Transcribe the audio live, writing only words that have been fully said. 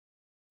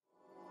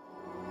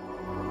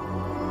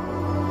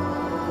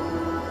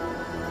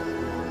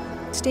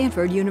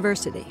Stanford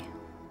University.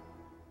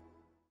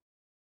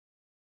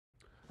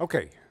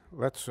 Okay,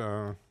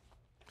 I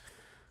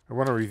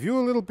want to review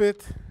a little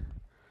bit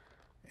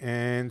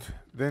and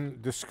then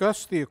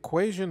discuss the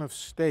equation of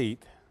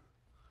state,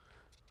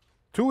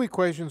 two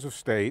equations of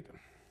state,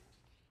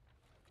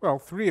 well,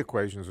 three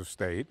equations of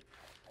state,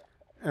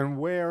 and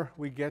where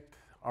we get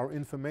our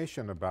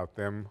information about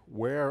them,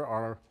 where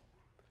our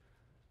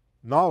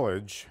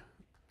knowledge,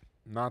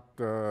 not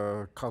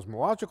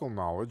cosmological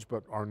knowledge,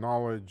 but our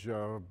knowledge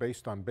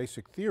based on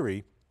basic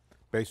theory,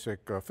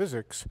 basic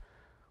physics,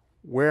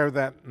 where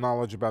that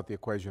knowledge about the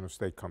equation of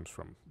state comes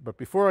from. But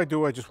before I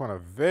do, I just want to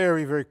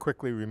very, very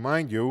quickly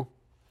remind you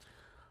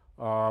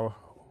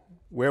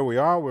where we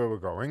are, where we're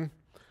going.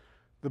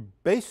 The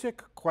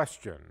basic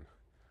question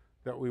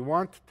that we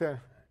want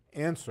to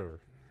answer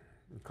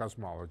in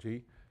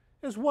cosmology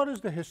is, what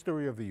is the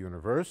history of the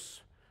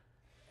universe?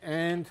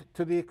 And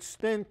to the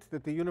extent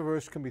that the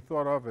universe can be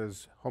thought of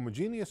as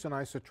homogeneous and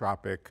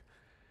isotropic,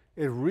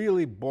 it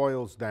really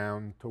boils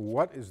down to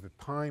what is the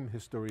time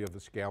history of the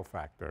scale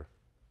factor.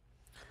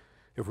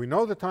 If we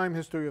know the time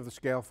history of the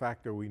scale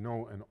factor, we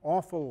know an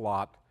awful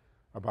lot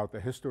about the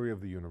history of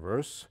the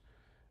universe.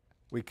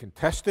 We can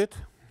test it,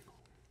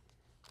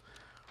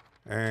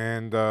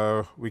 and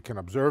we can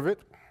observe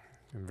it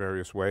in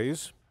various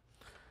ways.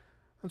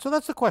 And so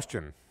that's the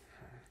question.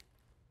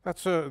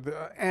 That's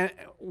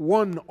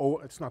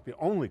it's not the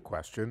only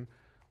question,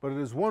 but it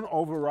is one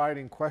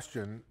overriding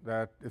question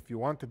that if you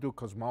want to do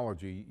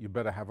cosmology, you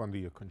better have under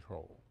your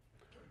control.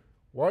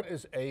 What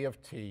is A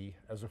of t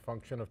as a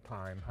function of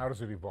time? How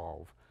does it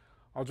evolve?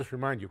 I'll just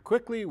remind you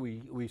quickly,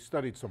 we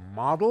studied some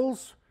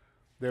models.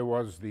 There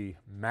was the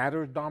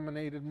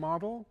matter-dominated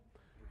model,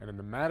 and in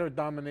the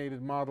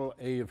matter-dominated model,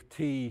 A of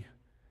t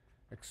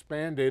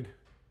expanded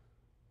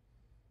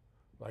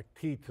like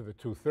t to the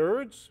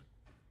 2/3.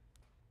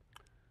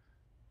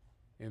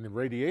 In the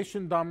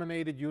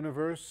radiation-dominated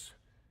universe,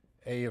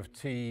 A of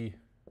t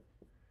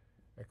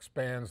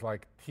expands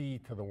like t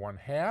to the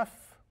 1/2.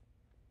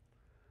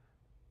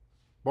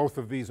 Both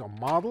of these are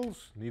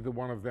models. Neither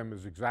one of them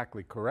is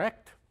exactly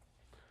correct.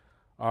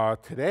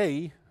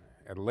 Today,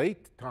 at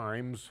late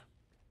times,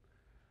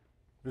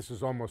 this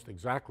is almost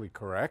exactly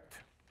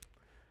correct.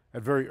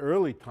 At very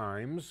early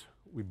times,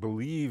 we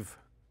believe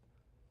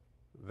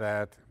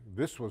that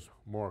this was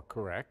more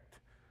correct,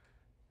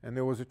 and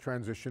there was a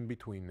transition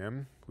between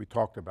them. We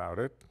talked about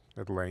it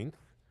at length.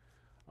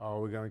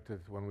 We're going to,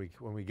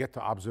 when we get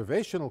to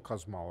observational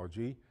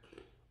cosmology,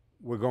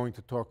 we're going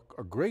to talk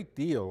a great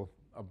deal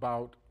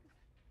about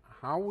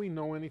how we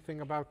know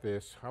anything about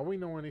this, how we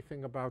know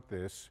anything about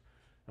this,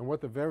 and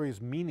what the various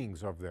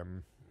meanings of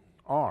them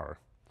are.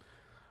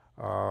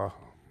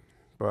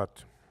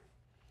 But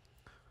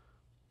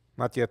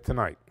not yet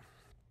tonight.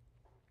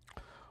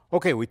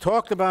 Okay, we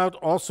talked about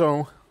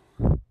also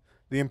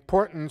the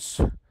importance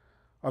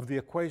of the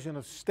equation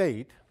of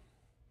state,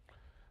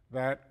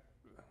 that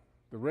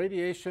the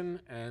radiation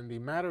and the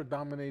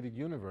matter-dominated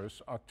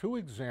universe are two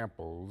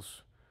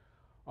examples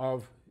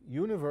of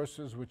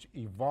universes which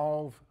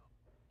evolve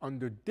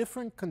under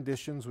different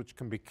conditions which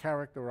can be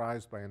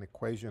characterized by an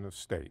equation of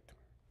state.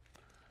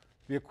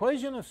 The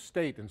equation of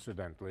state,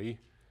 incidentally,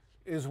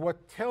 is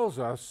what tells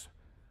us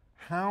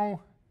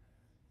how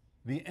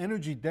the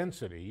energy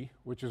density,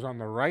 which is on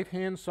the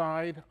right-hand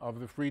side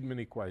of the Friedmann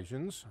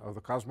equations, of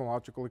the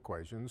cosmological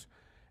equations,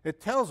 it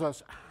tells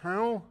us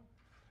how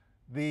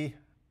the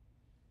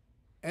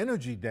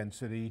energy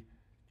density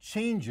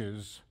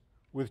changes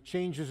with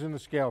changes in the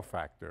scale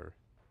factor.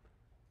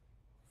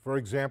 For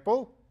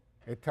example,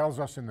 it tells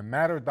us in the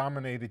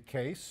matter-dominated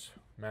case,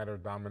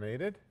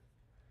 matter-dominated,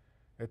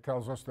 it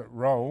tells us that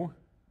rho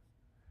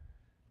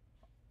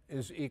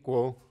is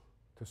equal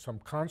to some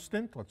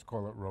constant, let's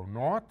call it rho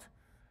naught,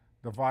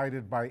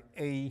 divided by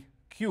a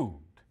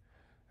cubed.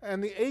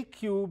 And the a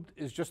cubed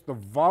is just the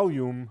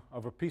volume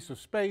of a piece of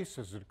space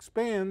as it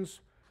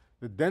expands.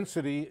 The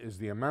density is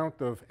the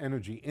amount of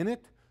energy in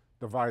it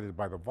divided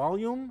by the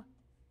volume.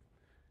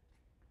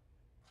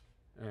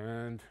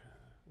 And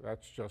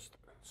that's just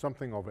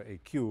something over a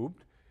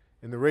cubed.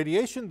 In the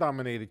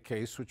radiation-dominated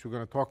case, which we're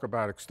going to talk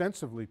about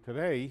extensively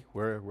today,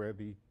 where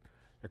the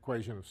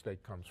equation of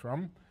state comes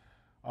from,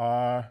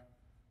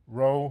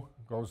 rho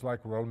goes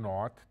like rho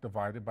naught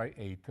divided by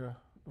a to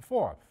the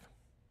 4th.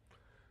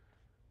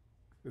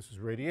 This is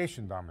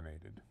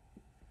radiation-dominated.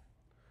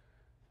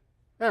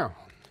 Now,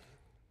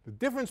 the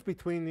difference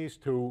between these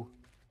two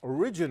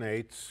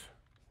originates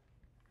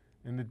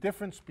in the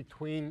difference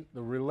between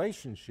the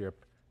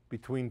relationship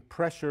between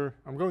pressure.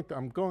 I'm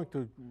going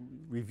to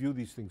review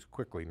these things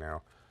quickly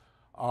now.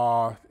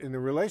 In the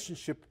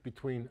relationship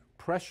between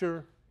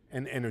pressure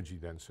and energy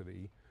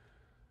density,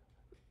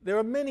 there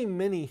are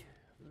many.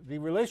 The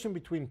relation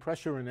between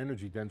pressure and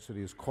energy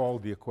density is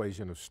called the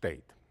equation of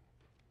state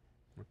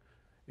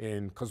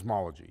in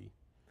cosmology.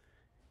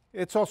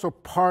 It's also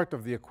part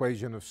of the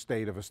equation of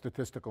state of a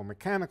statistical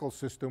mechanical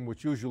system,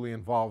 which usually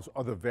involves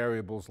other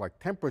variables like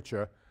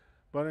temperature.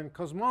 But in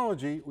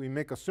cosmology, we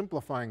make a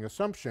simplifying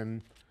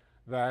assumption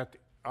that,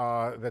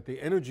 that the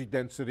energy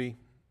density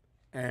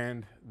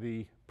and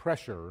the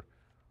pressure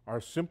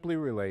are simply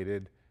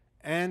related,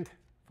 and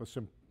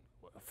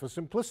for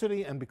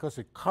simplicity and because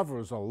it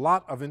covers a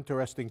lot of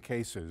interesting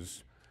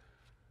cases,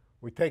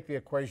 we take the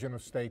equation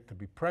of state to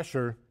be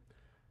pressure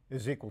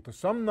is equal to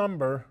some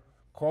number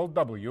called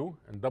W,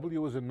 and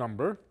W is a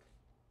number.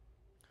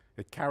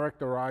 It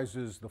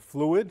characterizes the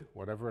fluid,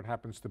 whatever it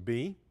happens to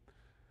be,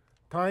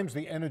 times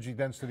the energy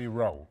density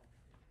rho.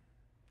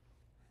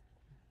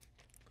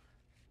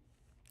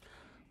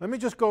 Let me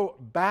just go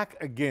back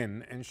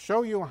again and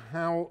show you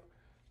how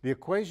the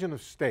equation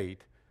of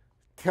state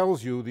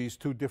tells you these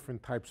two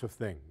different types of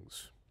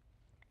things.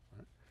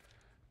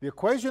 The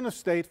equation of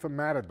state for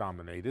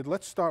matter-dominated,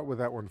 let's start with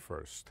that one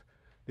first.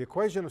 The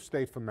equation of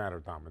state for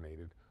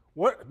matter-dominated.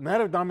 What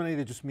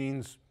matter-dominated just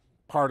means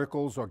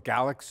particles or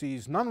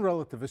galaxies,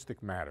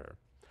 non-relativistic matter,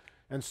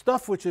 and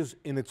stuff which is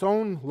in its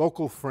own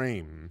local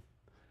frame,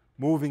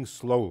 moving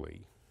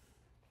slowly.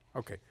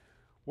 Okay,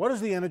 what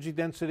is the energy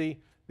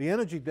density? The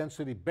energy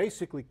density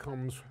basically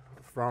comes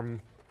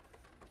from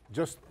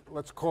just,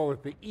 let's call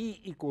it the E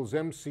equals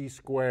mc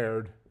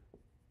squared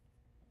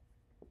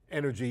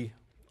energy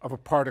of a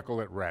particle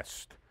at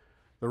rest,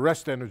 the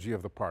rest energy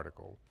of the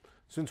particle.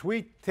 Since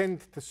we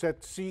tend to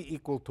set C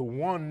equal to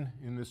 1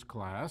 in this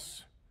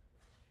class,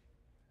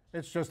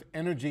 it's just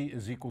energy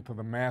is equal to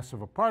the mass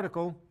of a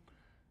particle.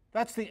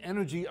 That's the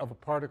energy of a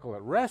particle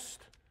at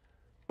rest.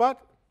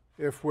 But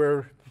if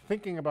we're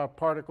thinking about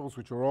particles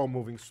which are all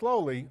moving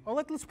slowly,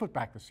 let's put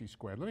back the C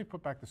squared. Let me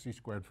put back the C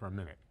squared for a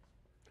minute.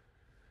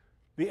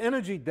 The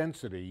energy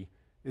density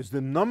is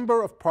the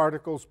number of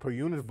particles per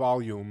unit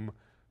volume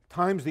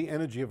times the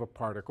energy of a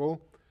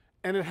particle,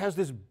 and it has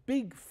this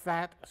big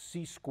fat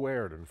C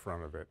squared in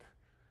front of it.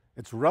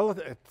 It's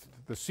relative,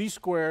 the C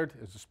squared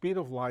is the speed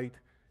of light,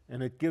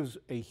 and it gives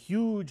a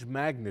huge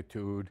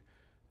magnitude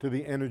to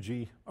the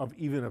energy of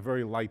even a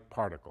very light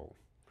particle.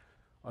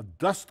 A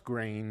dust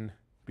grain,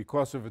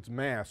 because of its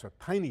mass, a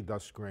tiny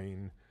dust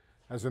grain,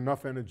 has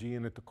enough energy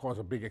in it to cause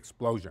a big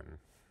explosion,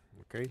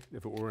 okay,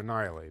 if it were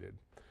annihilated.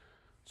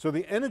 So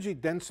the energy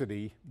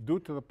density due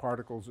to the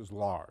particles is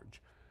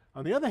large.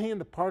 On the other hand,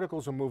 the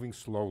particles are moving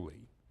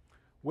slowly.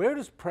 Where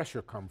does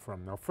pressure come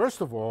from? Now,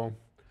 first of all,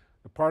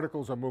 the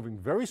particles are moving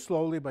very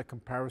slowly by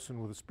comparison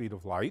with the speed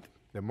of light.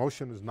 Their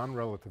motion is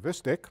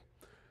non-relativistic.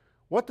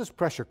 What does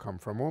pressure come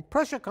from? Well,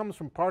 pressure comes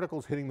from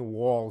particles hitting the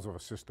walls of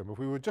a system. If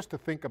we were just to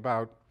think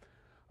about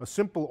a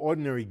simple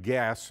ordinary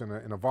gas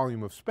in a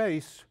volume of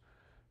space,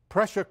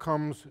 pressure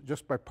comes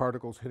just by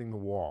particles hitting the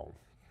wall.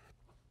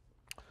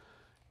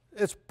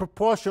 It's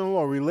proportional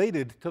or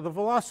related to the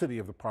velocity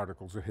of the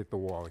particles that hit the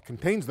wall. It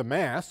contains the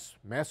mass.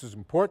 Mass is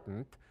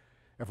important.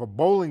 If a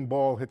bowling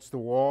ball hits the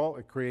wall,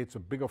 it creates a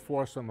bigger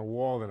force on the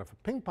wall than if a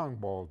ping pong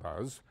ball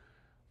does.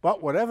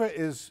 But whatever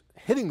is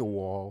hitting the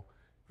wall,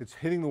 it's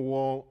hitting the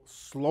wall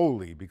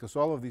slowly because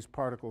all of these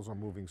particles are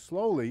moving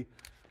slowly,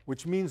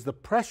 which means the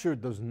pressure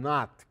does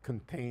not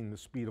contain the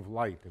speed of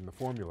light in the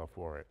formula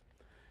for it.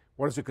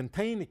 What does it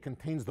contain? It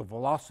contains the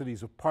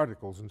velocities of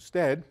particles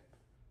instead.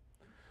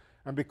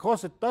 And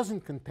because it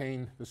doesn't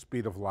contain the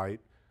speed of light,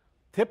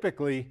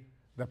 typically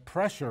the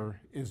pressure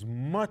is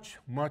much,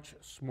 much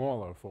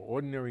smaller for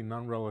ordinary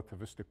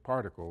non-relativistic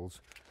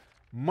particles,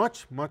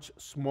 much, much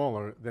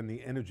smaller than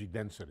the energy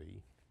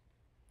density.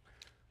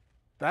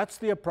 That's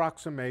the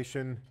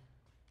approximation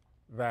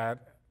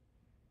that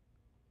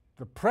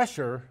the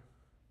pressure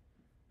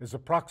is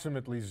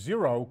approximately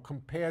 0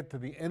 compared to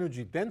the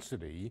energy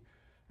density,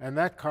 and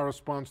that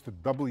corresponds to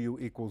W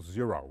equals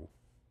 0.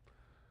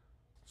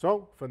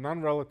 So for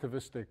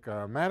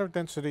non-relativistic matter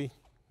density,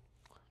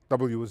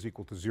 W is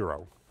equal to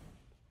 0.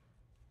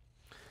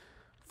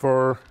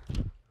 For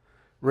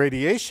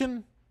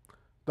radiation,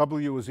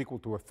 W is equal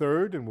to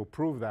 1/3, and we'll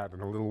prove that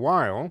in a little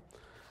while.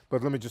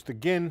 But let me just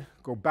again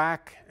go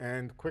back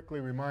and quickly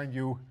remind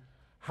you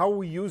how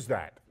we use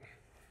that.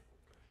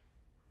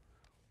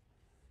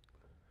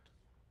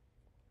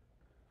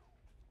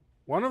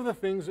 One of the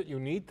things that you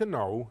need to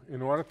know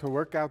in order to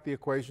work out the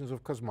equations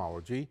of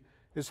cosmology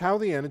is how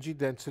the energy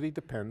density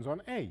depends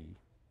on A.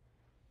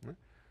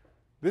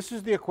 This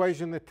is the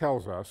equation that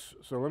tells us,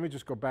 so let me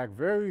just go back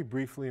very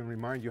briefly and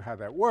remind you how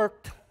that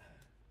worked.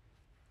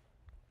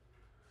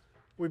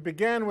 We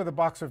began with a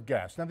box of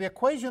gas. Now, the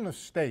equation of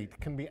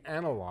state can be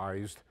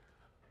analyzed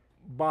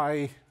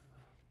by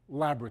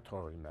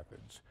laboratory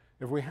methods.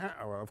 If we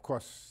of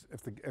course,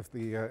 if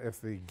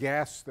the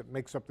gas that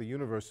makes up the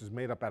universe is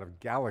made up out of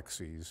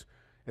galaxies,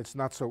 it's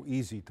not so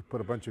easy to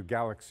put a bunch of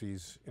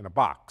galaxies in a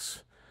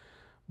box.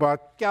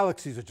 But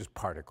galaxies are just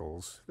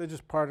particles. They're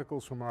just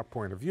particles from our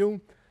point of view.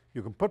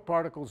 You can put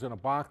particles in a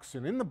box,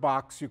 and in the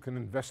box you can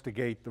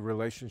investigate the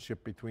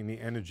relationship between the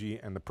energy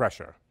and the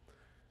pressure.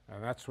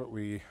 And that's what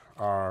we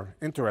are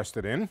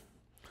interested in.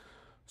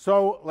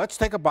 So let's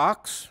take a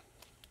box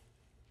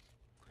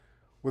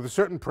with a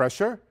certain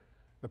pressure.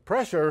 The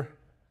pressure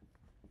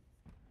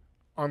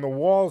on the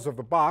walls of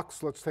the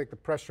box, let's take the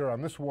pressure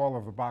on this wall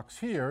of the box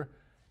here,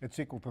 it's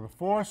equal to the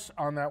force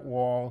on that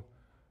wall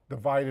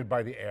divided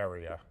by the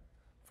area.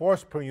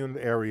 Force per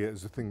unit area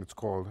is the thing that's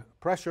called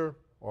pressure.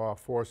 or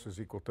force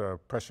is equal to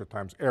pressure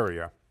times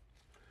area.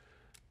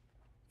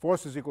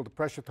 Force is equal to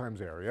pressure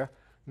times area.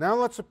 Now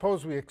let's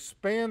suppose we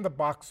expand the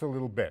box a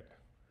little bit.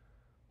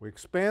 We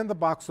expand the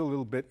box a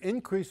little bit,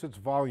 increase its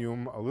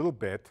volume a little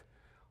bit.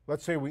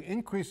 Let's say we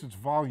increase its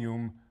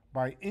volume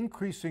by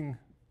increasing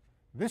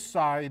this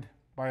side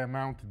by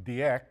amount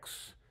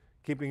dx,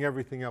 keeping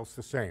everything else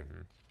the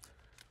same.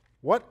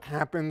 What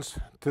happens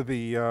to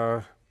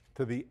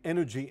the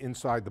energy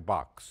inside the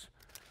box?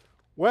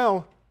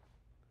 Well,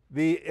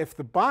 if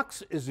the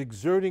box is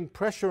exerting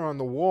pressure on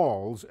the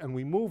walls and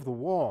we move the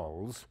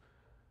walls,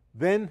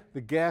 then the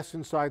gas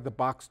inside the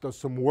box does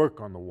some work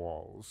on the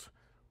walls.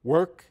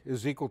 Work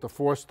is equal to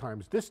force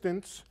times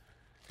distance,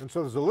 and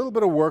so there's a little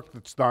bit of work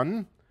that's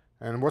done.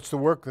 And what's the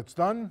work that's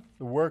done?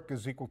 The work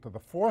is equal to the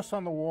force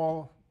on the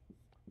wall.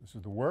 This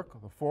is the work,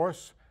 the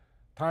force,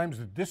 times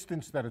the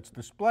distance that it's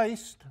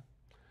displaced.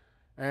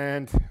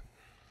 And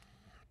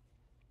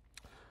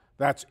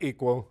that's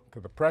equal to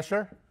the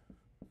pressure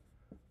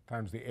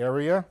times the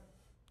area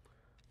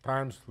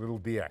times little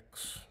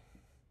dx.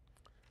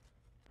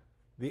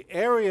 The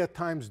area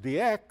times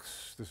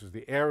dx, this is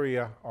the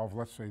area of,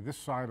 let's say, this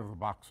side of the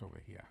box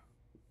over here.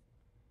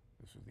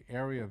 This is the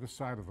area of this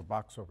side of the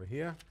box over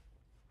here.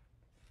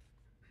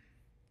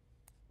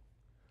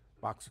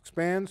 Box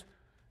expands.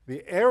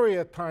 The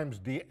area times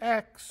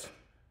dx,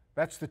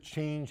 that's the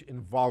change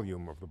in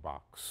volume of the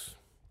box.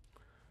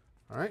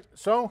 All right,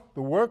 so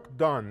the work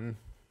done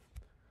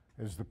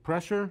is the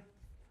pressure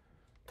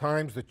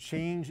times the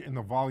change in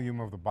the volume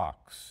of the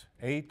box.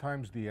 A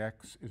times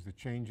dx is the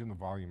change in the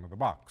volume of the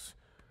box.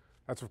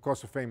 That's, of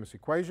course, a famous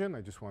equation.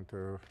 I just want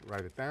to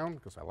write it down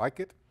because I like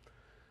it.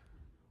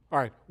 All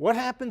right, what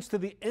happens to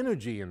the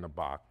energy in the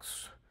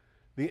box?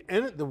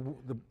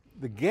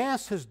 The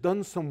gas has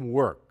done some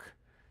work.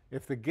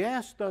 If the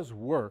gas does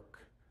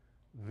work,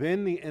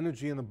 then the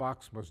energy in the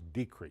box must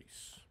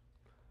decrease.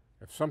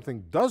 If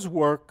something does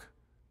work,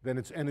 then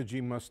its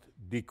energy must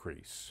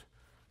decrease.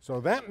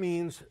 So that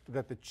means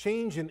that the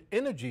change in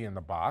energy in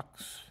the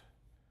box,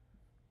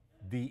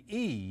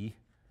 dE,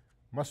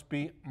 must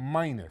be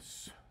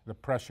minus the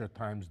pressure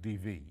times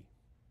dV.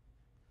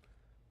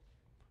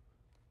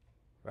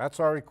 That's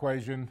our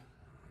equation.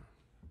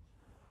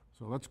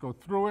 So let's go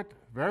through it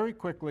very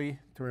quickly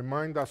to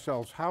remind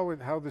ourselves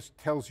how this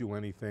tells you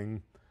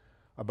anything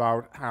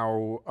about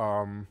how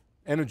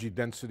energy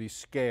density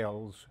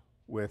scales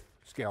with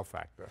scale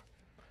factor.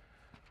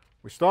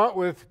 We start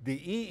with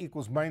dE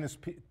equals minus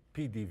P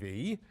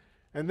dV,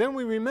 and then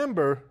we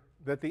remember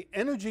that the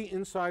energy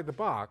inside the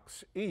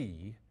box,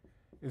 E,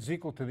 is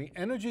equal to the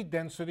energy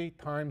density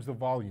times the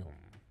volume.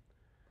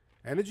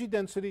 Energy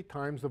density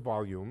times the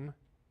volume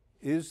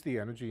is the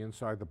energy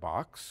inside the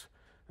box.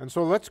 And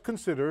so let's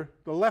consider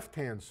the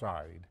left-hand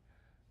side.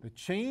 The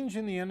change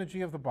in the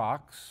energy of the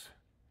box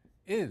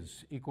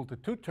is equal to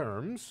two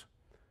terms,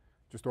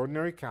 just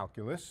ordinary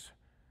calculus.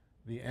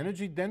 The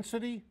energy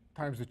density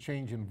times the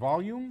change in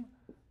volume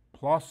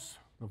plus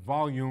the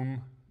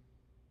volume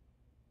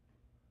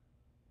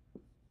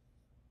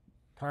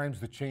times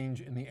the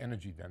change in the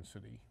energy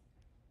density.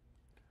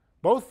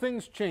 Both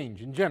things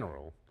change in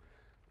general.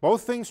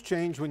 Both things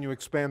change when you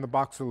expand the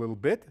box a little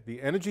bit.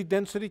 The energy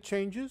density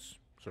changes,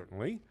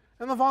 certainly,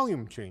 and the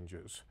volume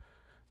changes.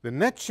 The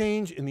net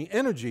change in the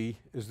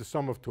energy is the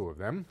sum of two of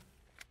them.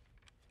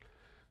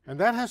 And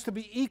that has to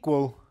be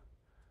equal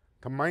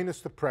to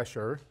minus the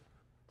pressure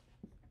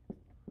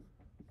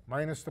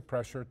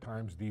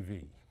times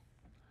dV.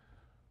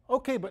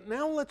 Okay, but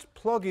now let's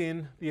plug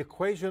in the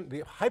equation,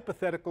 the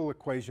hypothetical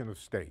equation of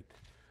state.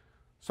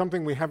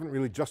 Something we haven't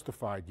really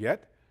justified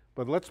yet,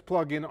 but let's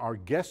plug in our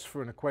guess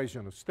for an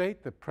equation of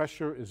state that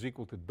pressure is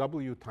equal to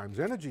W times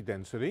energy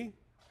density.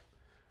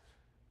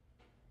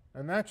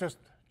 And that just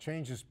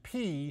changes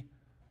P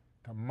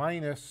to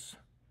minus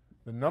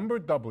the number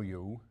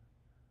W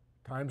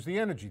times the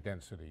energy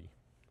density.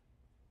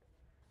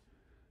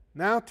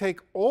 Now take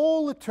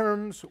all the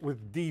terms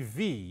with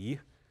dV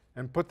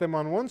and put them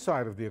on one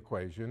side of the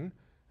equation,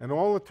 and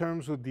all the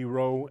terms with d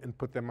rho and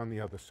put them on the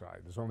other side.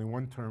 There's only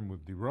one term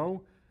with d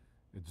rho.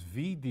 It's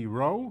V d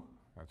rho.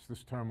 That's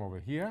this term over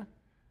here.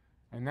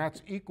 And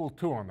that's equal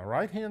to, on the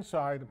right-hand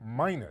side,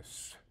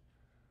 minus.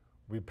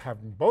 We have,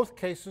 in both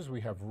cases, we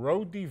have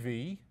rho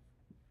dV.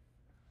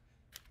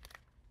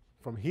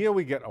 From here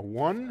we get a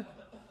 1,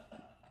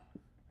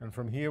 and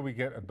from here we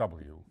get a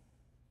W.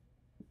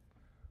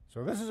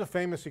 So this is a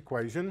famous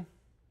equation.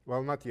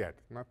 Well, not yet.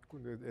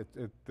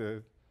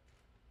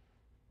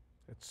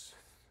 It's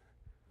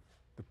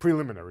the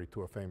preliminary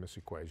to a famous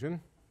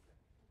equation.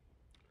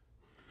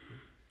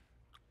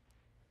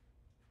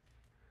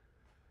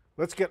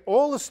 Let's get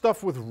all the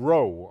stuff with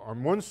rho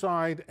on one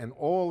side and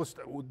all the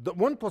stuff.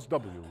 1 plus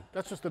W,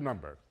 that's just a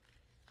number.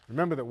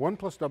 Remember that 1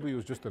 plus W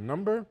is just a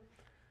number.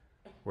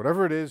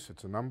 Whatever it is,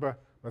 it's a number.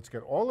 Let's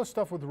get all the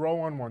stuff with rho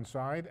on one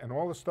side and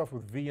all the stuff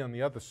with V on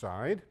the other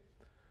side.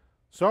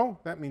 So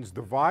that means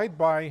divide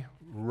by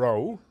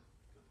rho.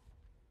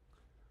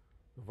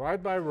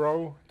 Divide by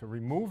rho to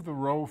remove the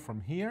rho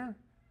from here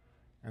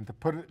and to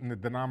put it in the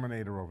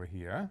denominator over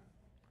here.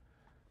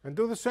 And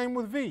do the same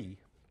with v.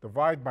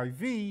 Divide by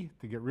v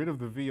to get rid of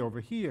the v over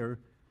here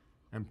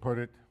and put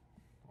it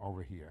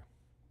over here.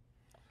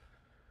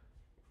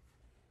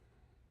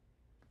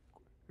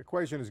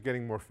 Equation is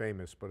getting more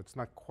famous, but it's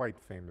not quite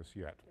famous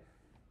yet.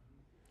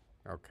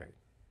 Okay.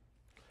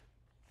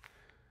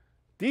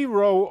 d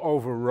rho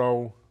over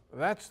rho,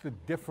 that's the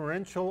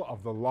differential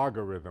of the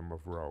logarithm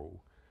of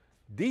rho.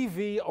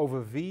 dv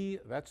over v,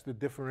 that's the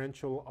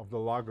differential of the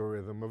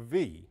logarithm of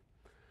v.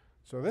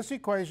 So this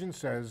equation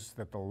says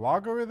that the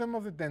logarithm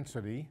of the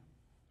density,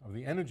 of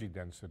the energy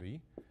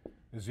density,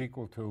 is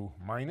equal to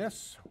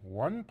minus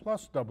 1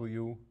 plus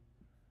w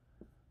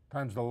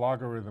times the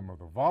logarithm of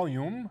the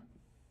volume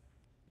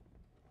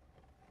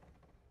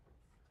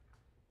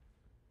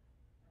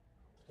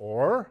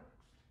or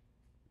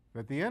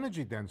that the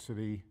energy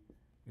density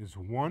is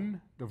 1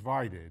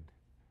 divided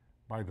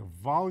by the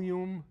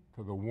volume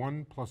to the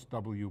 1 plus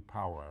w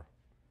power.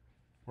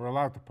 We're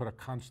allowed to put a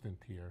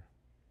constant here.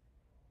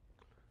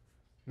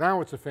 Now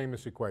it's a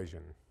famous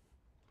equation.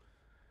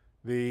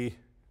 The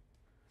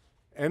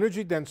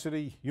energy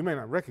density, you may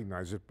not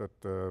recognize it, but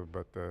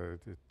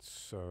it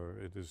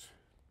is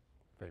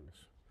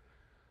famous.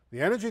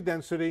 The energy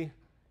density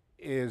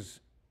is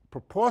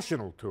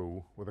proportional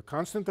to, with a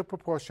constant of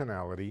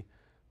proportionality,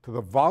 to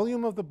the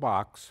volume of the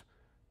box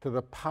to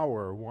the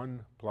power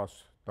 1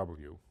 plus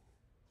w.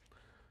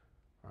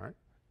 All right?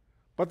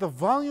 But the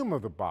volume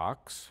of the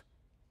box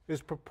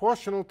is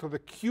proportional to the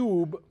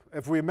cube.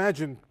 If we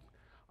imagine,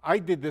 I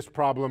did this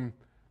problem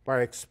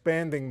by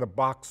expanding the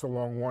box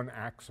along one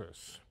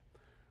axis.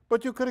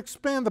 But you could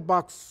expand the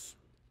box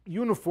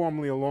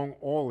uniformly along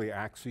all the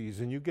axes,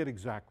 and you get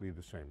exactly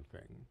the same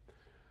thing.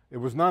 It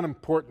was not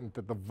important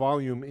that the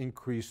volume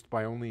increased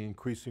by only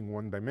increasing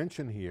one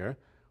dimension here.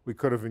 We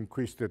could have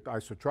increased it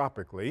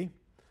isotropically.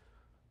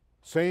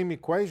 Same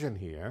equation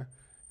here.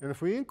 And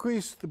if we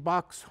increase the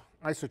box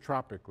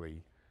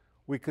isotropically,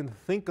 we can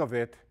think of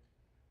it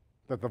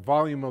that the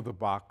volume of the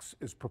box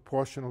is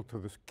proportional to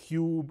the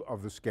cube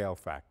of the scale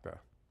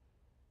factor.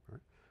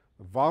 Right?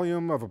 The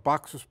volume of a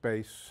box of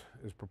space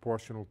is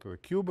proportional to the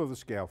cube of the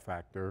scale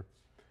factor.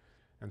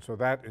 And so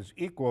that is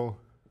equal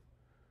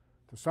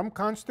to some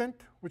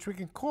constant, which we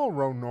can call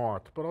rho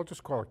naught, but I'll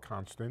just call it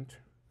constant,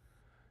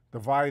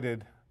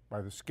 divided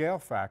by the scale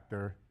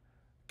factor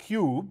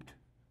cubed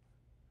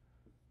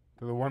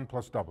to the 1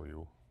 plus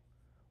w.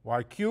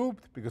 Why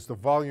cubed? Because the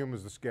volume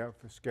is the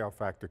scale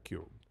factor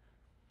cubed.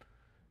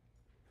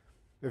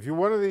 If you're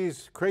one of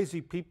these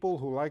crazy people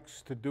who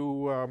likes to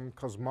do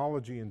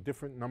cosmology in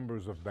different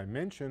numbers of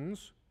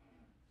dimensions,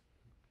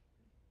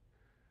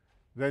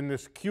 then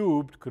this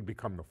cubed could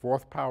become the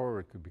 4th power,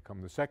 it could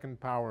become the 2nd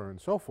power,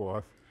 and so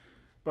forth,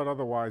 but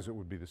otherwise it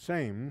would be the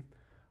same.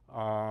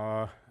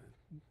 But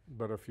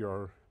if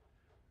you're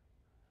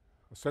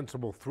a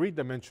sensible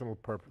 3-dimensional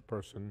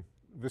person,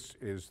 this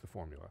is the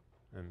formula,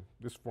 and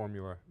this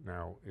formula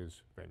now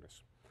is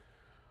famous.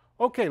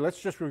 Okay,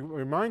 let's just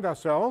remind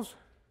ourselves,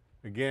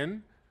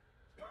 again,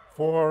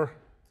 for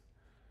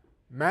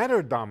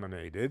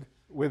matter-dominated,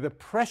 where the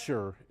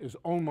pressure is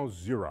almost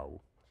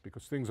 0,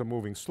 because things are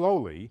moving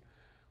slowly,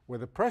 where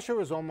the pressure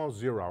is almost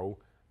 0,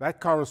 that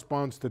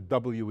corresponds to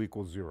W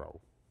equals 0.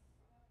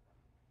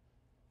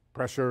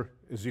 Pressure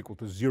is equal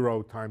to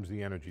 0 times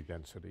the energy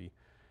density.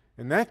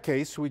 In that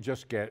case, we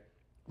just get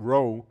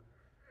rho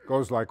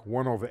goes like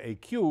 1 over a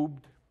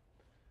cubed,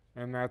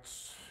 and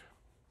that's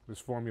this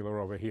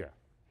formula over here.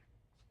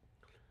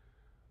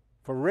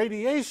 For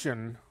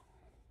radiation,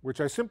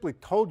 which I simply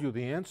told you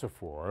the answer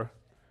for,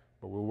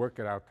 but we'll work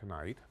it out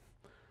tonight,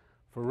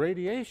 for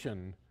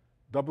radiation,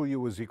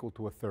 W is equal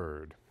to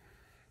 1/3.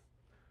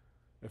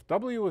 If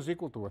W is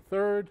equal to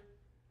 1/3,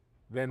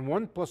 then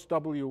 1 plus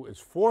W is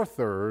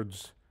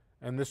 4/3,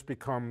 and this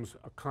becomes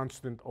a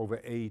constant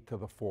over a to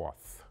the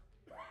 4th.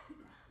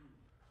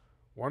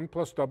 1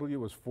 plus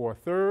W is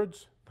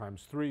 4/3,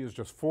 times 3 is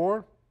just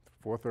 4.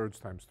 4/3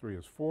 times 3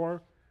 is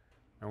 4,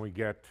 and we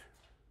get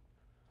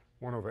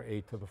 1 over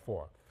a to the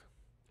 4th.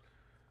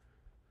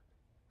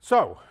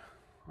 So,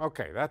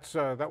 okay,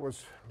 that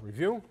was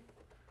review.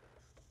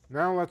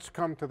 Now let's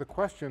come to the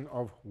question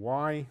of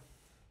why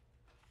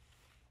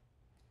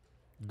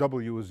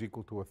W is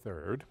equal to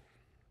 1/3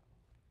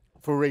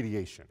 for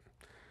radiation.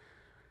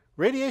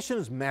 Radiation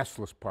is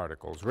massless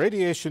particles.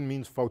 Radiation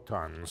means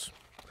photons.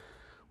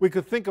 We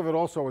could think of it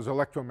also as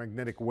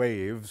electromagnetic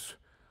waves.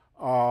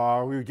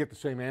 We would get the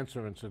same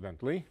answer,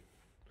 incidentally.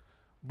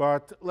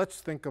 But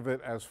let's think of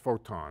it as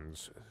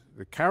photons.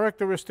 The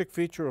characteristic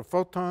feature of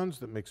photons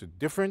that makes it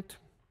different,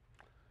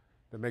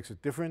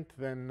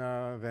 than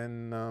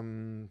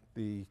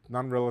the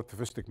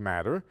non-relativistic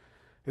matter,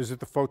 is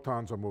that the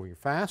photons are moving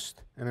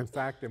fast, and in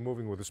fact, they're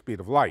moving with the speed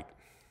of light.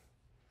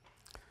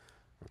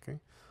 Okay?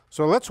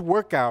 So let's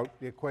work out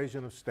the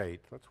equation of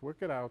state. Let's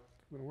work it out.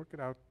 We're going to work it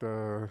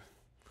out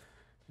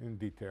in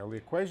detail. The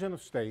equation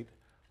of state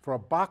for a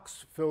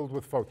box filled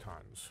with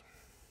photons.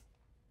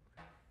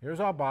 Here's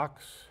our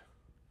box.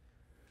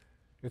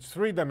 It's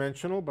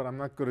 3-dimensional, but I'm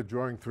not good at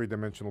drawing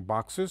 3-dimensional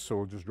boxes, so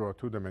we'll just draw a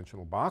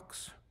 2-dimensional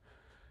box.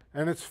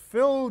 And it's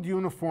filled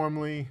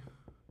uniformly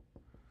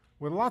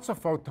with lots of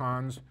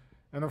photons.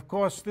 And of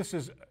course, this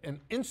is an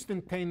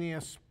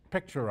instantaneous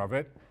picture of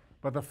it,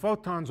 but the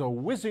photons are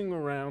whizzing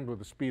around with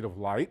the speed of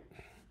light.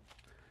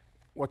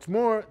 What's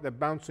more, they're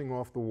bouncing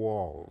off the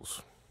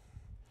walls.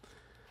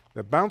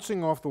 They're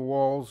bouncing off the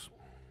walls.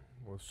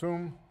 We'll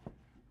assume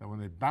that when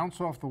they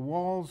bounce off the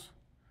walls,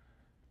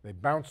 they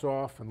bounce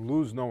off and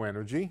lose no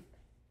energy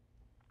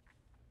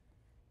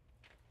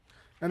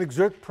and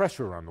exert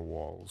pressure on the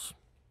walls.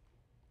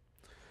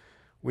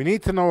 We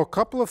need to know a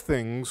couple of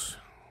things,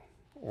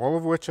 all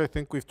of which I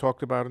think we've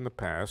talked about in the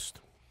past.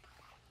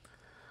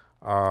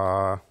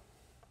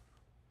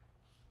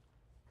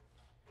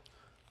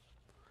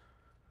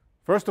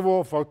 First of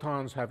all,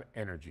 photons have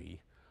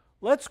energy.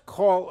 Let's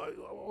call,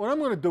 what I'm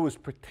going to do is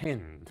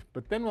pretend,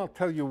 but then I'll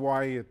tell you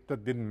why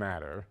that didn't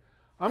matter.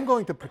 I'm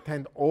going to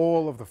pretend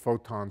all of the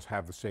photons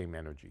have the same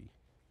energy.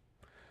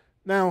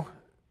 Now,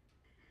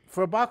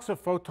 for a box of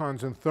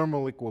photons in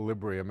thermal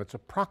equilibrium, it's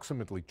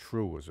approximately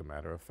true, as a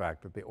matter of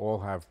fact, that they all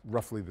have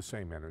roughly the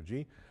same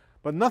energy.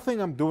 But nothing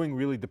I'm doing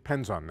really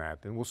depends on that,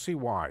 and we'll see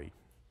why.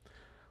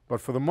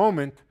 But for the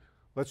moment,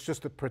 let's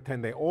just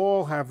pretend they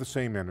all have the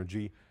same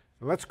energy.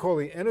 And let's call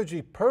the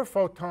energy per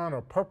photon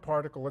or per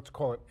particle, let's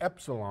call it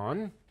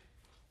epsilon.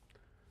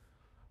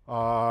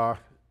 I'm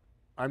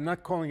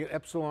not calling it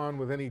epsilon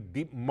with any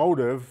deep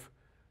motive.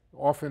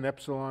 Often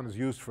epsilon is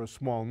used for a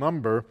small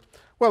number.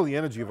 Well, the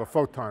energy of a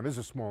photon is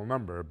a small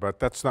number,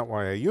 but that's not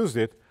why I used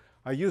it.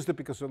 I used it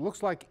because it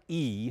looks like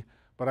E,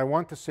 but I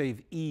want to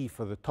save E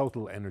for the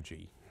total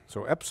energy.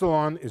 So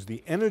epsilon is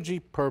the energy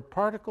per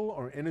particle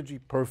or energy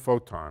per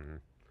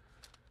photon.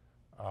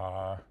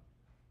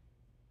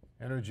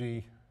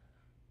 Energy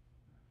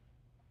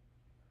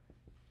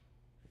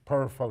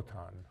per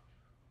photon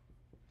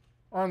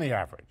on the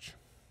average.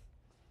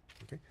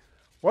 Okay.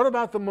 What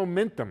about the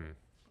momentum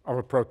of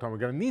a proton? We're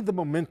going to need the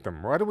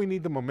momentum. Why do we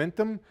need the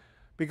momentum?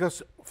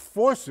 Because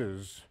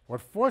forces,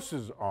 what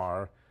forces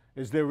are,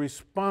 is their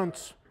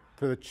response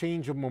to the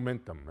change of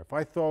momentum. If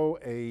I throw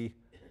a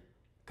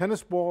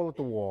tennis ball at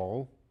the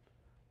wall,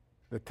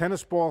 the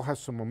tennis ball has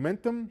some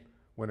momentum.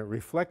 When it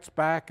reflects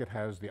back, it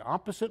has the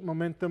opposite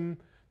momentum.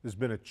 There's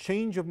been a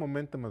change of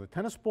momentum of the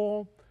tennis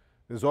ball.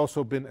 There's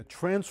also been a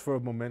transfer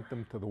of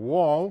momentum to the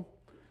wall.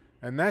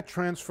 And that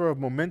transfer of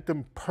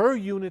momentum per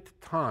unit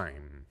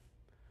time,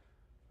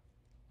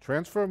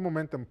 transfer of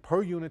momentum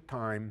per unit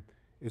time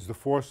is the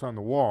force on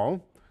the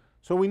wall.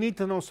 So we need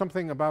to know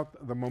something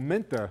about the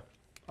momenta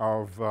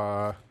of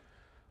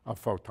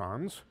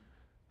photons.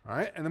 All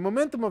right? And the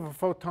momentum of a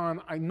photon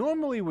I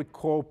normally would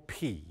call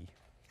P.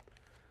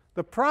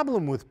 The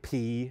problem with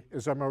P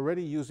is I'm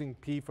already using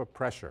P for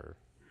pressure.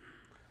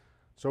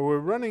 So we're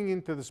running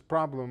into this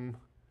problem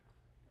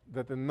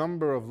that the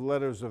number of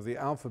letters of the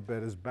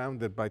alphabet is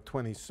bounded by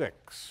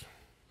 26.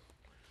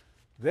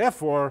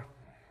 Therefore,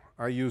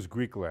 I use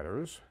Greek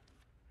letters.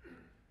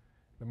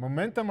 The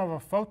momentum of a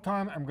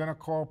photon I'm going to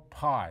call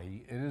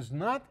pi. It is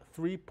not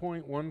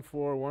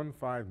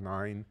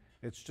 3.14159.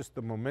 It's just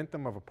the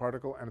momentum of a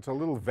particle, and it's a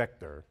little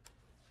vector.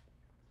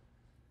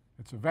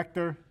 It's a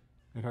vector.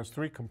 It has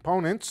three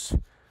components.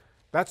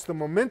 That's the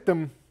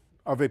momentum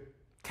of a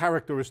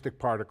characteristic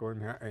particle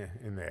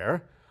in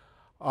there.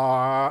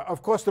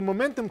 Of course, the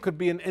momentum could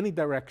be in any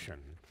direction.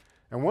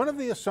 And one of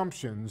the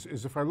assumptions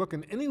is if I look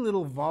in any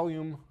little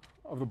volume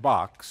of the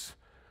box,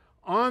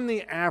 on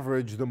the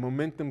average, the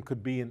momentum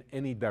could be in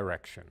any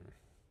direction.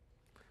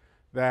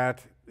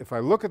 That if I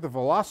look at the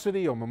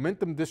velocity or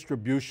momentum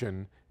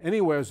distribution,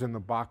 anywhere in the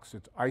box,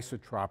 it's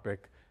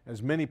isotropic,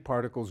 as many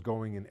particles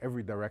going in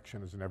every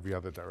direction as in every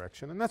other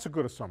direction. And that's a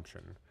good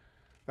assumption.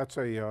 That's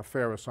a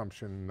fair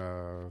assumption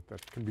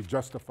that can be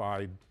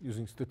justified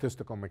using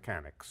statistical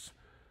mechanics.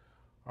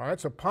 All right,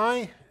 so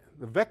pi,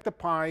 the vector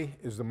pi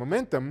is the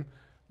momentum.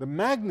 The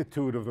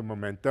magnitude of the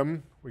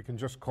momentum we can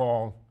just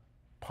call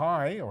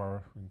pi,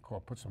 or we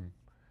can put some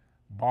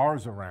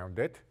bars around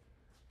it.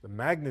 The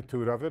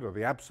magnitude of it, or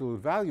the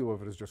absolute value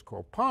of it, is just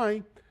called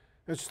pi.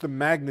 It's the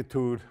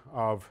magnitude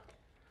of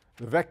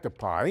the vector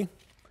pi.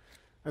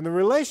 And the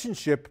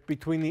relationship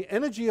between the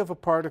energy of a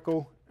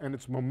particle and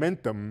its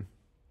momentum,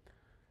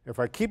 if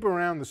I keep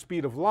around the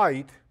speed of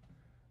light,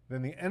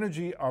 then the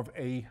energy of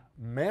a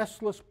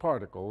massless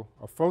particle,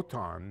 a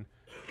photon,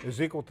 is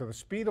equal to the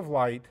speed of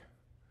light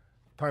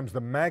times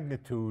the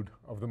magnitude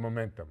of the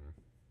momentum.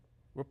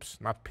 Whoops,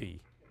 not p.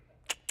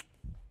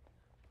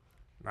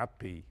 Not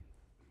p.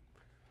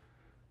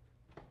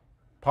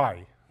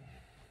 Pi.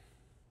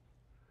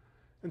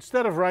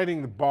 Instead of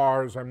writing the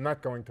bars, I'm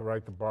not going to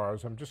write the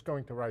bars. I'm just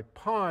going to write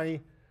pi,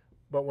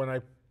 but when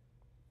I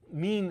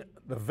mean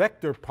the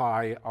vector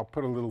pi, I'll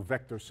put a little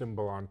vector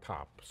symbol on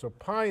top. So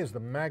pi is the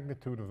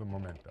magnitude of the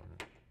momentum.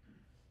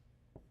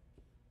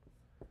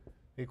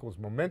 Equals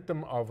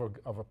momentum of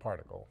a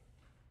particle.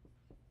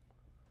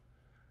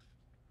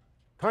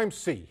 Times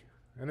c.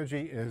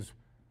 Energy is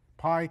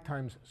pi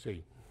times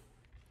c.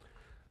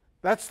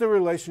 That's the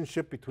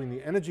relationship between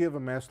the energy of a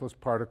massless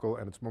particle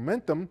and its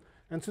momentum.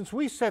 And since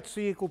we set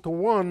c equal to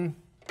 1,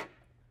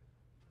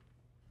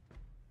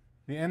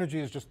 the energy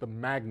is just the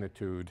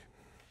magnitude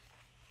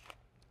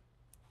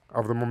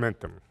of the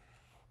momentum.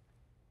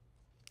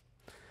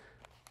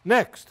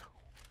 Next,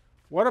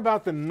 what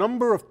about the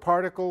number of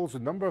particles, the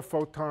number of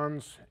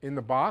photons in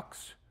the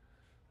box,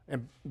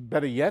 and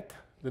better yet,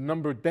 the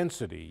number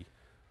density?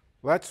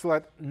 Let's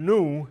let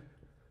nu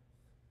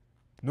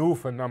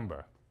for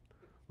number.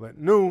 Let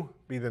nu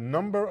be the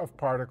number of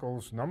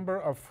particles, number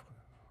of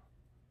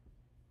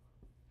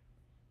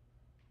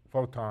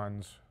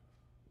photons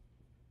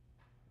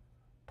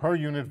per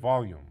unit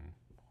volume.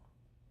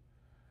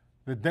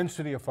 The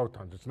density of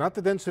photons. It's not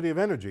the density of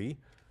energy.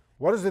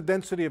 What is the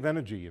density of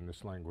energy in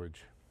this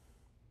language?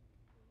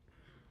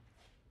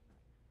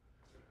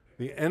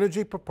 The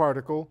energy per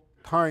particle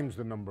times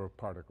the number of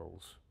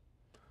particles.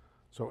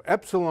 So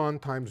epsilon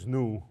times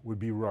nu would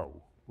be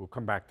rho. We'll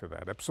come back to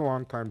that.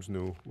 Epsilon times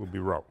nu will be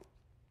rho.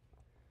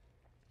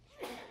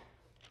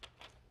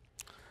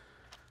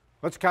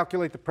 Let's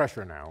calculate the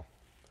pressure now.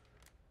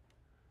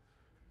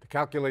 To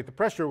calculate the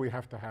pressure, we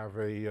have to have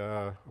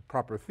a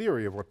proper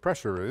theory of what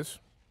pressure is.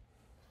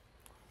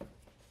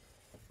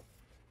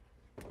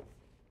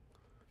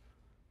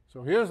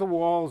 So here's the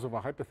walls of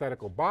a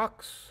hypothetical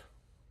box.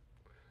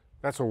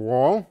 That's a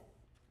wall,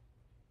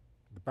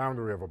 the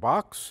boundary of a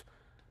box.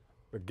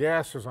 The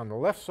gas is on the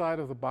left side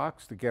of the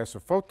box, the gas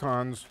of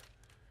photons.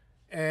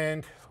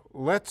 And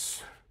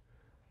let's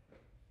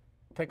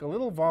take a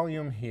little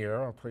volume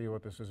here. I'll tell you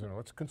what this is.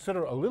 Let's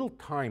consider a little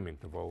time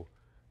interval,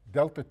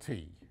 delta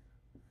t.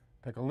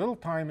 Take a little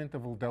time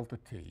interval, delta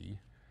t.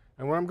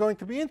 And what I'm going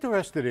to be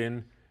interested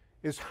in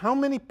is how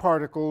many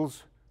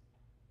particles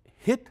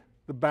hit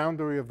the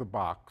boundary of the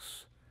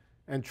box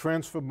and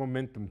transfer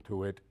momentum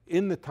to it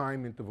in the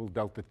time interval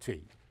delta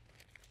t.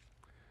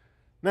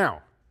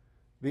 Now,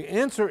 the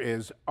answer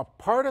is a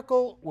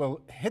particle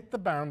will hit the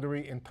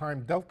boundary in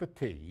time delta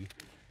t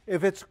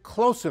if it's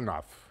close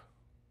enough.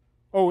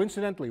 Oh,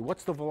 incidentally,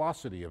 what's the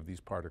velocity of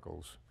these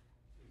particles?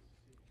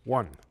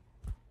 1.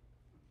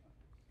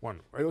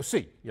 Oh,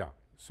 c, yeah,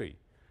 c.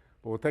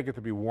 But we'll take it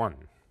to be 1.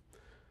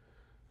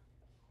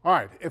 All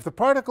right, if the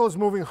particle is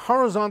moving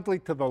horizontally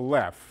to the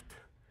left,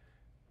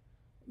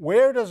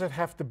 where does it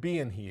have to be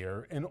in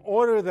here in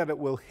order that it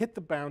will hit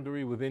the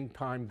boundary within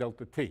time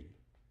delta t?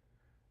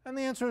 And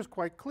the answer is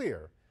quite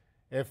clear.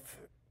 If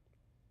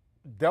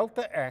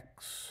delta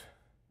x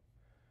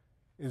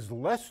is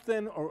less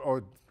than,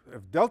 or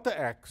if delta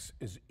x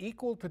is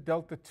equal to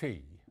delta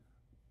t,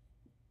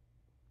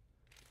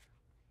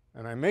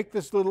 and I make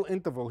this little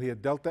interval here,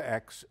 delta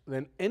x,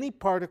 then any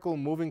particle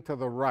moving to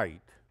the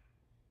right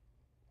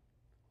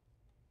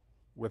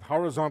with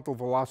horizontal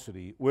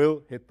velocity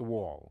will hit the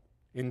wall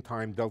in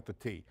time delta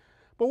t.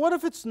 But what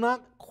if it's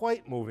not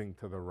quite moving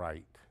to the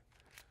right?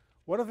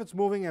 What if it's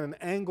moving at an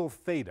angle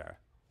theta?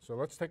 So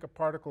let's take a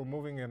particle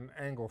moving at an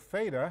angle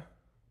theta.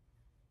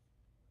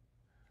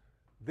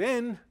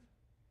 Then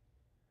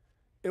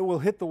it will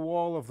hit the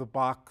wall of the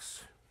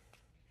box.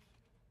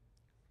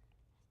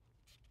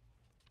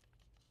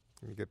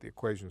 Let me get the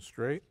equation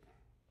straight.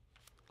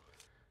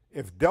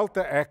 If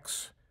delta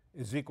x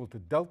is equal to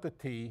delta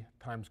t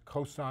times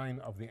cosine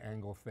of the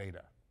angle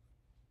theta.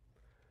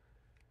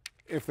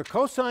 If the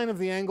cosine of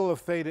the angle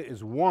of theta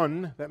is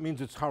 1, that means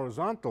it's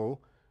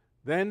horizontal,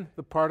 then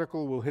the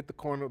particle will hit the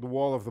corner of the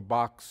wall of the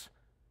box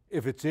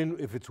if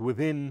it's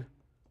within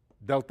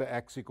delta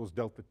x equals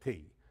delta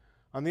t.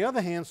 On the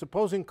other hand,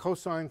 supposing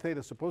cosine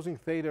theta, supposing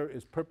theta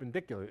is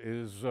perpendicular,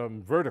 is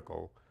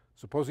vertical,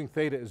 supposing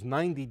theta is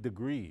 90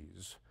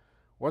 degrees,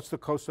 what's the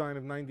cosine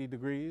of 90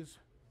 degrees?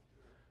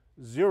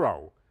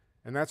 0.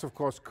 And that's, of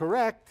course,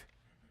 correct.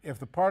 If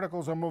the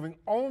particles are moving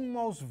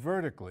almost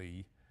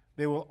vertically,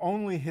 they will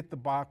only hit the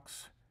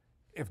box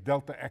if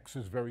delta x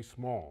is very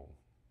small.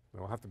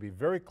 They'll have to be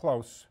very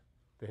close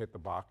to hit the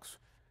box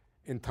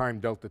in time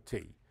delta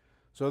t.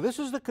 So this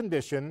is the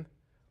condition.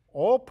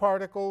 All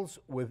particles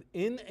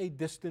within a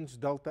distance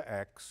delta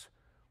x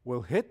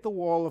will hit the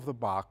wall of the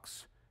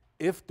box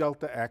if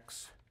delta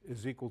x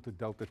is equal to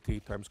delta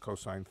t times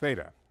cosine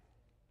theta.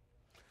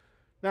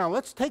 Now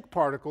let's take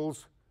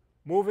particles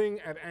moving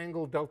at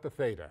angle delta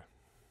theta.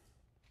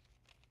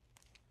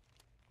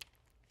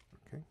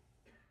 Okay.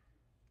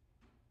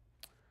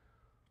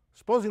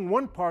 Supposing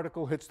one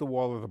particle hits the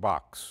wall of the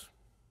box.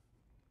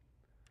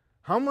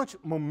 How much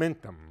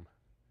momentum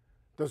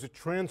does it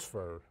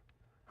transfer?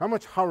 How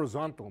much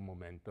horizontal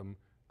momentum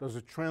does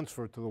it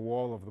transfer to the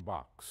wall of the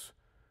box?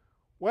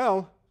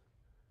 Well,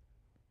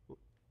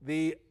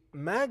 the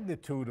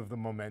magnitude of the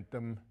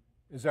momentum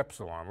is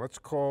epsilon. Let's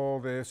call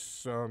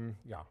this,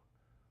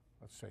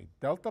 let's say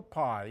delta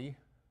pi.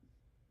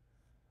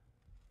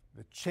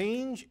 The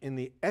change in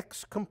the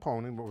x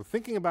component, what we're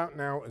thinking about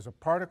now is a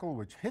particle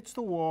which hits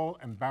the wall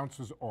and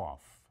bounces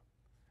off.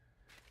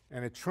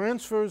 And it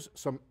transfers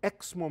some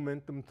x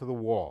momentum to the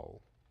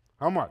wall.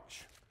 How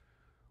much?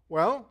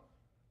 Well,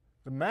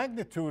 the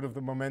magnitude of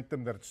the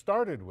momentum that it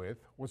started with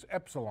was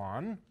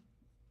epsilon.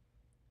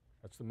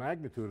 That's the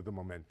magnitude of the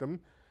momentum.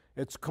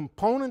 Its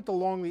component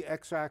along the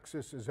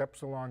x-axis is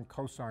epsilon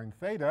cosine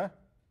theta.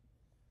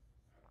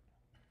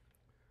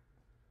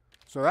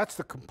 So that's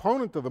the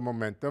component of the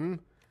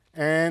momentum.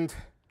 And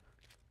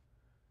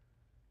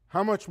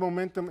How much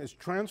momentum is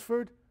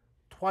transferred?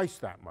 Twice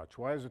that much.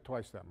 Why is it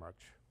twice that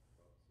much?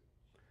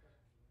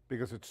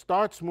 Because it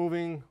starts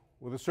moving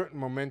with a certain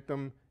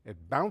momentum,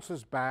 it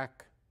bounces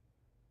back,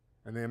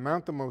 and the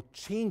amount of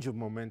change of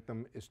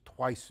momentum is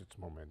twice its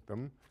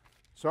momentum.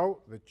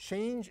 So the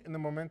change in the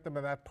momentum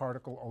of that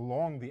particle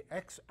along the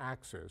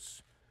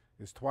x-axis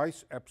is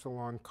twice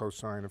epsilon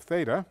cosine of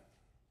theta.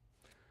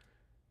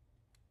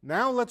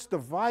 Now let's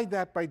divide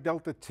that by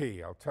delta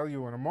t. I'll tell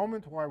you in a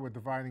moment why we're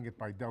dividing it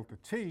by delta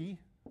t.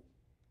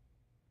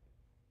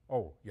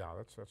 Oh, yeah,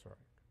 that's right.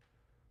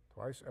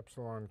 Twice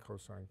epsilon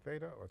cosine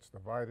theta. Let's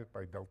divide it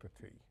by delta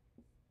t.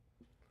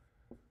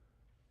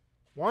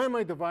 Why am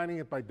I dividing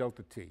it by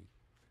delta t?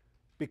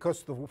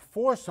 Because the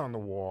force on the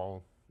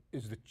wall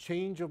is the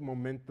change of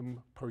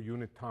momentum per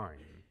unit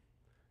time,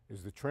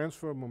 is the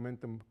transfer of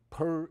momentum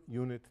per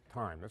unit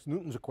time. That's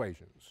Newton's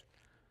equations.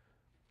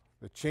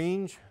 The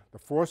change, the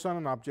force on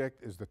an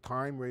object is the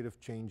time rate of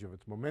change of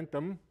its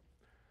momentum.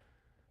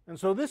 And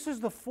so this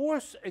is the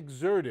force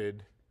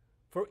exerted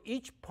for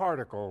each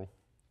particle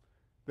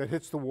that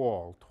hits the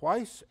wall,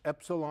 twice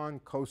epsilon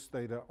cos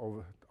theta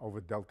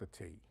over delta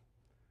t.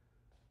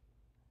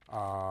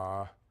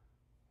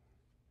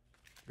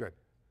 Good.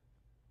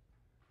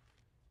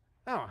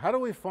 Now, how do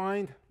we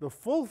find the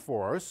full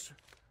force?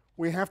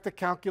 We have to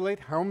calculate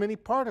how many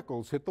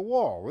particles hit the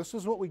wall. This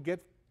is what we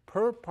get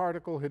per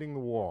particle hitting the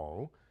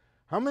wall.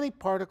 How many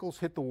particles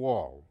hit the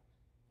wall?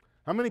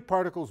 How many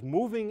particles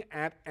moving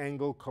at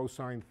angle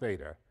cosine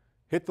theta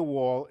hit the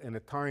wall in a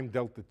time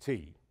delta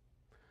t?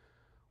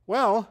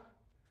 Well,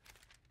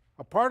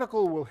 a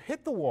particle will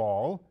hit the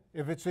wall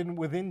if it's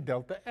within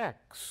delta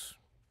x.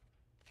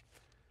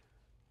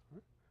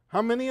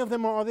 How many of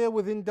them are there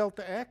within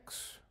delta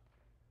x?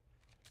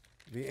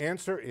 The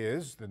answer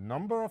is the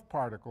number of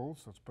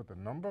particles, let's put the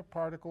number of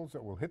particles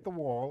that will hit the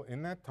wall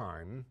in that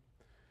time,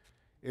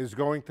 is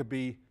going to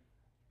be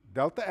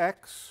delta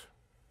x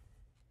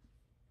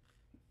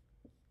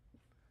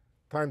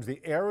times the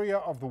area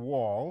of the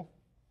wall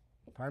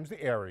times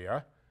the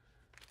area.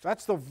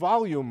 That's the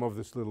volume of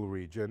this little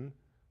region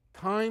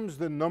times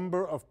the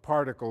number of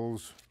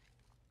particles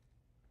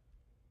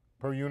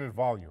per unit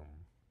volume.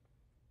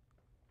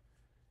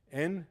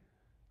 N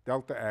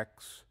delta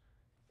x,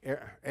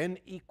 n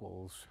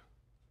equals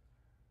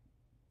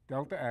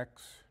delta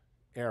x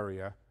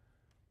area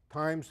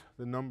times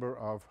the number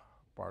of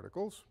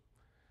particles.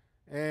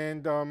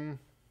 And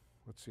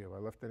let's see, have I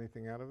left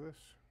anything out of this?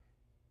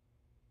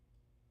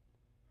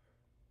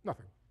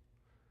 Nothing.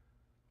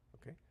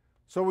 Okay.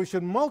 So we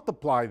should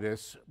multiply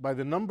this by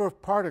the number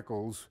of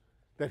particles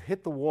that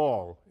hit the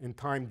wall in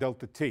time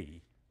delta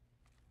t.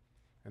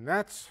 And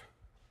that's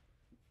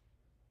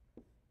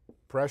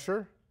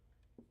pressure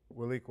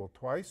will equal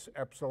twice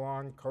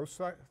epsilon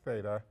cosine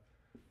theta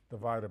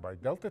divided by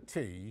delta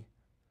t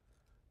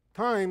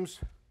times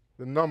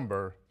the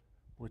number,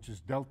 which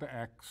is delta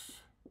x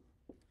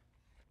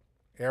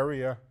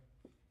area,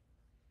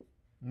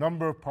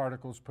 number of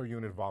particles per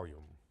unit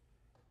volume.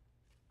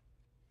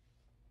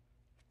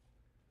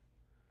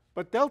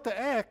 But delta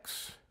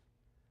x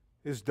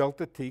is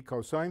delta t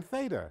cosine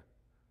theta.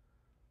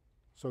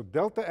 So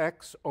delta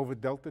x over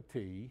delta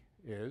t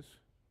is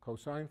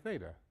cosine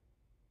theta.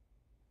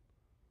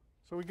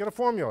 So we get a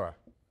formula.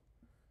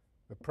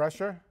 The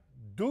pressure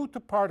due to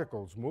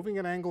particles moving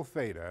at angle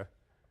theta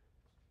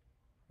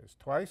is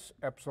twice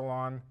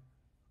epsilon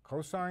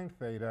cosine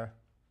theta.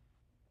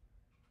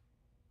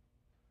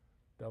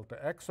 Delta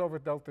x over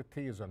delta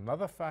t is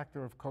another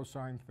factor of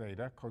cosine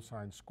theta,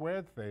 cosine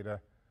squared theta,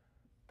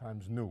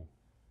 times nu.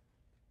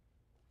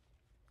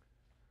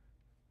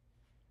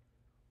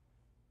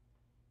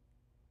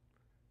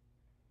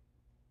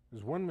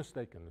 There's one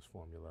mistake in this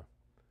formula,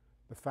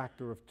 the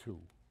factor of 2.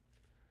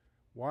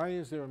 Why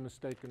is there a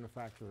mistake in the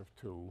factor of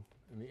 2?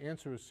 And the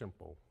answer is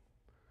simple.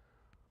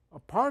 A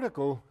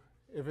particle,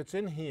 if it's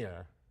in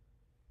here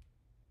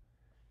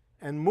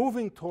and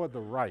moving toward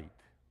the right,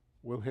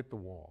 will hit the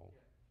wall.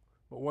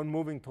 But one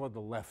moving toward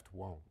the left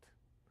won't.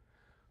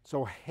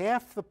 So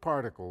half the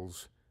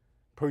particles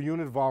per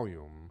unit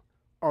volume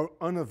are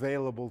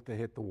unavailable to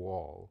hit the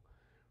wall.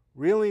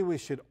 Really, we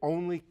should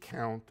only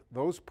count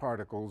those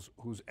particles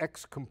whose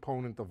x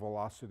component of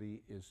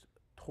velocity is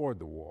toward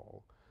the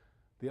wall.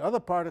 The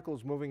other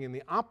particles moving in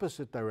the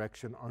opposite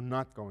direction are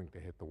not going to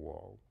hit the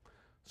wall.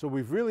 So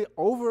we've really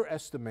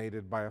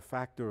overestimated by a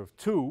factor of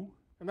 2,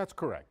 and that's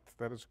correct.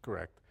 That is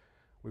correct.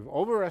 We've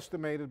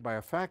overestimated by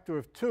a factor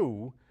of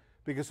 2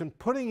 because in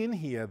putting in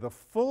here the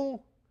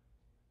full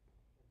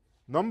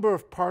number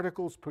of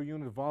particles per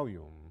unit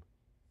volume,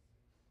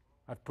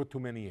 I've put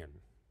too many in.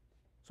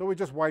 So we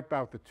just wipe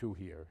out the 2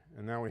 here,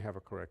 and now we have a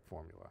correct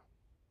formula.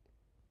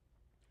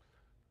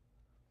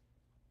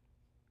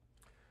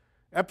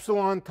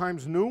 Epsilon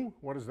times nu,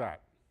 what is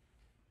that?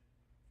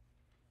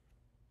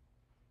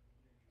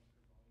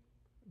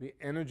 The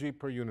energy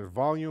per unit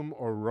volume,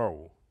 or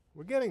rho.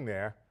 We're getting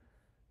there.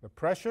 The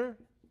pressure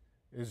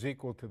is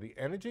equal to the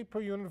energy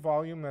per unit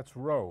volume, that's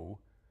rho,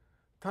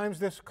 times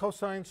this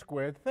cosine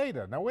squared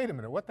theta. Now wait a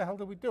minute, what the hell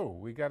did we do?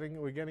 We're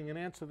getting an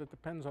answer that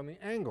depends on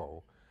the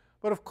angle.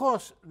 But of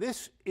course,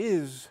 this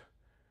is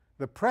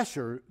the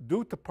pressure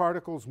due to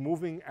particles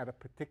moving at a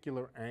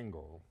particular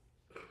angle.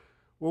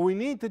 What we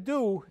need to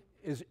do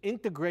is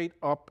integrate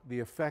up the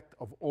effect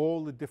of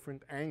all the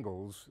different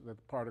angles that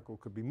the particle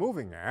could be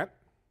moving at.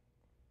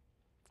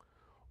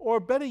 Or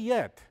better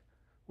yet,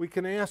 we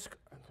can ask,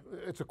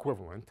 it's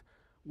equivalent,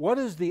 what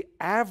is the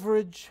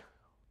average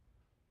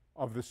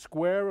of the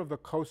square of the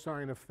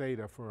cosine of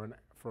theta for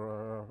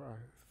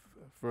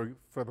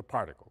the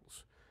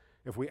particles?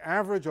 If we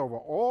average over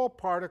all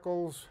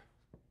particles,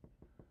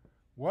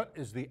 what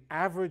is the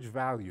average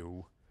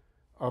value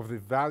of the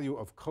value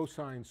of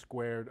cosine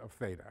squared of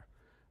theta?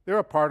 There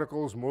are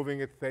particles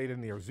moving at theta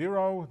near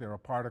 0. There are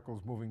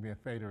particles moving near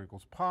theta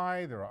equals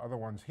pi. There are other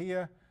ones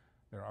here.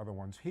 There are other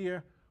ones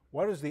here.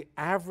 What is the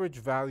average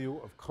value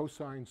of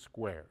cosine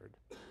squared?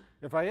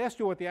 If I asked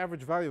you what the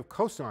average value of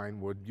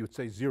cosine would, you'd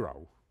say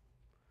 0.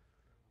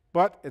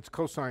 But it's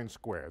cosine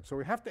squared. So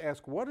we have to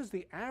ask, what is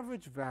the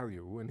average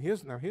value? And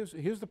here's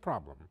the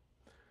problem.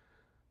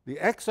 The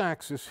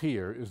x-axis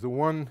here is the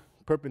one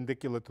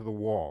perpendicular to the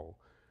wall.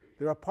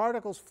 There are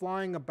particles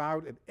flying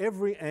about at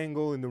every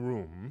angle in the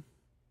room,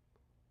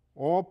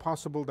 all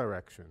possible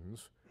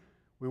directions.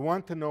 We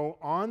want to know,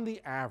 on the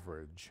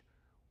average,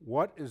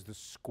 what is the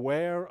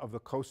square of the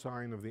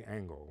cosine of the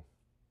angle?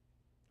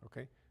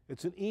 Okay?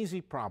 It's an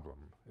easy problem.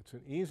 It's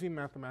an easy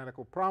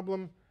mathematical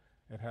problem.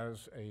 It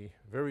has a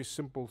very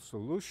simple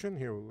solution.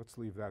 Here, let's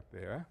leave that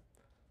there.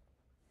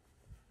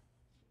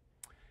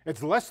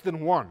 It's less than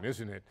 1,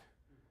 isn't it?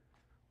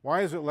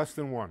 Why is it less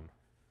than 1?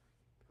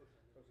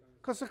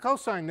 Because the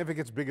cosine never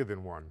gets bigger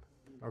than 1.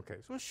 Okay,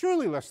 so it's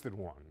surely less than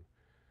 1.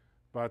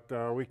 But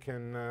we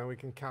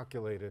can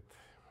calculate it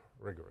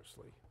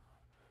rigorously.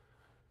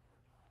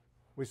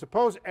 We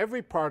suppose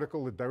every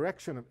particle, the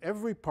direction of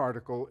every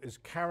particle, is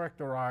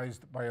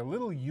characterized by a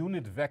little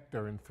unit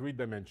vector in 3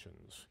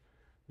 dimensions.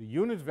 The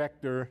unit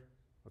vector,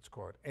 let's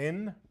call it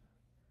n,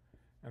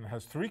 and it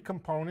has 3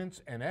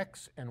 components,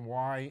 nx,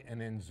 ny,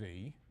 and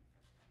nz.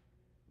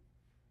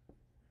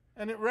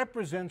 And it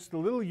represents the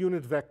little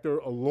unit vector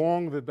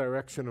along the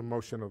direction of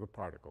motion of the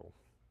particle.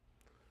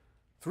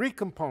 3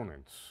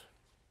 components.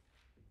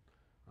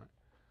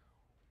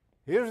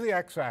 Here's the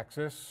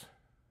x-axis,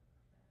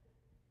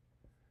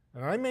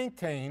 and I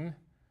maintain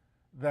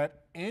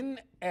that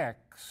nx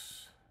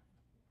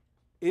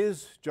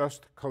is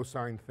just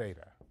cosine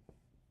theta.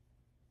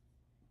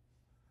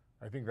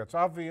 I think that's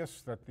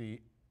obvious that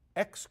the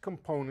x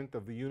component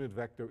of the unit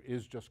vector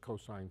is just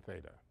cosine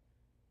theta.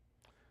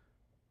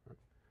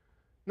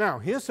 Now,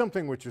 here's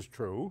something which is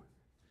true.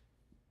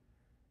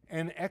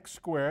 Nx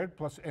squared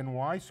plus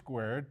ny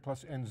squared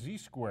plus nz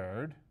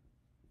squared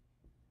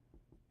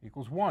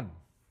equals 1.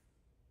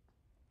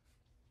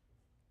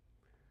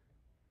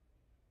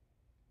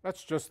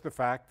 That's just the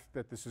fact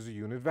that this is a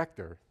unit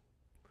vector.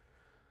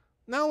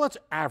 Now let's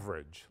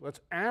average. Let's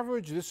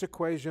average this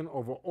equation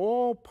over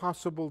all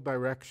possible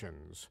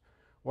directions.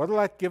 What will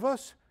that give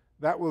us?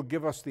 That will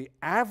give us the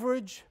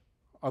average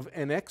of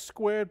nx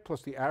squared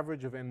plus the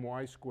average of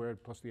ny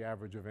squared plus the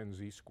average of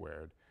nz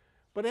squared.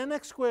 But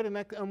nx squared and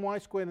ny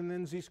squared and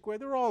nz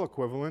squared, they're all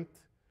equivalent.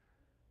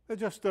 They're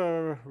just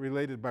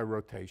related by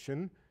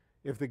rotation.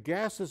 If the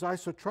gas is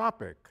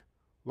isotropic,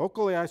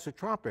 locally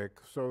isotropic,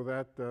 so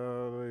that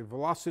the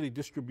velocity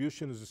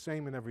distribution is the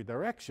same in every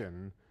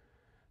direction,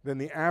 then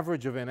the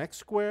average of nx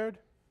squared,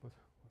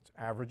 let's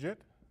average it.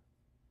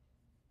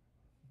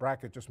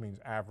 Bracket just means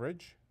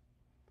average.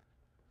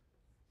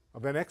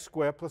 Of nx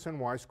squared plus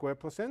ny squared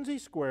plus nz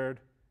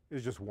squared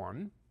is just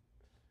 1.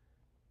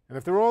 And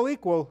if they're all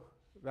equal,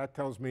 that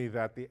tells me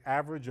that the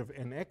average of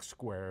nx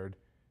squared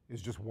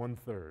is just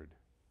 1/3.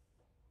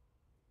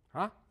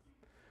 Huh?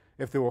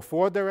 If there were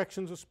 4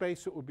 directions of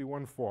space, it would be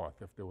 1/4.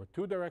 If there were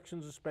 2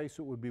 directions of space,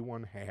 it would be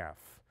 1/2.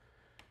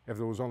 If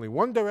there was only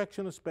 1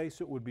 direction of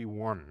space, it would be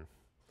 1.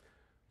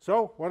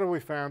 So what have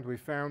we found? We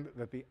found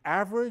that the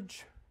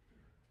average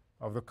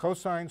of the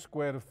cosine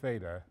squared of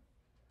theta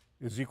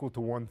is equal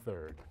to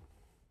 1/3.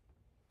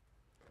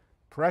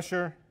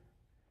 Pressure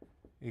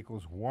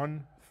equals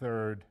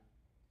 1/3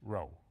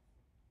 rho.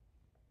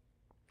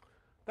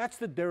 That's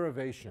the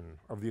derivation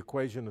of the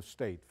equation of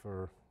state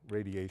for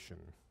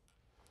radiation.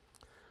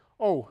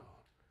 Oh,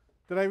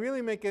 did I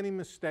really make any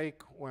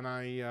mistake when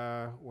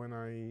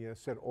I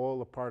said all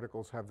the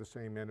particles have the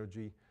same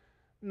energy?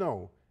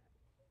 No.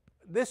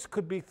 This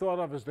could be thought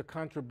of as the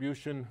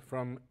contribution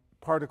from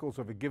particles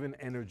of a given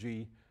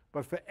energy,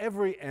 but for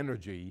every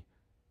energy,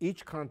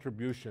 each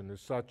contribution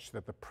is such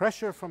that the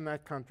pressure from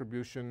that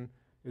contribution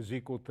is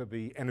equal to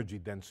the energy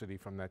density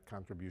from that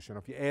contribution.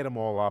 If you add them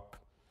all up,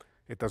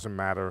 it doesn't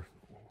matter.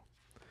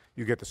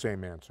 You get the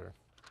same answer.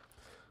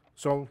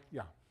 So,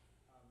 yeah.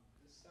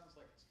 This sounds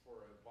like it's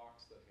for a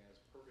box that has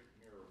perfect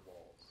mirror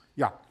walls.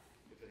 Yeah.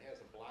 If it has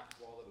a black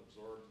wall that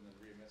absorbs and then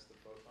re-emits the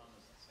photon,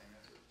 is that the same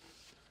answer?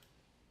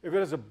 If it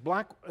has a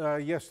black,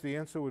 yes, the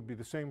answer would be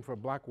the same for a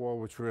black wall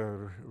which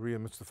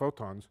re-emits the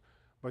photons.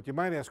 But you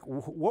might ask,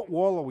 what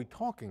wall are we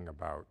talking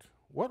about?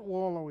 What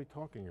wall are we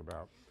talking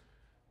about?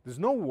 There's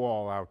no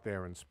wall out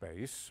there in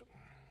space.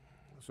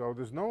 So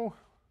there's no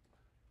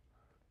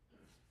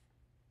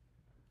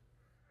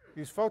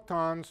these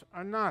photons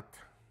are not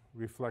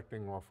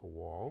reflecting off a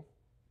wall,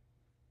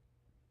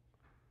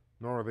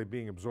 nor are they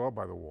being absorbed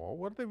by the wall.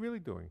 What are they really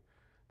doing?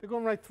 They're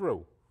going right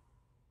through.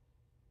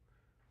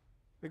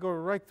 They go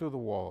right through the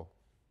wall.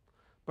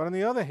 But on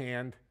the other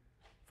hand,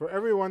 for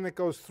everyone that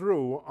goes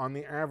through, on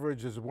the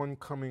average is one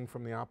coming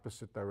from the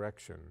opposite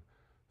direction.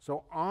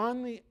 So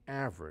on the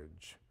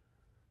average,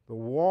 the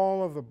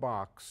wall of the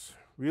box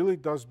really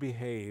does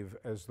behave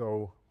as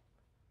though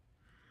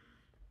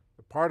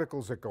the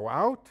particles that go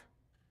out,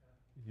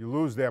 you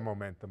lose their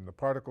momentum. The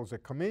particles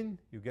that come in,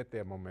 you get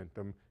their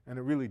momentum, and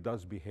it really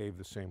does behave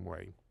the same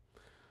way.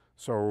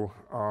 So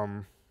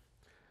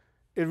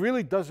it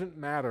really doesn't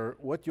matter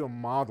what your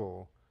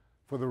model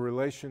for the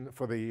relation,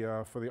 for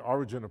the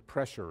origin of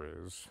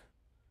pressure is.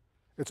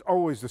 It's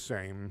always the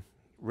same.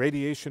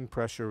 Radiation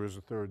pressure is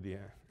a third the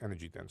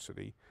energy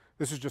density.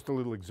 This is just a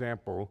little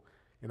example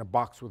in a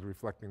box with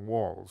reflecting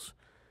walls.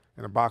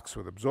 In a box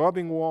with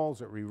absorbing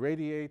walls, it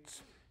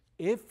re-radiates.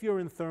 If you're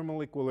in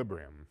thermal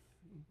equilibrium,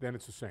 then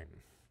it's the same.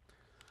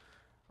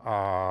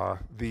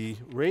 The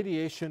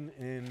radiation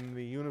in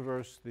the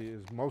universe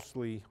is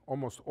mostly,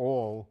 almost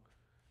all,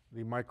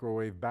 the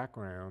microwave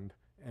background,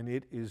 and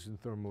it is in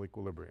thermal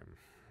equilibrium.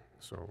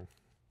 So,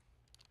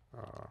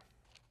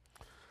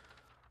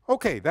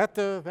 okay, that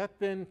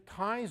then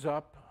ties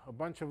up a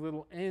bunch of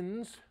little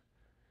ends.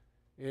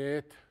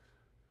 It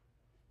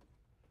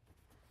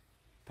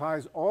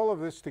ties all of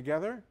this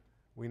together.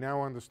 We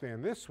now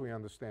understand this, we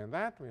understand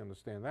that, we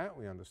understand that,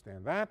 we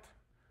understand that.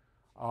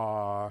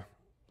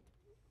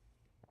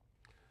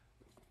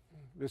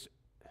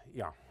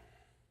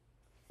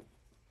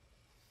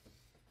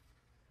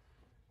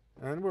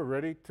 And we're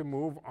ready to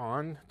move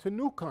on to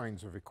new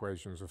kinds of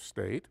equations of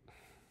state.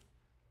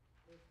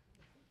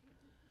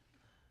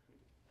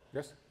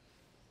 Yes?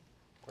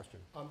 Question?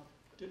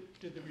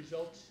 Did the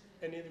results,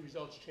 any of the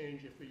results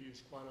change if we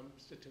use quantum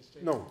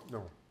statistics? No,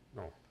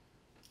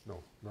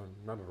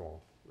 not at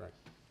all. Right.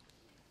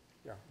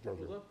 Yeah, What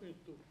Jojo. happened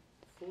to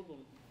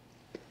photons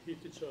hit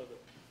each other?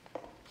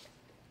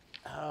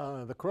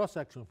 The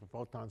cross-section for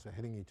photons are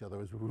hitting each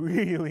other is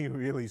really,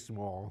 really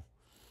small.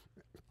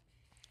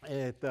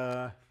 It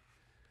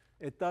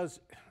does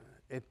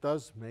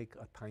make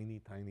a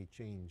tiny, tiny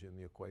change in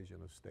the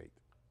equation of state.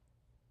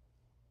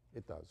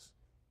 It does,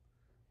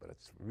 but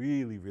it's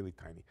really, really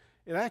tiny.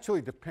 It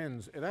actually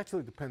depends. It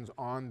actually depends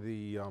on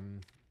the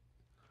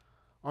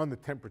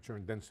temperature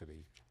and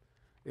density.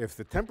 If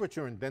the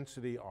temperature and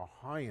density are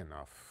high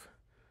enough,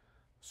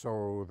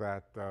 so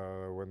that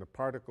when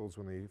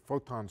the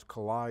photons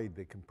collide,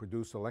 they can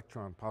produce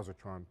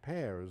electron-positron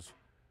pairs,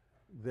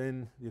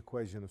 then the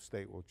equation of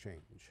state will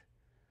change.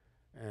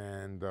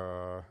 And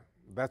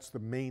that's the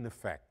main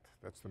effect.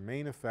 That's the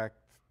main effect.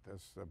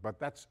 But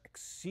that's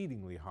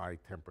exceedingly high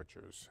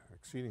temperatures,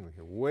 exceedingly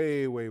high,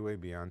 way, way, way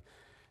beyond.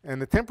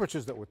 And the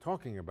temperatures that we're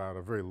talking about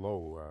are very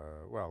low.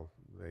 Well,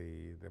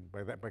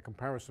 by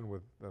comparison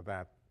with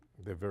that,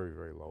 they're very,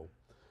 very low.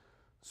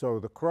 So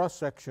the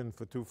cross-section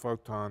for two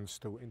photons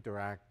to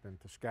interact and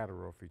to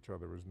scatter off each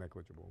other is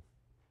negligible.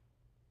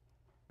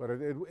 But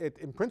it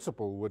in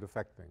principle would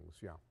affect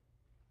things, yeah.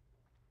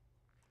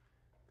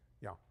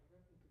 Yeah.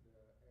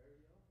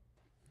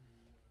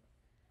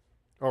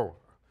 Oh.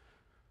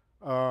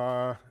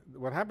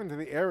 What happened to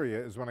the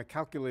area is when I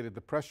calculated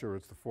the pressure,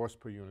 it's the force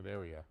per unit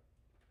area.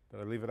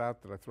 Did I leave it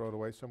out? Did I throw it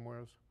away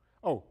somewhere?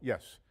 Oh,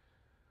 yes.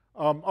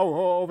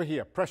 Over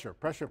here, pressure.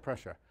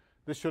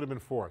 This should have been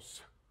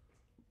force.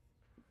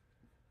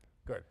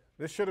 Good.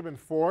 This should have been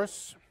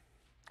force.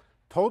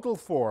 Total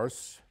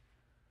force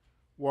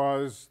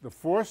was the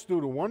force due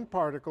to one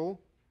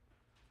particle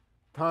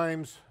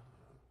times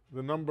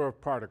the number of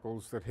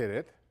particles that hit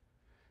it,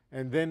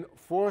 and then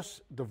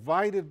force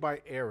divided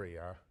by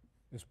area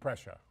is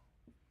pressure.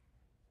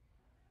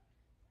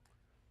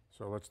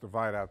 So let's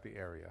divide out the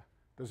area.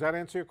 Does that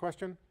answer your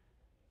question?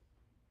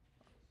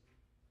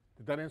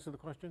 Did that answer the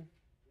question?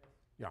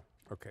 Yeah,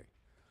 okay.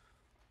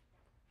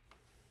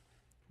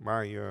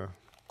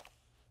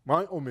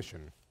 My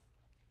omission.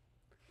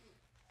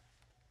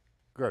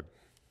 Good.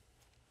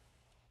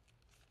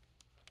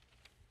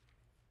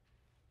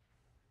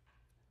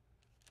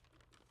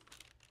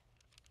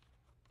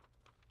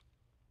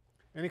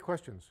 Any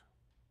questions?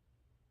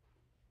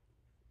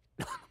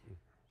 Do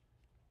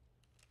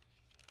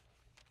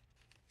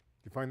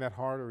you find that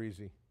hard or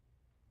easy?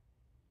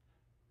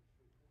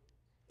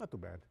 Not too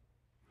bad.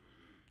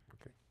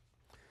 Okay.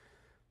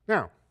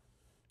 Now,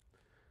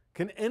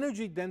 can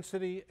energy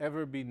density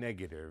ever be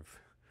negative?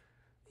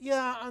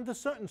 Yeah, under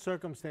certain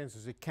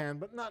circumstances it can,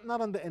 but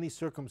not under any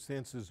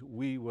circumstances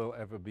we will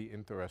ever be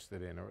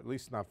interested in, or at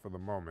least not for the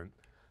moment.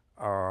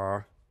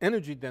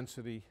 Energy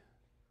density,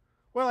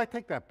 well, I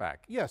take that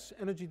back. Yes,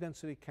 energy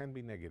density can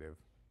be negative.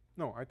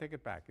 No, I take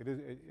it back.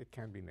 It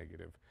can be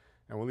negative.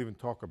 And we'll even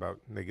talk about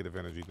negative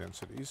energy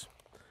densities.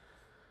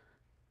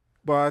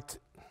 But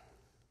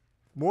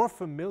more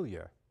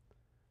familiar,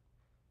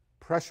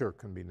 pressure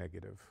can be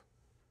negative.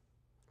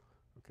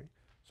 Okay,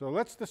 so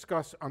let's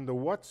discuss under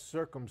what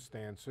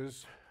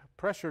circumstances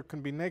pressure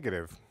can be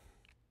negative.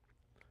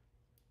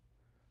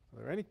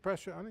 Are there any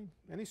pressure,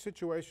 any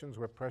situations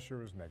where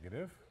pressure is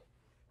negative?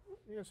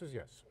 The answer is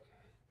yes.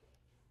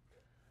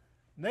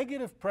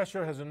 Negative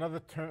pressure has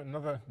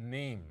another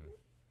name.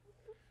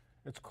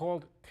 It's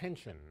called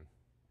tension,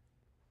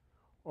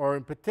 or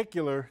in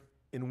particular,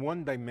 in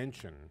one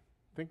dimension.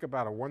 Think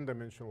about a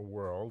one-dimensional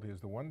world.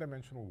 Here's the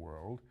one-dimensional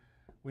world.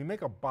 We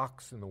make a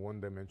box in the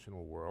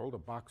one-dimensional world. A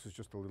box is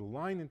just a little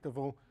line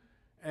interval,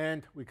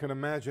 and we can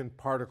imagine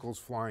particles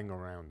flying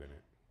around in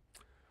it.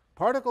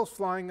 Particles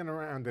flying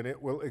around in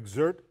it will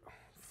exert,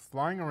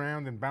 flying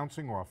around and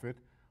bouncing off it,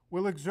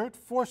 will exert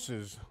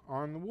forces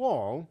on the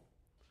wall,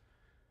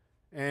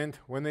 and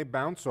when they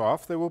bounce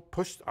off, they will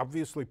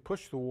obviously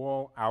push the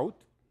wall out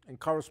and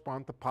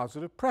correspond to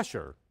positive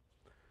pressure.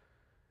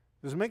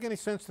 Does it make any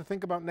sense to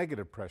think about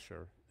negative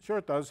pressure? Sure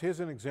it does. Here's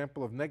an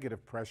example of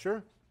negative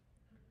pressure.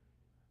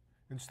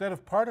 Instead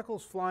of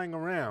particles flying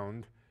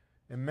around,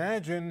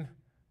 imagine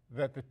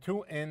that the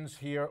two ends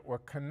here were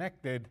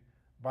connected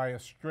by a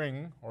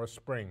string or a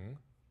spring.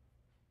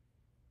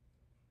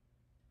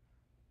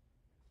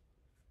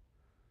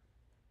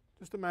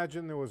 Just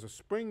imagine there was a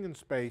spring in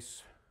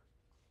space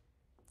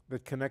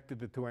that connected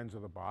the two ends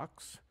of the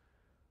box.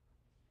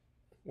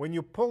 When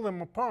you pull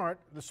them apart,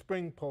 the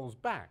spring pulls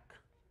back.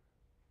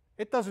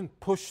 It doesn't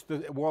push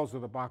the walls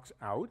of the box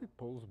out, it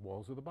pulls the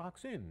walls of the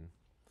box in.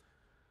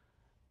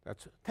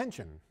 That's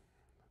tension.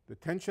 The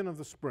tension of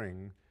the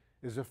spring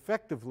is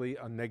effectively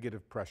a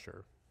negative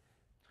pressure.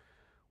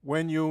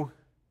 For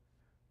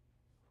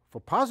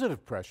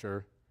positive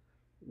pressure,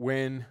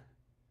 when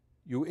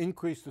you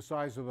increase the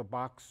size of the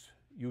box,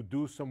 you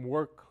do some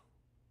work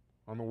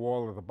on the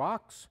wall of the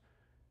box,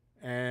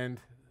 and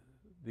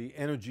the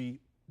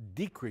energy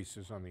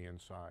decreases on the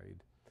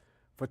inside.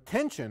 For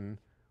tension,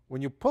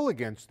 when you pull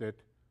against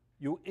it,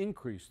 you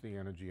increase the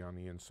energy on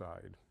the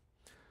inside.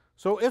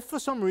 So if for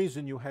some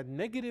reason you had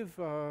negative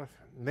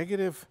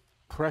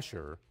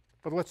pressure,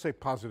 but let's say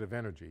positive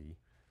energy,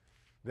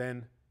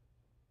 then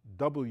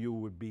W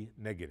would be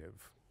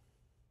negative.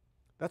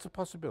 That's a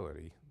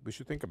possibility. We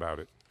should think about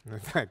it. In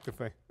fact,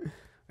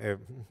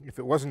 if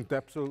it wasn't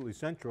absolutely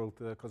central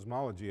to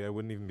cosmology, I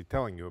wouldn't even be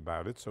telling you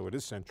about it. So it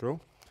is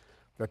central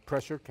that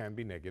pressure can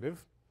be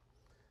negative,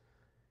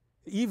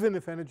 even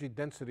if energy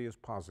density is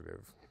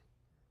positive.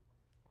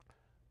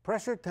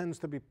 Pressure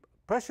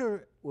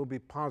will be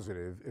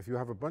positive if you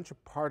have a bunch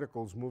of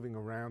particles moving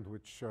around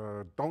which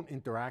don't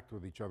interact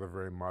with each other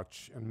very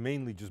much and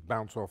mainly just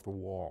bounce off the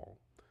wall.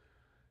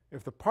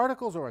 If the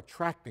particles are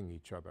attracting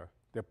each other,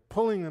 they're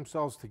pulling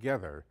themselves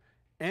together,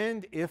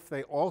 and if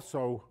they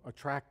also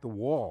attract the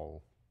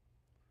wall,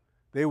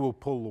 they will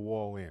pull the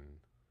wall in.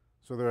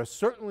 So there are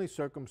certainly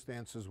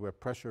circumstances where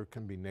pressure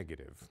can be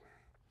negative.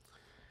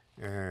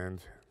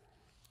 And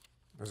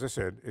as I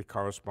said, it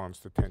corresponds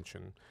to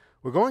tension.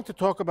 We're going to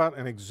talk about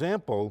an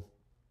example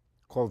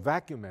called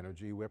vacuum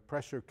energy where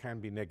pressure can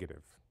be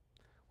negative,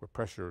 where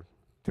pressure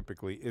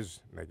typically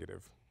is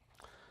negative.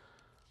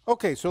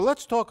 Okay, so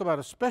let's talk about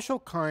a special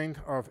kind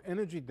of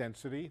energy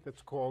density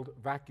that's called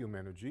vacuum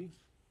energy.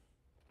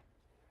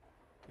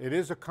 It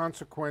is a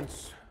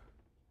consequence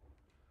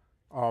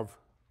of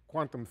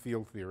quantum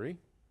field theory.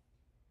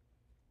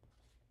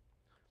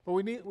 But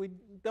we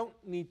don't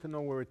need to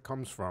know where it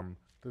comes from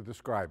to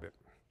describe it.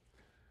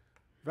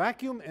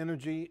 Vacuum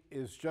energy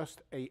is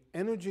just an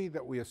energy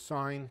that we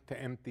assign to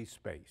empty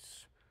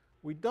space.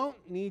 We don't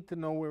need to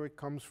know where it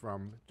comes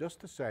from,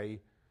 just to say,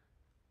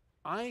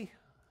 I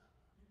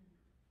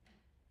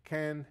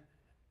can,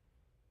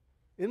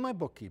 in my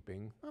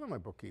bookkeeping, not in my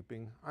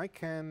bookkeeping, I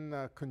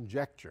can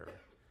conjecture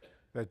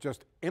that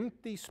just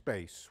empty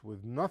space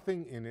with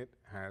nothing in it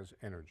has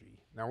energy.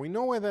 Now we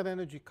know where that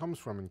energy comes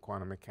from in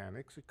quantum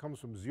mechanics. It comes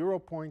from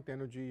zero-point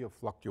energy of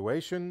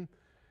fluctuation.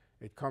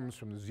 It comes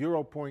from the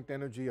zero-point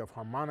energy of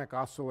harmonic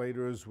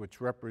oscillators,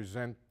 which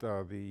represent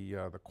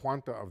the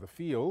quanta of the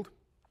field.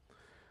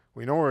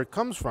 We know where it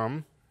comes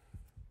from.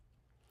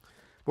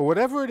 But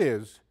whatever it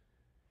is,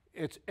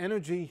 it's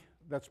energy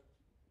that's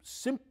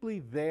simply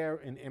there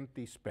in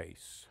empty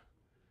space.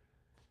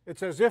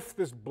 It's as if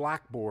this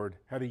blackboard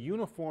had a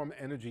uniform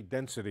energy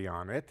density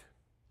on it,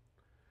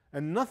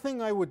 and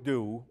nothing I would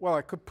do, well,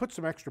 I could put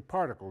some extra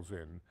particles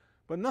in,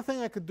 but nothing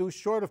I could do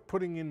short of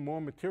putting in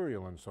more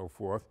material and so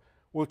forth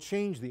will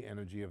change the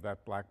energy of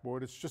that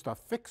blackboard. It's just a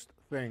fixed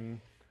thing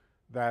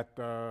that,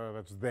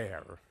 that's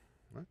there.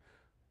 Right?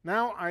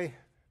 Now I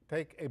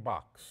take a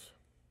box.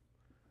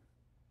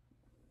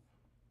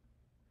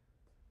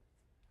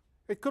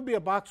 It could be a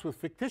box with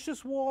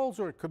fictitious walls,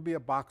 or it could be a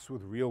box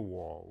with real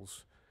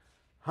walls.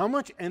 How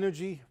much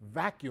energy,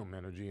 vacuum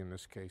energy in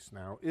this case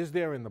now, is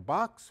there in the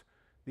box?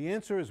 The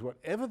answer is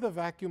whatever the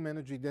vacuum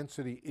energy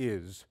density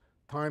is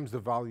times the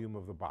volume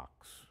of the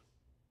box.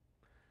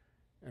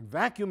 And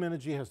vacuum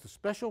energy has the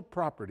special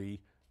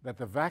property that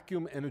the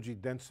vacuum energy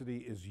density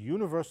is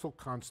universal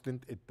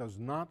constant. It does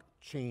not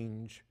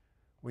change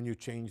when you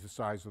change the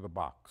size of the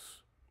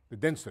box, the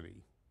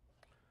density.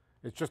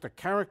 It's just a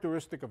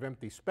characteristic of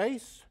empty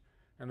space,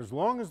 and as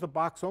long as the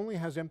box only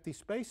has empty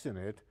space in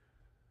it,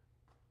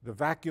 the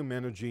vacuum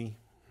energy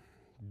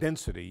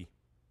density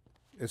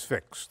is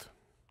fixed.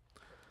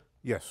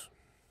 Yes?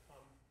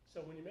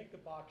 So when you make the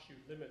box, you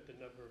limit the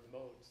number of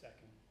modes that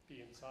can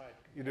be inside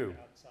You compared do.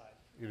 to outside.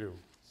 You do.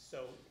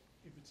 So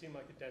it would seem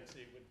like the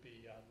density would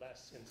be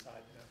less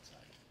inside than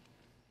outside.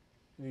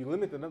 You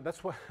limit the number.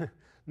 That's why,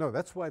 no,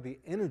 that's why the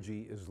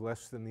energy is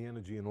less than the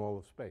energy in all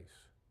of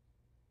space.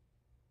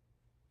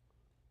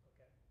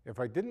 Okay. If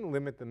I didn't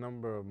limit the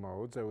number of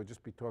modes, I would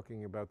just be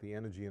talking about the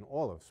energy in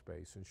all of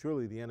space. And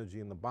surely the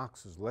energy in the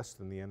box is less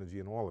than the energy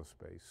in all of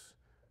space.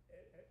 I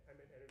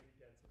mean energy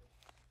density.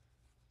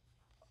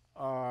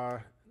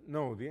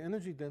 No, the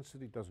energy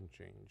density doesn't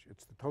change.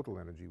 It's the total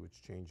energy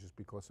which changes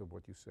because of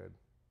what you said.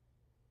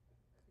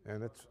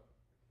 And it's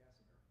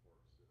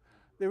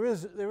there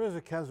is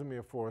a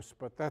Casimir force,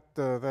 but that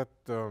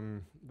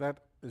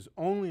is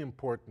only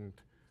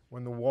important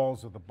when the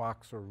walls of the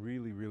box are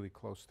really, really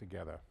close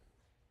together.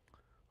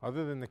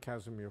 Other than the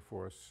Casimir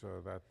force,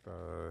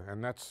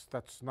 and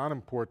that's not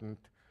important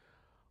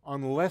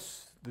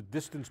unless the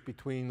distance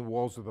between the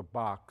walls of the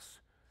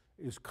box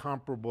is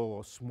comparable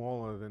or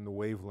smaller than the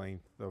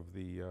wavelength of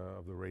the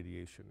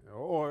radiation,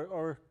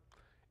 or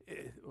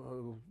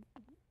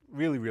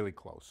really, really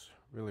close,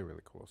 really,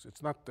 really close.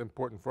 It's not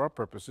important for our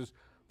purposes.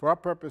 For our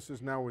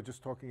purposes now, we're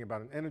just talking about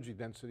an energy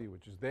density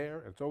which is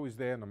there. It's always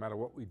there, no matter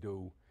what we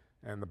do,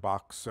 and the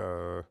box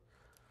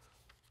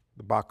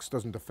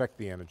doesn't affect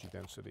the energy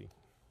density.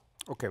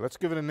 Okay, let's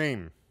give it a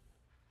name.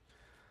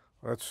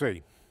 Let's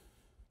see.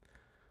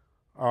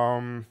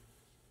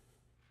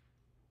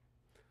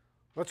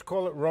 Let's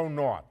call it rho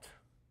naught.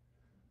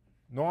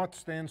 Naught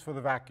stands for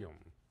the vacuum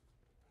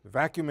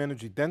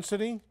energy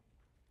density.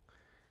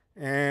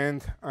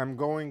 And I'm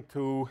going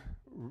to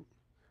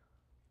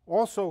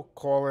also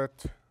call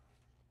it,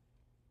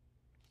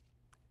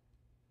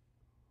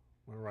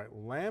 all right,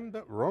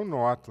 lambda, rho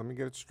naught, let me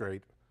get it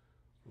straight.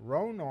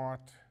 Rho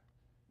naught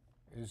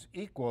is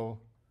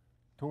equal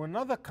to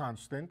another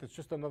constant, it's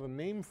just another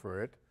name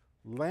for it,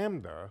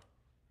 lambda,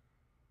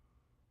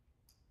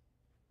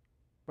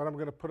 but I'm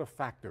going to put a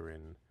factor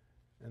in.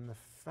 And the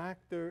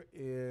factor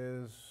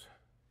is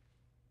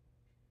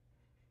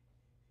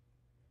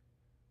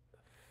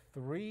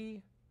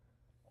 3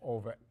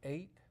 over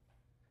 8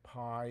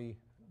 pi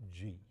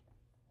g.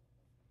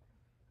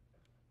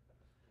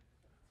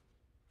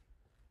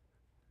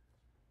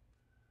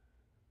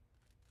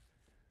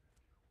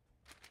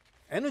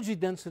 Energy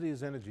density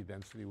is energy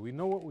density. We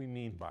know what we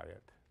mean by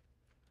it.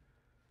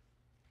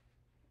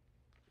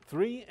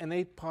 3 and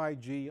 8 pi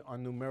g are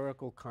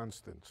numerical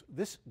constants.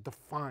 This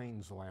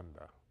defines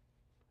lambda.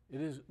 It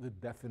is the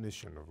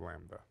definition of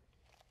lambda.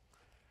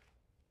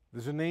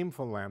 There's a name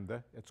for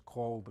lambda. It's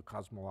called the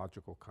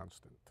cosmological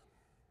constant.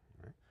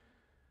 Right?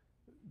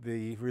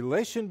 The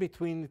relation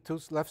between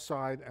the left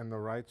side and the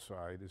right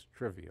side is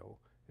trivial.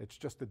 It's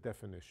just a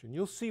definition.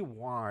 You'll see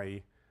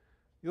why.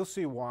 You'll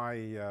see why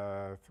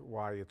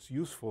it's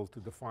useful to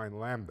define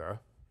lambda.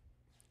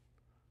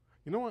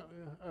 You know what?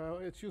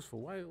 It's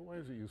useful. Why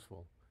is it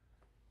useful?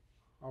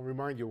 I'll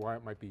remind you why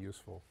it might be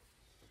useful.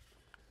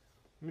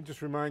 Let me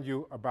just remind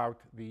you about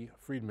the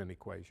Friedmann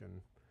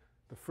equation.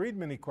 The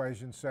Friedmann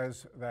equation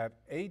says that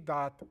a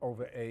dot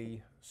over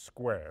a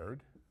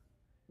squared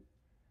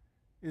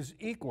is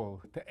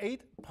equal to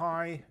 8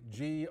 pi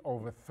g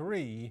over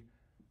 3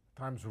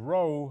 times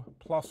rho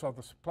plus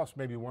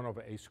maybe 1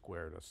 over a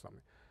squared or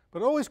something.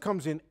 But it always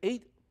comes in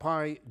 8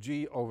 pi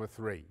g over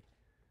 3.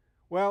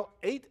 Well,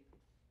 8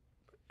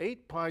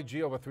 pi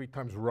g over 3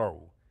 times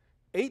rho.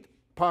 8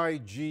 pi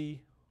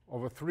g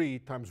over 3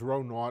 times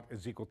rho naught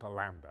is equal to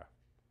lambda.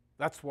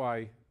 That's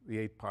why the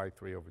 8 pi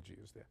 3 over g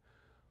is there.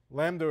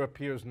 Lambda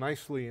appears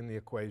nicely in the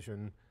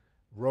equation.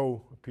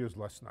 Rho appears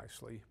less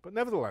nicely. But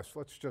nevertheless,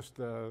 let's just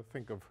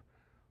think of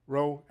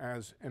rho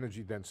as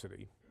energy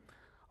density.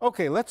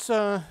 Okay, let's,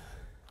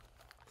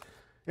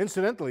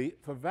 incidentally,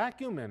 for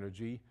vacuum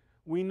energy,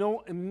 we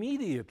know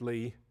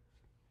immediately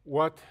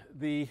what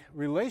the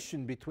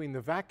relation between the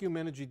vacuum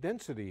energy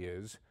density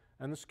is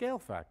and the scale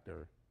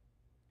factor.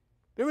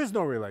 There is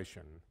no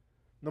relation.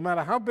 No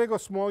matter how big or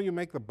small you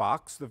make the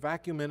box, the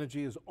vacuum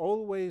energy is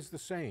always the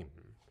same.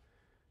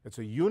 It's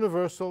a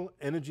universal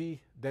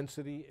energy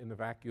density in the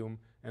vacuum,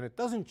 and it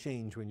doesn't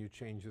change when you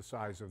change the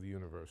size of the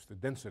universe, the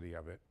density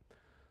of it.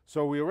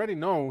 So we already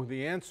know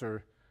the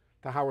answer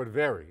to how it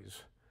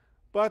varies.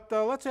 But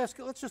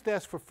let's just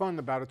ask for fun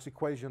about its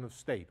equation of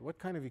state. What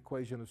kind of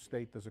equation of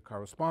state does it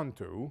correspond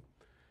to?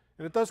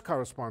 And it does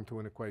correspond to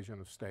an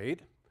equation of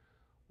state.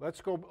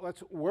 Let's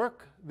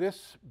work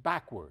this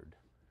backward.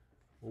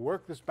 We'll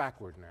work this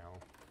backward now.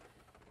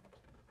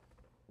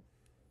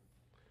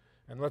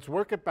 And let's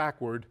work it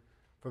backward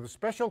for the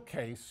special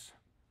case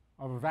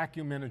of a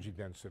vacuum energy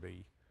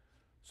density.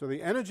 So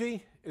the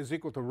energy is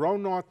equal to rho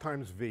naught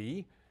times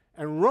V,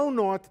 and rho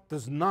naught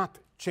does not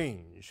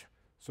change.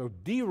 So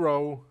d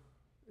rho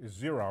is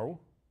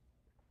 0.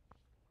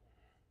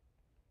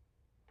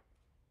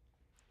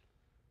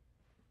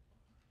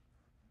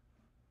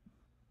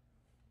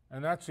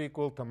 And that's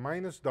equal to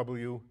minus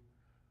W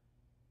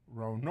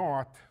rho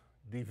naught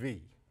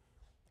dV.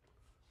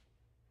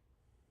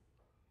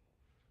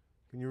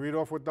 Can you read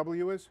off what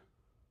W is?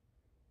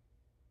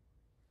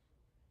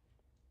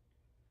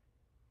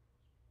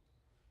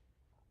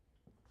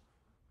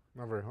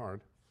 Not very hard.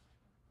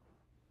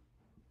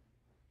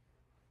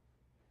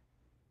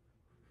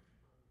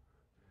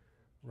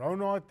 Rho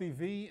naught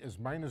dV is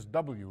minus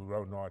W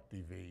rho naught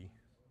dV.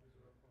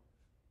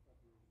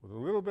 With a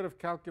little bit of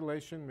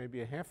calculation,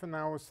 maybe a half an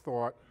hour's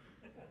thought,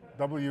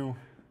 W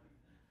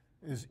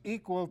is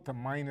equal to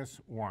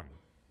minus 1.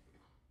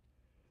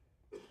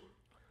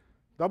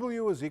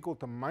 W is equal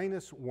to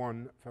minus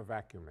 1 for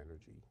vacuum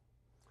energy.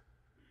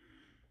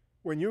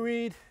 When you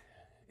read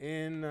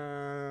in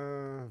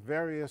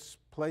various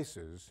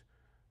places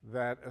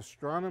that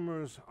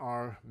astronomers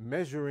are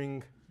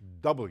measuring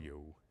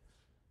W,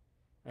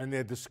 and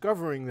they're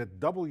discovering that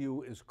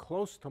W is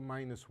close to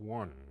minus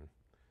 1,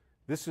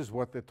 this is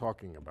what they're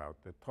talking about.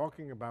 They're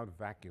talking about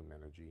vacuum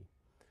energy.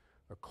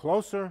 The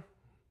closer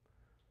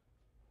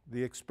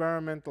the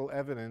experimental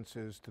evidence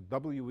is to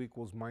W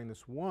equals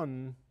minus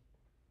 1,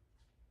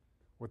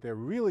 what they're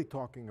really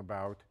talking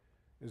about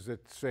is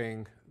that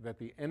saying that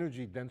the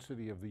energy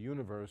density of the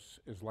universe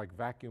is like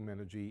vacuum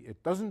energy.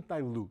 It doesn't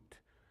dilute.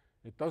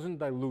 It doesn't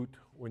dilute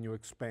when you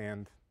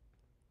expand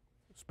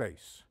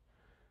space.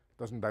 It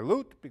doesn't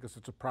dilute because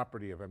it's a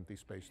property of empty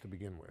space to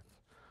begin with.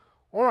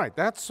 All right,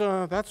 that's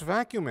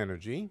vacuum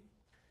energy.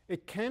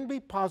 It can be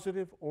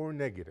positive or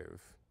negative.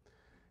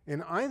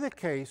 In either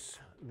case,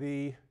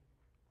 the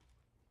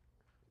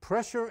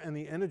pressure and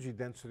the energy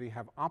density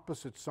have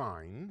opposite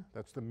sign.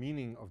 That's the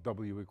meaning of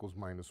W equals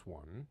minus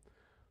 1.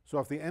 So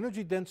if the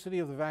energy density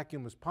of the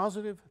vacuum is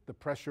positive, the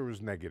pressure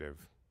is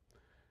negative.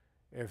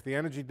 If the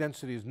energy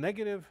density is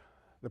negative,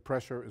 the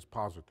pressure is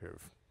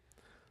positive.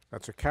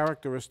 That's a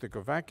characteristic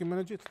of vacuum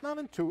energy. It's not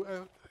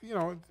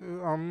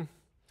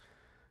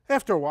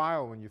after a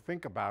while, when you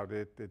think about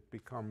it, it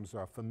becomes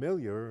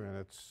familiar, and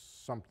it's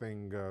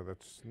something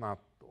that's not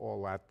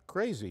all that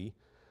crazy.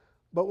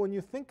 But when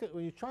you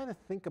try to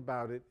think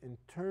about it in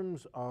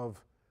terms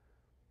of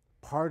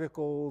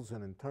particles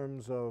and in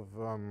terms of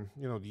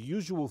the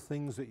usual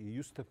things that you're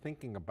used to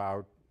thinking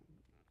about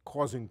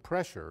causing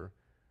pressure,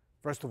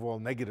 first of all,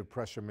 negative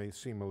pressure may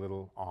seem a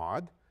little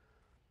odd,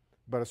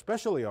 but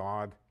especially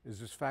odd is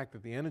this fact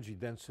that the energy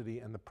density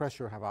and the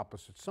pressure have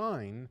opposite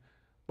sign.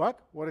 But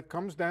what it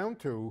comes down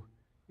to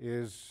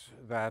is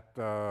that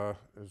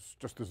is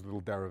just this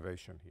little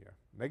derivation here: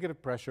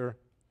 negative pressure,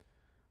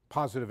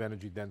 positive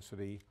energy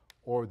density,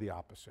 or the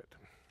opposite.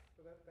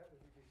 So that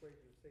would be the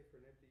equation of state for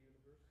an empty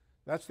universe?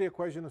 That's the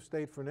equation of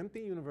state for an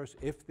empty universe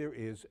if there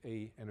is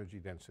a energy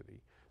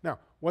density. Now,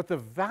 what the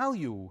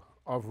value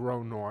of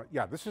rho naught,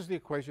 this is the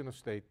equation of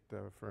state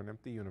for an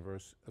empty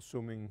universe,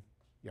 assuming,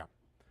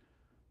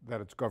 that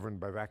it's governed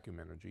by vacuum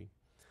energy.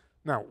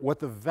 Now, what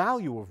the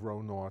value of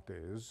rho naught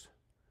is,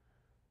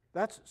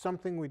 that's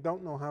something we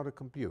don't know how to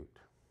compute.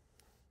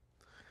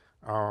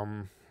 There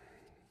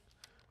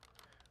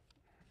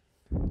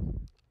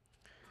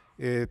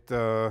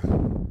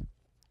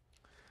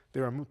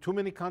are too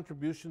many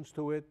contributions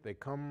to it. They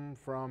come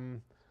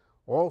from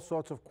all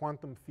sorts of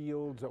quantum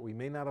fields that we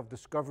may not have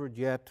discovered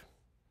yet.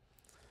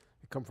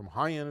 They come from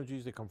high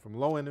energies. They come from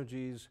low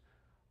energies.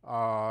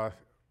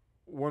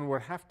 One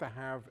would have to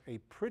have a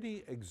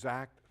pretty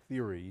exact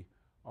theory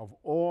of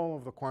all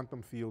of the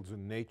quantum fields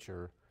in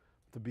nature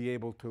to be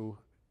able to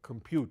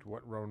compute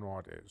what rho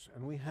naught is.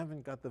 And we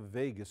haven't got the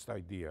vaguest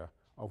idea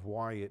of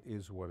why it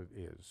is what it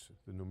is,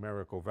 the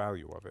numerical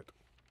value of it.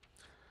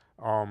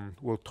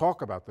 We'll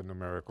talk about the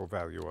numerical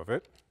value of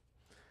it.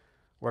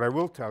 What I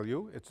will tell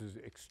you, it's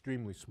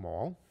extremely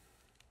small.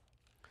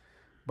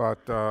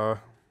 But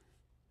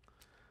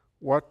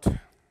what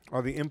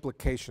are the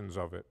implications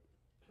of it?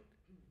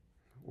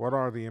 What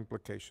are the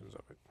implications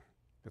of it?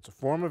 It's a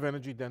form of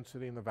energy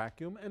density in the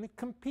vacuum, and it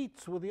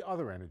competes with the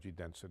other energy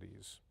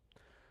densities.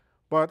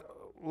 But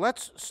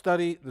let's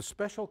study the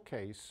special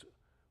case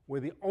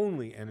where the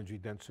only energy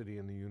density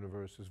in the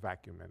universe is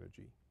vacuum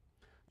energy.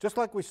 Just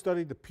like we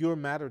studied the pure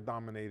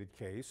matter-dominated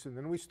case, and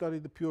then we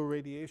studied the pure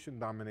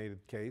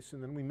radiation-dominated case,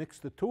 and then we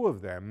mixed the two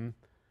of them,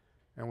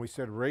 and we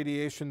said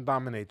radiation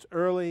dominates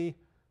early,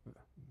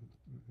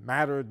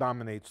 matter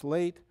dominates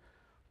late.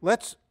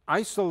 Let's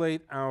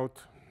isolate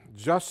out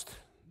just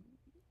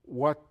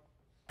what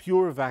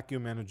pure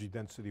vacuum energy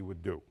density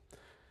would do.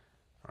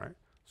 All right?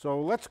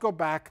 So let's go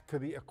back to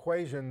the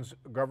equations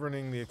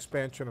governing the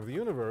expansion of the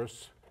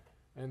universe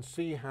and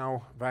see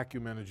how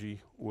vacuum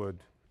energy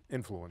would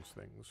influence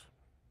things.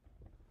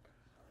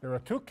 There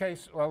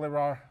are there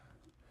are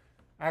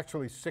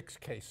actually 6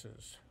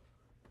 cases.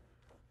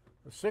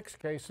 The 6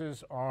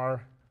 cases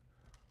are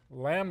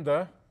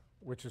lambda,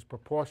 which is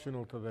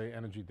proportional to the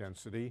energy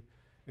density,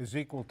 is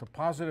equal to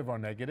positive or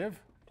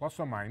negative, plus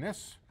or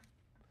minus.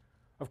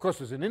 Of course,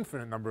 there's an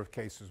infinite number of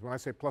cases. When I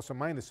say plus or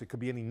minus, it could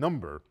be any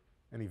number,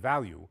 any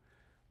value.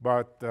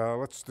 But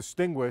let's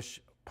distinguish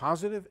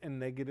positive and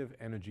negative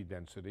energy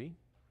density,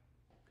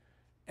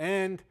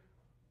 and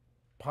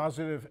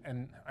positive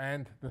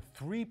and the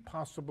 3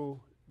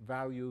 possible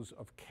values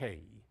of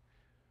K.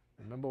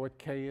 Remember what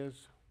K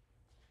is?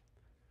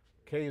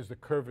 K is the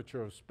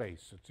curvature of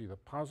space. It's either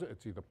positive,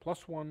 it's either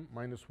 +1,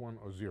 -1,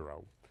 or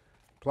 0.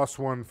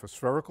 +1 for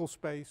spherical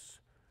space,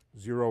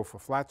 0 for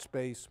flat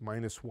space,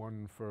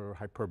 -1 for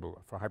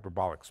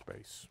hyperbolic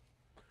space.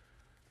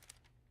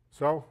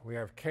 So we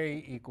have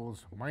k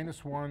equals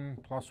 -1,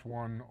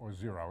 +1, or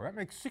 0. That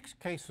makes 6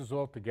 cases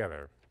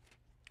altogether.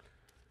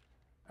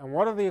 And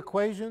what are the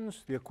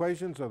equations? The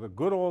equations are the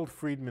good old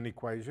Friedmann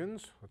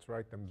equations. Let's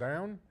write them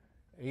down.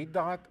 A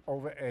dot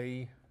over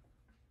A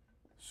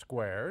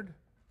squared,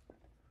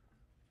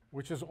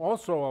 which is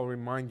also, I'll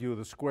remind you,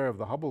 the square of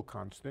the Hubble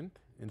constant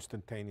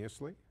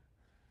instantaneously.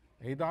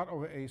 A dot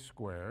over A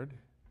squared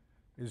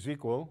is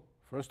equal,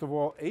 first of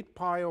all, 8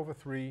 pi over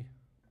 3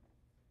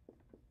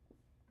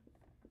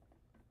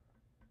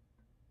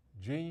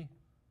 G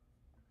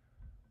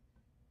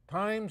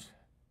times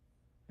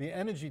the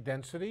energy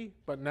density,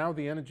 but now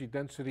the energy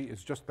density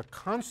is just the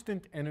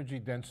constant energy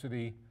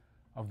density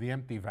of the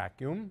empty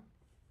vacuum.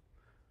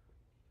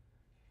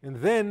 And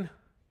then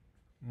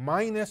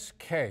minus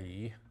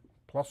k,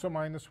 plus or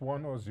minus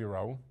 1 or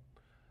 0,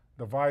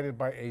 divided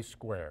by A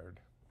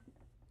squared.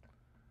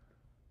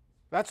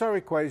 That's our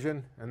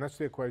equation, and that's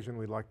the equation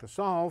we'd like to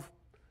solve.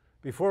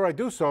 Before I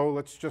do so,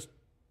 let's just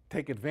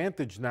take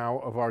advantage now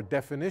of our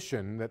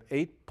definition that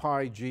 8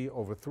 pi g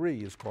over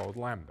 3 is called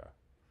lambda.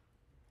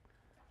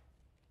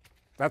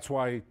 That's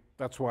why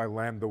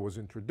lambda was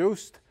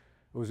introduced.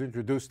 It was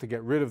introduced to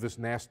get rid of this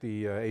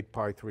nasty 8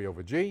 pi 3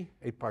 over g,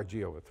 8 pi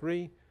g over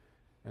 3,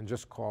 and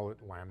just call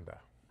it lambda.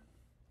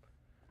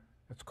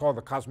 It's called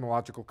the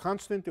cosmological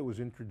constant. It was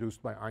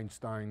introduced by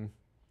Einstein,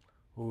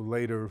 who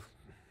later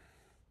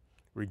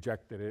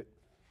rejected it.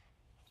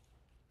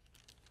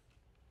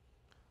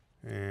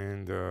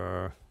 And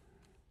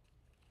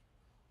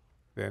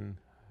then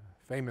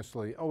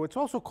famously, oh, it's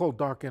also called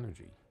dark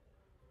energy.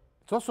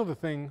 It's also the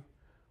thing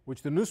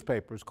which the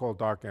newspapers call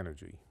dark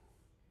energy.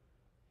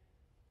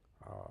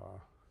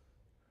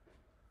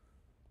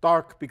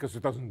 Dark because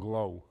it doesn't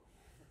glow.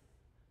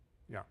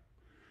 Yeah.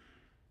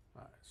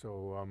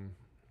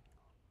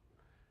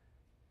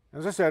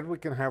 As I said, we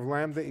can have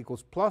lambda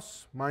equals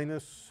plus,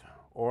 minus,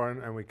 or,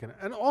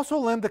 and also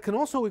lambda can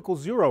also equal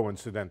 0,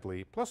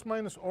 incidentally, plus,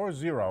 minus, or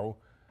 0,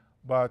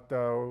 but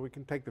we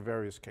can take the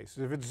various cases.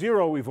 If it's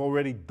 0, we've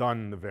already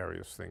done the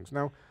various things.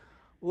 Now,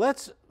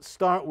 let's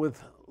start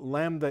with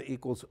lambda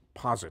equals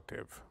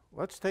positive.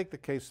 Let's take the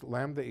case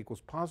lambda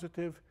equals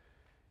positive,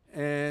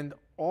 and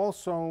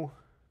also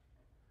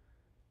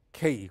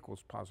k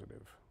equals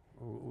positive.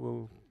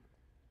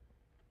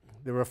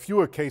 There are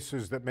fewer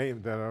cases that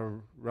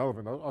are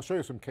relevant. I'll show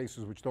you some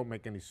cases which don't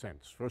make any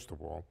sense. First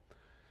of all,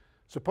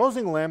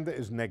 supposing lambda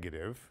is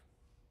negative,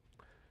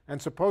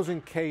 and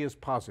supposing k is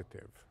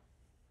positive,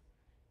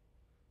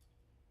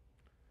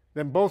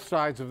 then both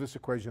sides of this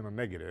equation are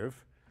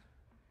negative,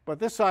 but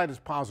this side is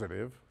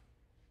positive,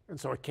 and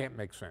so it can't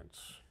make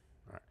sense.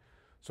 All right.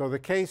 So the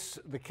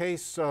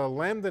case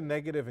lambda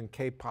negative and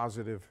k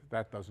positive,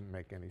 that doesn't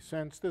make any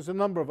sense. There's a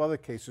number of other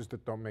cases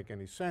that don't make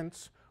any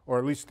sense, or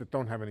at least that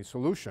don't have any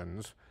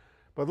solutions.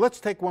 But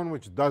let's take one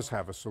which does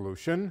have a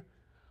solution.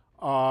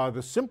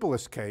 The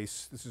simplest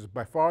case, this is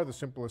by far the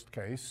simplest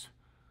case.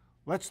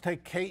 Let's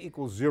take k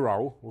equals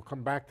 0. We'll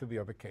come back to the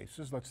other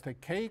cases. Let's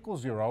take k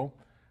equals 0.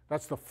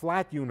 That's the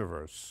flat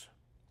universe.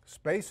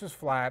 Space is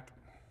flat,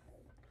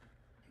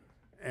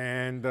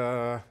 and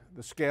the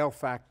scale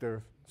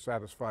factor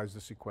satisfies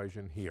this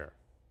equation here.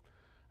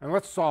 And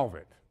let's solve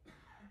it.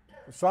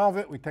 To solve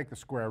it, we take the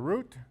square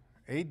root.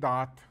 A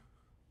dot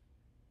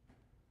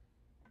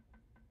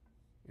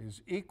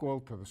is equal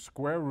to the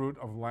square root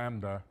of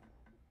lambda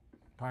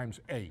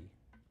times A.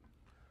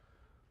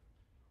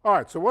 All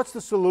right, so what's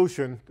the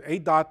solution? A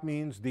dot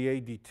means dA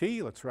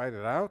dt. Let's write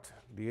it out.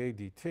 dA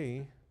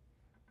dt.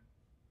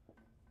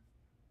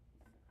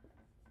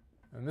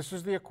 And this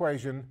is the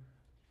equation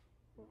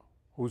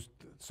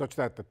such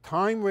that the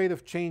time rate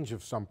of change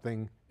of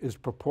something is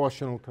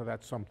proportional to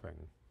that something.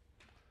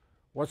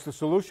 What's the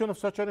solution of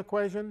such an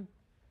equation?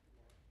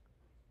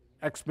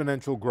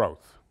 Exponential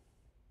growth.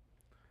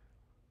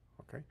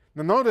 Okay.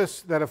 Now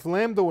notice that if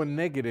lambda were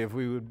negative,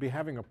 we would be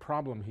having a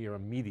problem here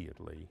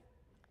immediately.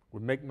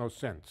 Would make no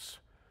sense.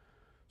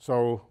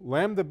 So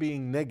lambda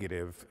being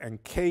negative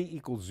and k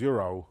equals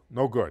 0,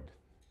 no good.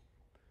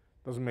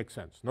 Doesn't make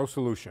sense. No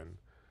solution.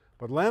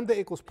 But lambda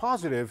equals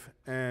positive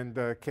and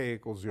k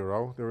equals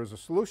 0. There is a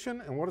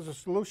solution. And what is the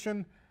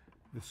solution?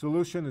 The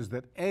solution is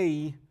that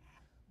A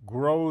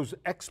grows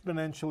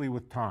exponentially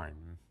with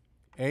time.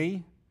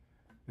 A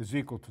is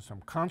equal to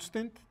some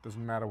constant.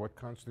 Doesn't matter what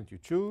constant you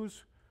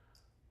choose.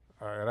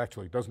 It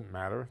actually doesn't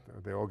matter.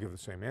 They all give the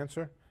same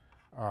answer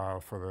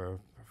for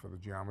the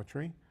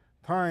geometry.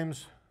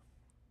 Times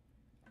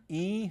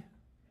e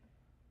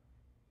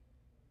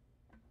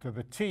to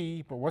the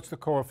t, but what's the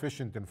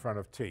coefficient in front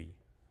of t?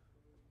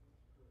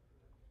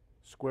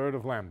 Square root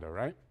of lambda,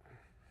 right?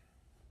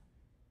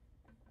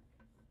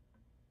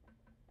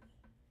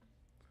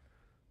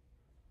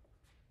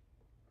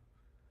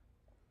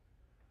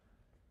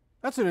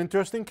 That's an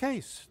interesting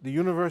case. The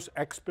universe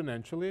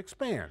exponentially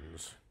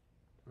expands.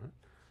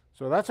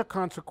 So that's a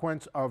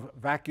consequence of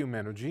vacuum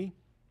energy,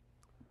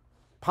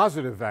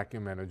 positive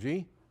vacuum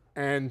energy,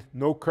 and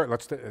no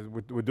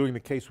we're doing the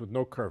case with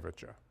no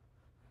curvature.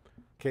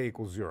 k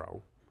equals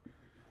 0.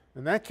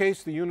 In that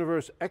case, the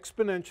universe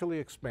exponentially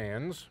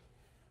expands.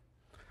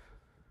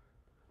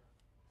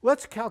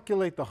 Let's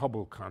calculate the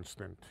Hubble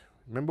constant.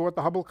 Remember what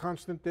the Hubble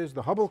constant is?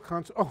 The Hubble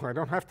constant, oh, I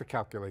don't have to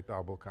calculate the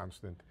Hubble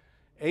constant.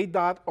 A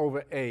dot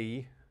over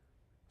A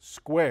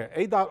squared.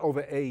 A dot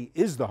over A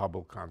is the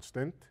Hubble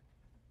constant.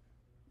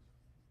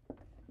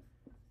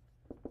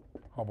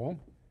 Hubble.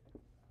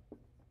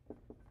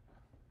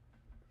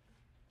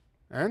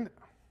 And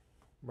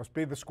must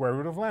be the square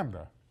root of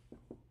lambda.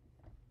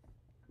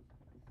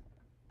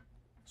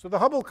 So the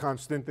Hubble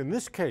constant in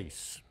this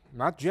case,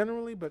 not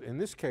generally, but in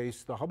this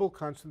case, the Hubble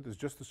constant is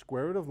just the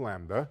square root of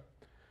lambda.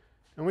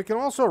 And we can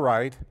also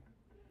write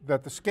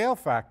that the scale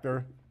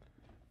factor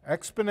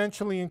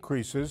exponentially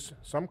increases,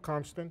 some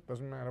constant,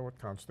 doesn't matter what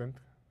constant,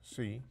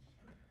 c,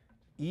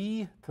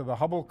 e to the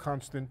Hubble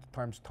constant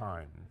times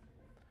time.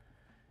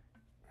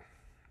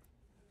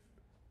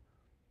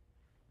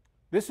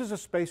 This is a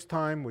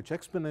space-time which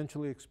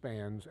exponentially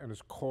expands and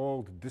is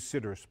called de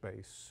Sitter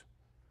space.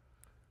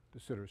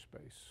 De Sitter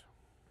space.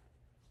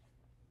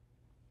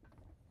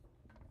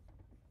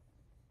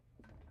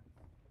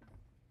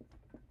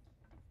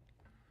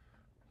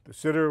 De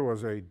Sitter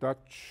was a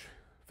Dutch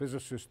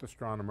physicist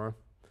astronomer,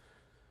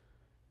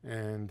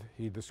 and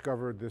he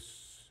discovered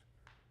this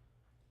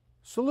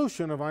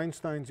solution of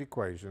Einstein's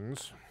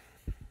equations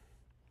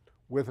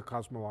with a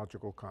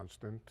cosmological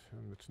constant,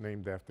 and it's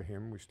named after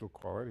him. We still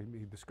call it.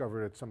 He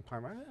discovered it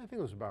sometime, I think it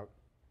was about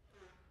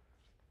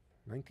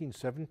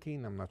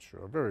 1917, I'm not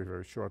sure, very,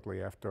 very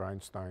shortly after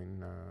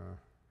Einstein.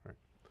 Right.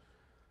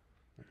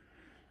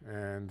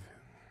 And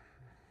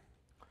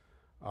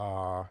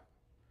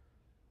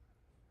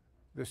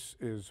this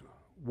is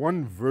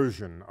one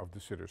version of de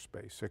Sitter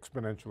space,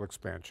 exponential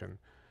expansion.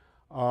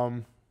 Question.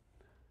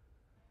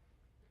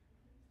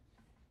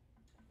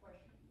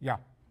 Yeah.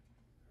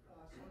 So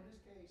in this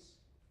case,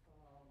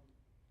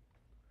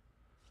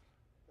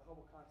 the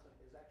Hubble constant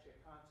is actually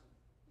a constant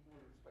even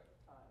with respect to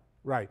time.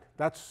 Right.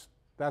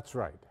 That's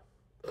right.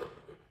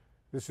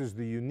 This is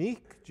the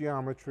unique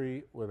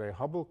geometry with a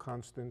Hubble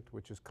constant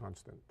which is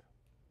constant.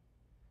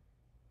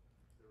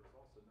 There was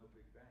also no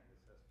Big Bang.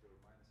 This has to go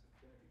minus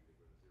infinity to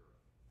go to 0.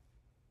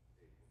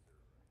 A equals 0,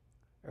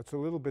 right? That's a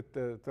little bit.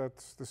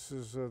 This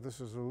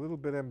is a little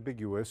bit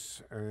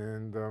ambiguous,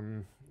 and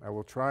I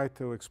will try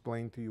to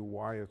explain to you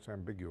why it's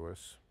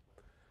ambiguous.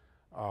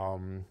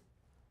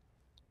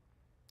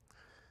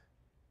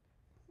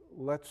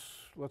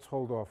 Let's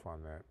hold off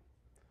on that.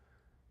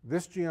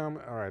 This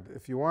geometry. All right.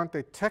 If you want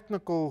a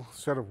technical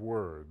set of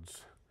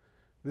words,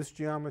 this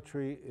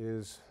geometry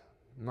is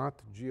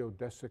not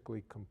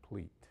geodesically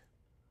complete.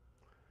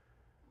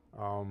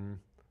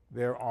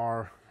 There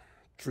are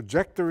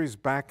trajectories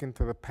back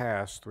into the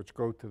past which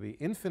go to the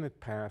infinite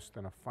past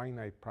in a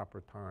finite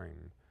proper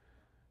time.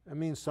 That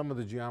means some of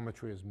the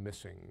geometry is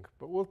missing,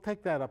 but we'll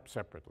take that up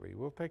separately.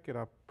 We'll take it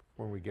up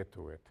when we get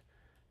to it.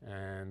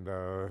 And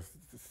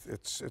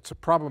it's a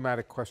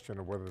problematic question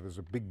of whether there's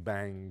a Big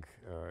Bang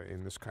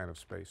in this kind of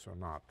space or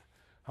not.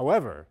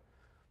 However,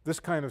 this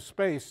kind of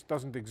space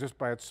doesn't exist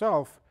by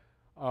itself.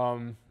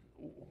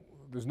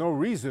 There's no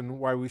reason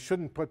why we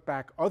shouldn't put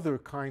back other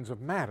kinds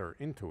of matter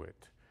into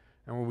it.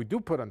 And when we do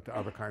put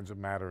other kinds of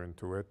matter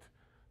into it,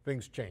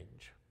 things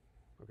change.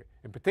 Okay.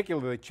 In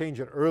particular, they change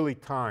at early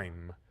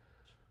time.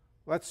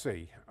 Let's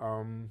see.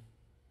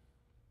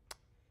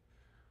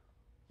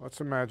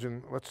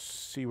 Let's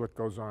see what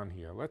goes on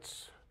here.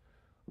 Let's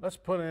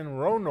put in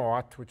rho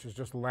naught, which is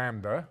just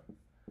lambda,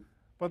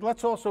 but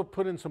let's also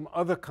put in some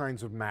other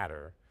kinds of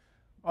matter.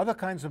 Other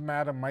kinds of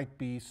matter might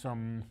be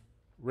some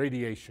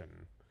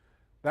radiation.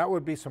 That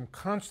would be some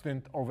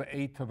constant over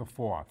a to the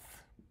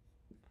 4th.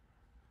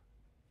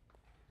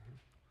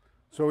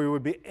 So we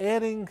would be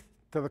adding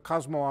to the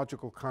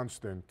cosmological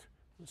constant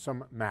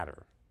some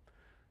matter.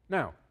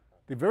 Now,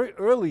 the very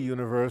early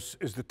universe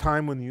is the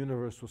time when the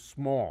universe was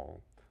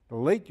small. The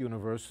late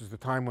universe is the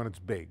time when it's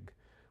big.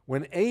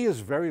 When A is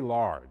very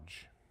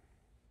large,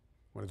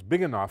 when it's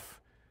big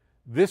enough,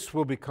 this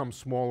will become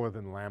smaller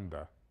than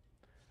lambda.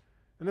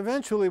 And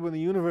eventually, when the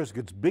universe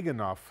gets big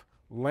enough,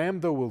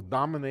 lambda will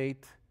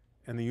dominate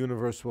and the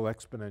universe will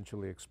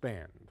exponentially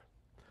expand.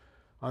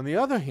 On the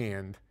other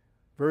hand,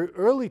 very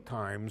early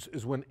times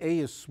is when A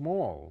is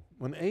small.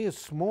 When A is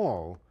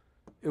small,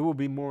 it will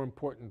be more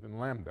important than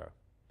lambda.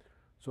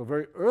 So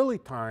very early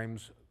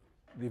times,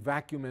 the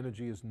vacuum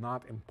energy is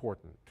not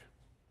important.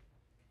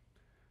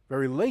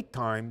 Very late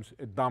times,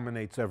 it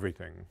dominates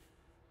everything.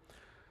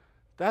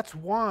 That's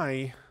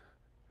why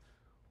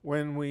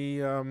when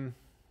we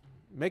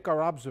make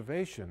our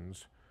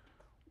observations,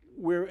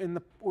 we're in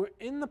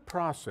the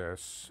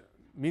process,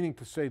 meaning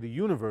to say the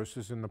universe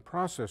is in the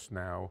process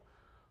now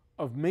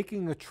of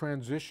making a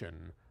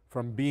transition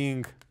from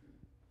being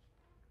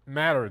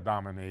matter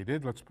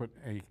dominated, let's put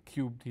a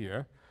cubed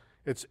here,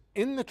 it's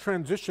in the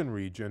transition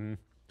region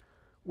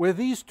where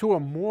these two are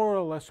more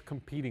or less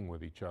competing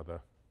with each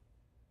other.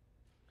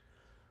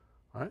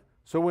 All right?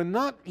 So we're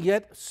not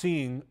yet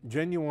seeing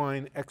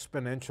genuine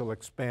exponential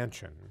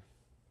expansion.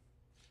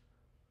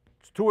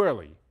 It's too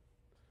early.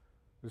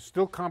 There's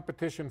still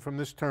competition from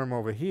this term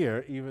over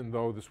here, even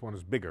though this one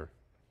is bigger.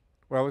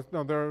 Well,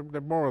 no, they're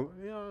more,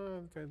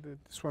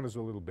 this one is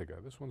a little bigger,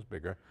 this one's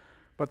bigger,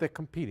 but they're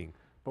competing.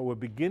 But we're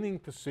beginning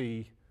to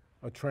see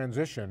a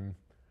transition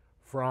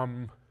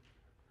from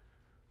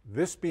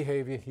this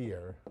behavior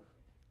here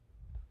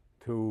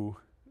to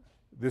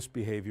this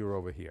behavior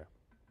over here.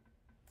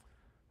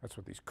 That's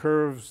what these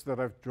curves that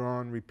I've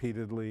drawn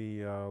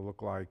repeatedly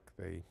look like.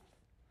 They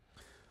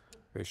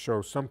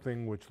show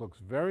something which looks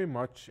very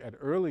much at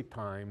early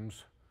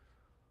times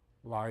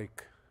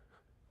like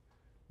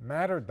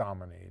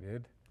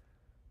matter-dominated,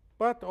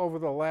 but over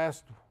the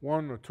last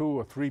 1 or 2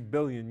 or 3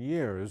 billion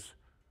years,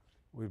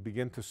 we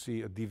begin to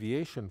see a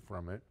deviation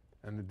from it,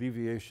 and the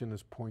deviation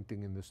is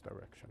pointing in this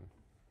direction.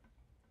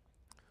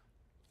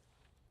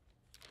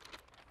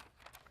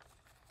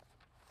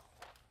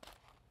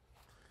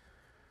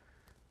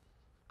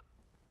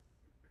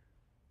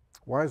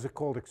 Why is it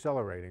called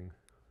accelerating?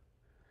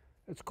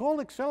 It's called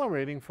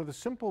accelerating for the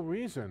simple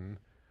reason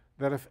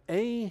that if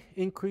a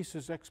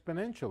increases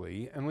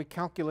exponentially and we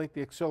calculate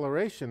the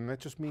acceleration, that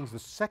just means the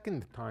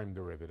second time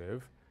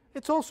derivative,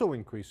 it's also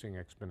increasing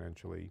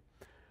exponentially.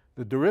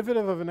 The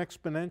derivative of an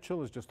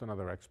exponential is just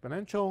another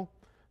exponential.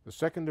 The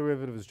second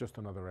derivative is just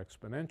another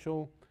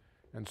exponential.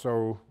 And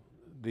so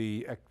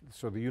the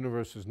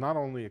universe is not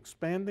only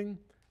expanding,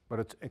 but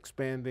it's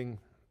expanding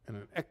in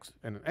an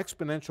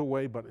exponential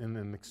way, but in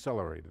an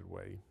accelerated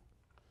way.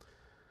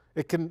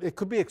 It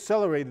could be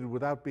accelerated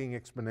without being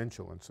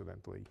exponential,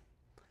 incidentally.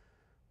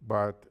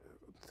 But,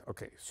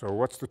 okay, so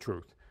what's the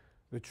truth?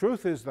 The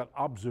truth is that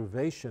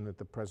observation at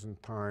the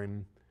present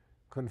time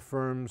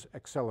confirms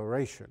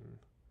acceleration.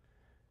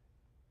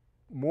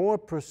 The more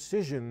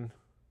precision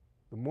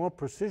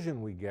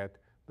we get,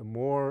 the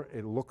more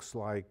it looks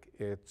like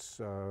it's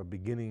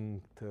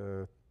beginning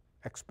to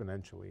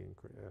exponentially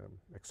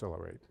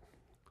accelerate.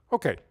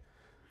 Okay,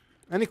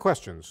 any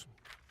questions?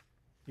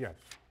 Yes.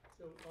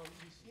 So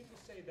you seem to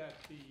say that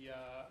the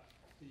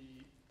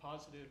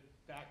positive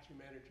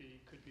vacuum energy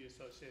could be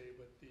associated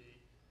with the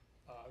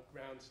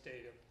ground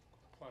state of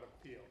quantum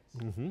fields.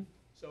 Mm-hmm.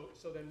 So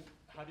then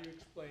how do you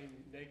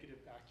explain negative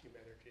vacuum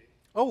energy?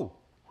 Oh,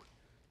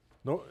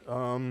 no.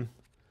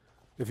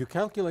 If you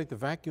calculate the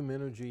vacuum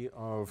energy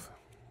of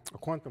a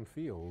quantum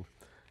field,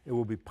 it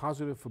will be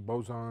positive for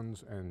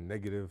bosons and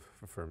negative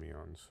for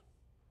fermions.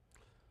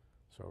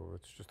 So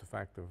it's just a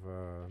fact of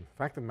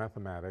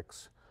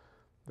mathematics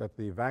that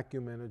the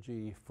vacuum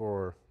energy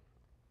for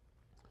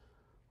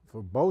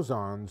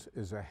bosons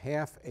is a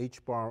half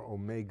h bar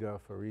omega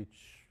for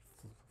each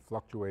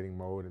fluctuating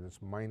mode, and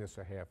it's minus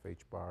a half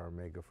h bar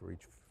omega for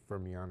each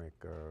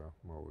fermionic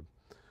mode.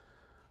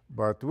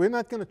 But we're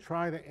not going to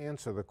try to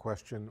answer the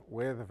question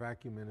where the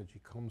vacuum energy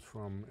comes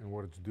from and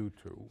what it's due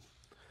to.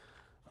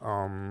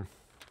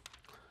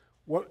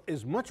 What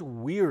is much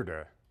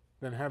weirder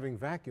than having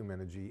vacuum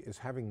energy is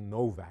having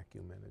no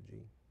vacuum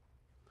energy.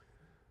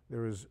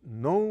 There is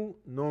no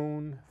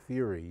known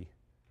theory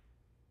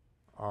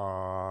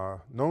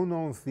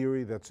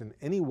that's in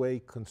any way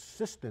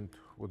consistent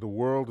with the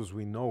world as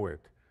we know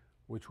it,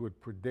 which would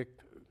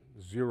predict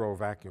zero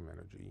vacuum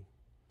energy.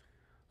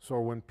 So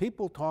when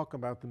people talk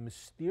about the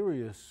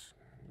mysterious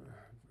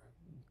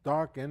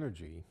dark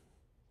energy,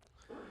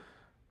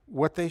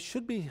 what they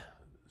should be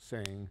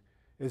saying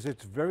is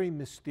it's very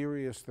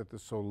mysterious that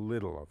there's so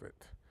little of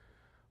it.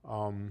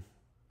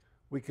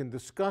 We can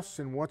discuss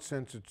in what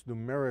sense it's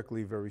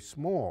numerically very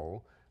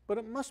small, but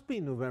it must be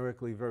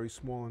numerically very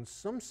small in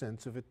some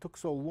sense if it took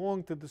so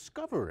long to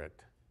discover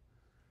it.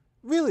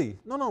 Really,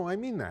 no, I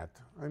mean that.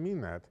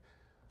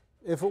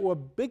 If it were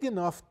big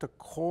enough to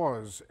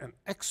cause an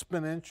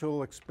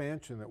exponential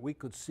expansion that we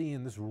could see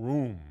in this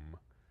room,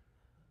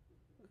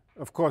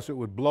 of course it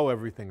would blow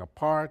everything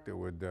apart, it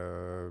would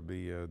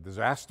be a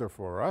disaster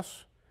for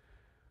us.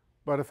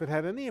 But if it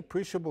had any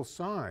appreciable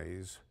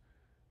size,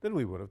 then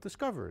we would have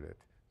discovered it.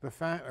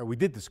 We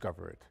did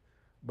discover it,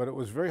 but it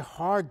was very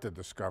hard to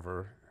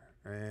discover,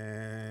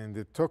 and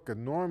it took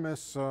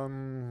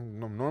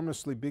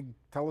enormously big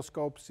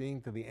telescopes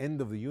seeing to the end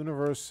of the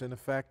universe, in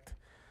effect,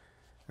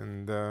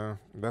 and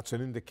that's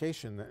an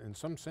indication that in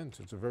some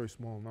sense it's a very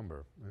small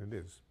number, and it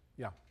is.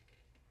 Yeah?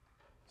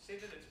 Say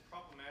that it's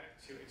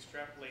problematic to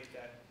extrapolate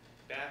that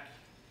back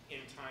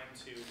in time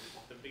to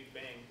the Big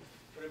Bang.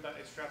 What about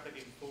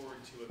extrapolating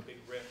forward to a big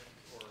rip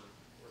or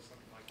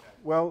something like that?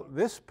 Well,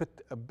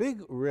 a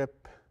big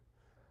rip,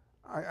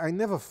 I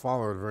never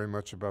followed very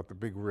much about the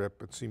big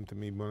rip. It seemed to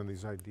me one of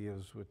these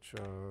ideas which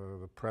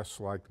the press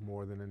liked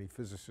more than any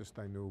physicist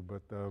I knew.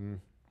 But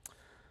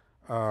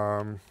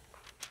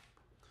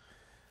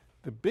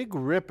the big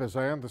rip, as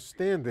I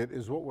understand it,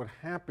 is what would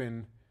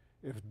happen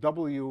if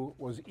W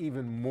was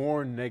even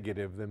more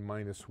negative than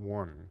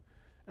 -1.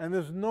 And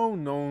there's no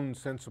known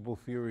sensible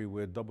theory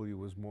where W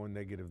was more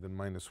negative than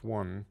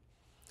 -1.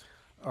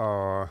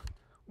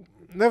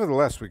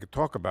 Nevertheless, we could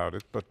talk about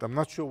it, but I'm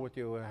not sure what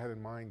you had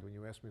in mind when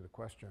you asked me the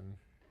question.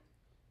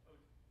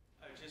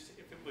 Just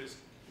if it was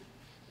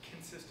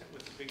consistent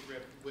with the big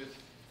rip with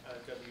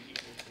W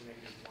equal to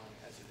 -1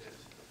 as it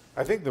is.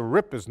 I think the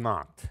rip is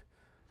not.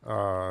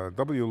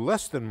 W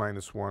less than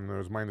 -1,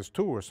 there's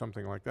 -2 or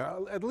something like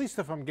that. At least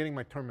if I'm getting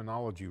my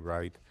terminology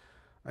right.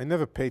 I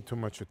never paid too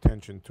much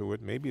attention to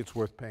it. Maybe it's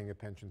worth paying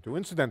attention to.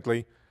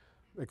 Incidentally,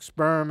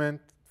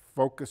 experiment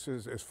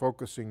is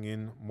focusing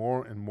in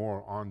more and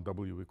more on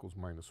W equals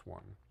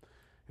 -1.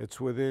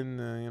 It's within,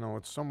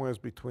 it's somewhere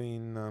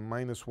between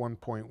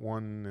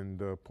 -1.1 and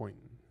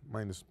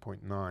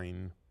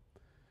 -0.9,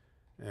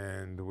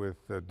 and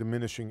with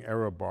diminishing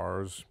error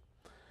bars.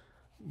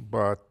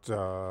 But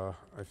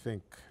I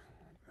think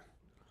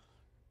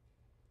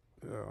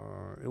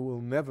it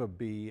will never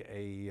be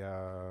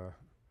a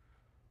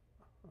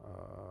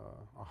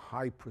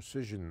high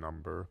precision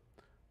number.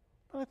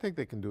 But I think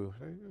they can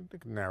they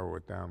can narrow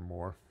it down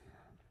more.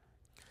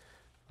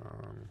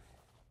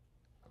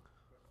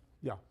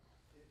 Yeah.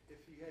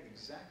 If you had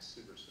exact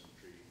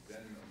supersymmetry,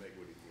 then omega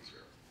would equal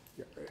 0.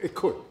 Yeah, it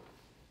could.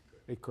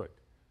 It could.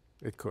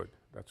 It could.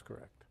 That's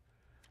correct.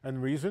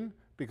 And reason?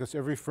 Because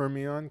every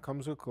fermion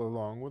comes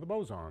along with a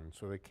boson,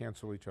 so they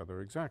cancel each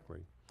other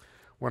exactly.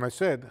 When I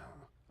said,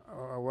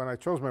 when I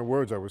chose my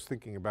words, I was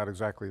thinking about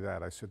exactly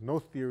that. I said, no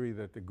theory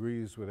that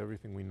agrees with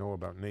everything we know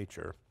about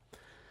nature.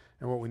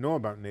 And what we know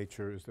about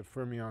nature is that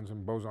fermions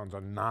and bosons are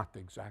not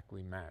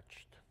exactly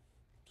matched.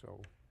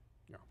 So,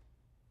 yeah.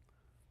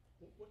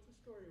 What's the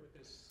story with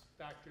this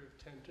factor of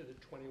 10 to the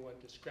 21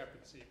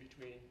 discrepancy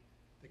between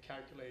the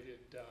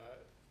calculated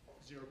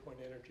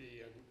 0-point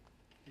energy and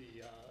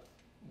the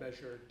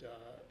measured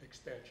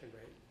expansion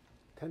rate?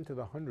 10 to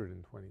the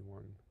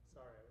 121.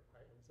 Sorry,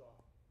 I was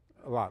off.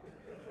 A lot.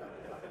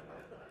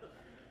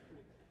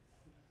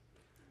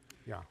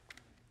 Yeah.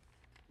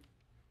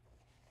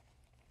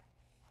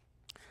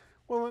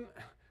 Well,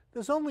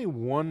 there's only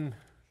one.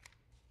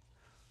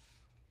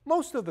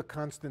 Most of the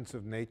constants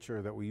of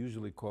nature that we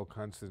usually call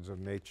constants of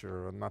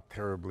nature are not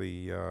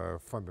terribly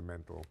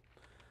fundamental.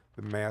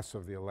 The mass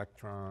of the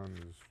electron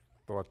is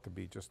thought to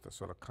be just a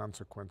sort of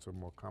consequence of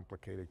more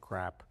complicated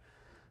crap.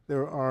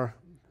 There are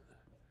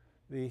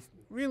the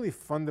really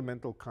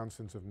fundamental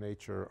constants of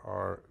nature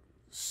are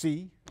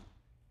c,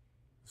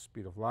 the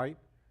speed of light,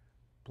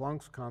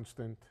 Planck's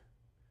constant,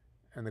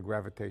 and the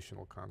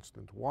gravitational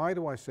constant. Why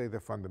do I say they're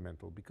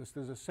fundamental? Because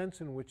there's a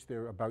sense in which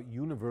they're about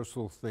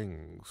universal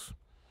things.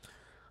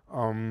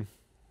 Yeah,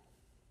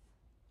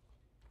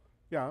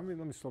 let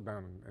me slow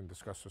down and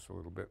discuss this a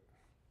little bit.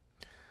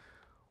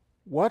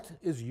 What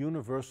is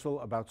universal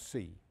about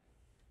C?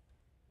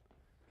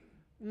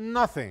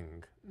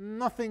 Nothing.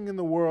 Nothing in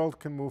the world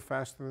can move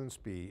faster than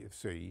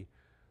C.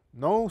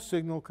 No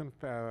signal can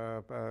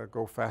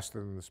go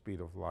faster than the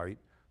speed of light.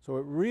 So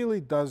it really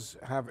does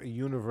have a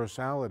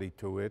universality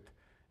to it.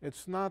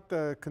 It's not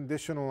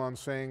conditional on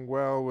saying,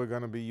 well, we're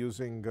going to be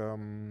using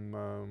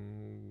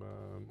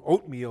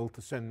oatmeal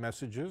to send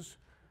messages.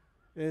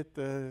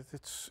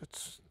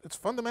 It's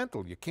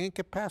fundamental. You can't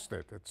get past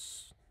it.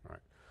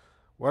 Right.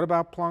 What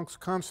about Planck's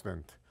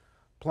constant?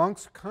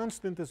 Planck's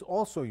constant is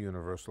also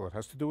universal. It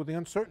has to do with the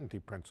uncertainty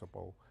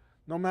principle.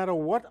 No matter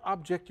what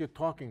object you're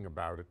talking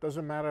about, it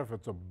doesn't matter if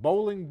it's a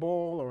bowling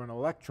ball or an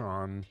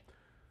electron,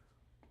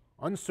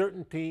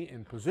 uncertainty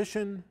in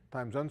position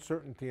times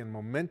uncertainty in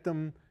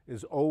momentum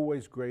is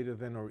always greater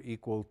than or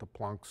equal to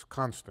Planck's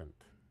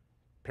constant,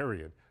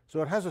 period.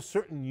 So it has a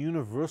certain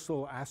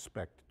universal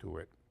aspect to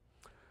it.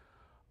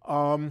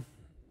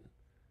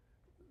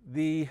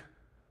 The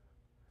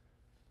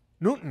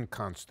Newton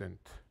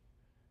constant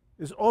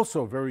is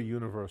also very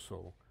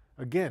universal.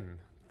 Again,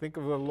 think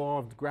of the law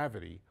of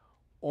gravity.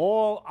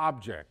 All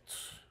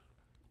objects,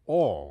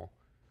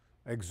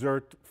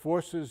 exert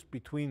forces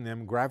between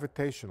them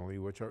gravitationally,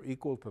 which are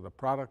equal to the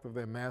product of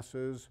their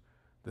masses,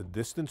 the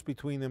distance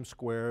between them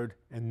squared,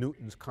 and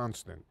Newton's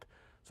constant.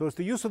 So it's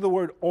the use of the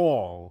word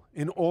all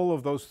in all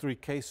of those three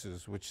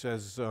cases, which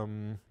says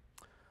that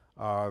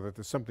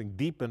there's something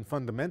deep and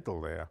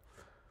fundamental there.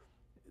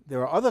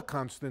 There are other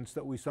constants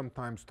that we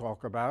sometimes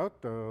talk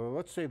about.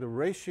 Let's say the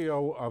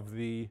ratio of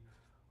the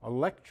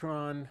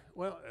electron,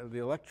 the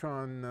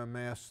electron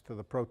mass to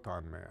the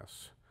proton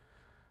mass.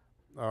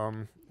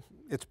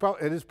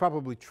 It is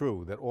probably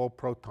true that all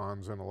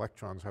protons and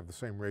electrons have the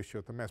same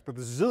ratio to mass, but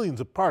there's zillions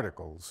of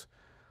particles,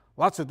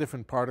 lots of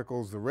different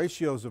particles. The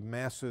ratios of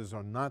masses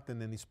are not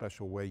in any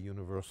special way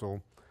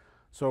universal.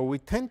 So we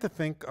tend to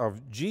think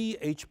of G,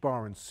 H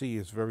bar, and C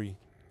as very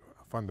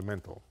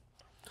fundamental.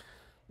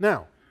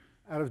 Now,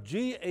 out of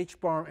G, H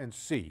bar, and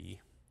C,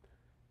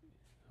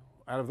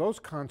 out of those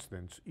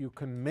constants, you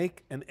can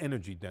make an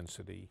energy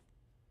density.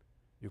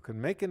 You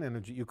can make an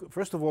energy.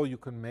 First of all, you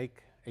can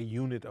make a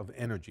unit of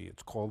energy.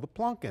 It's called the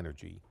Planck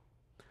energy.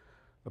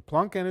 The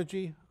Planck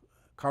energy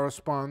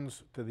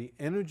corresponds to the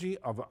energy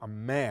of a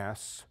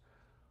mass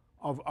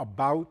of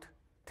about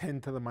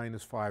 10 to the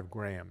minus 5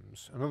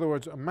 grams. In other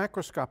words, a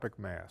macroscopic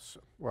mass,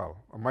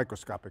 well, a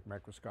microscopic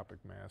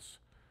mass,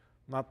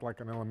 not like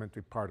an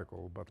elementary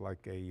particle, but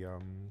like a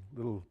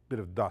little bit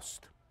of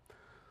dust.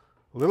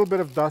 A little bit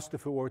of dust,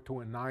 if it were to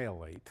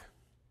annihilate,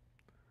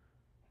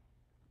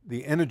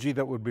 the energy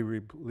that would be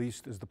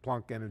released is the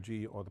Planck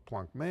energy or the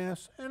Planck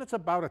mass, and it's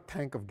about a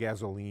tank of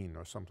gasoline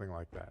or something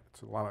like that.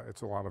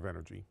 It's a lot of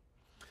energy.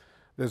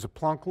 there's a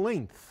Planck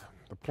length.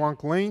 The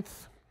Planck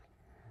length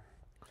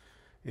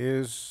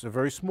is a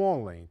very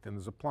small length, and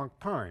there's a Planck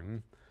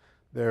time.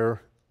 They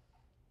are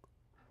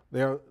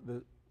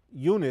the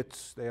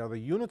units. They are the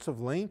units of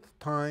length,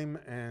 time,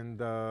 and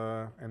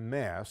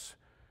mass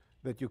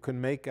that you can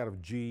make out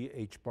of g,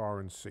 h bar,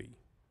 and c.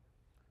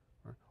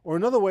 Or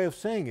another way of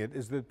saying it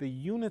is that the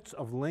units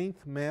of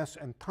length, mass,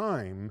 and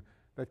time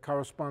that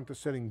correspond to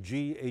setting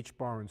g, h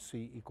bar, and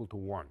c equal to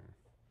 1.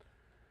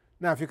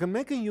 Now, if you can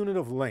make a unit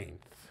of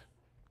length,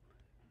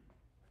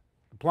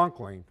 the Planck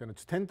length, and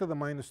it's 10 to the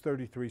minus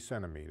 33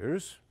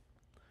 centimeters,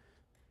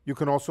 you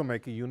can also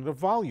make a unit of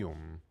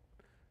volume.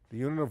 The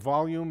unit of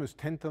volume is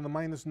 10 to the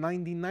minus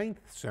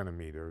 99th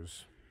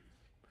centimeters.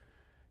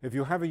 If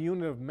you have a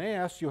unit of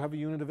mass, you have a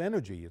unit of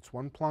energy. It's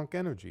 1 Planck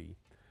energy.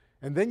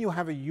 And then you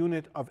have a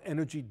unit of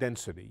energy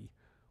density,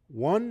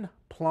 1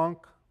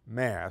 Planck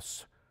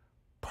mass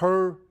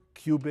per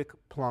cubic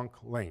Planck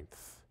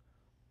length.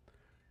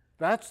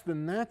 That's the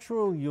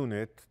natural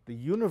unit, the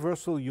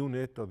universal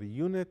unit, or the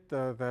unit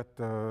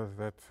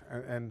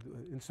and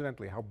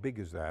incidentally, how big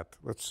is that?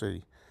 Let's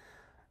see.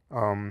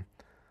 The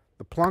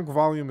Planck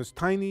volume is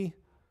tiny.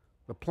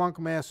 The Planck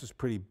mass is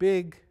pretty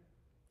big.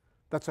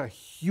 That's a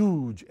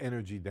huge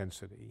energy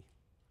density.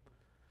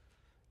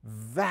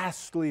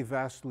 Vastly,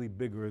 vastly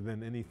bigger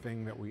than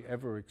anything that we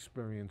ever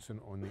experience in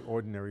the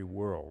ordinary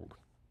world.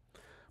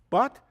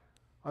 But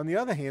on the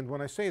other hand, when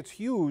I say it's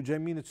huge, I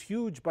mean it's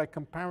huge by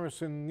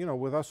comparison,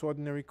 with us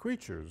ordinary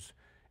creatures.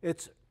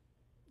 It's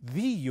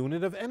the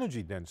unit of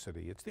energy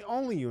density. It's the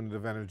only unit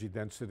of energy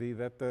density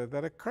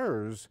that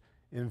occurs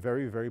in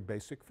very, very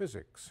basic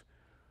physics.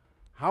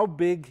 How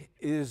big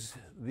is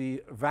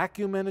the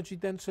vacuum energy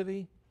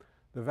density?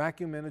 The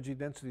vacuum energy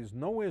density is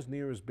nowhere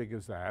near as big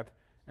as that,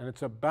 and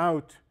it's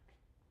about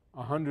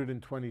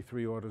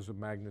 123 orders of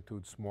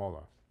magnitude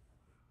smaller.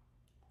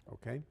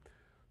 Okay?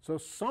 So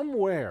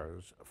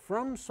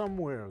from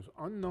somewheres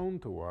unknown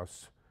to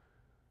us,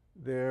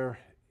 there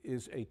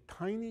is a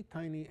tiny,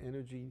 tiny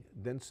energy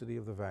density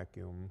of the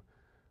vacuum,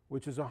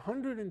 which is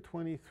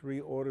 123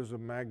 orders of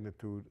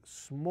magnitude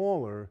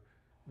smaller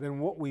than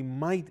what we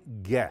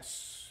might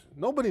guess.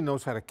 Nobody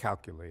knows how to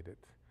calculate it,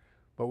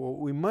 but what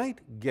we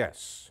might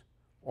guess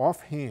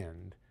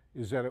offhand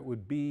is that it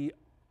would be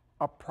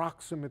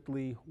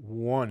approximately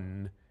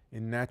 1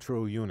 in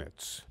natural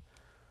units.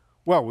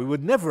 Well, we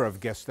would never have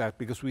guessed that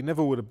because we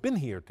never would have been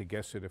here to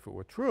guess it if it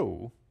were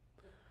true.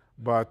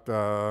 But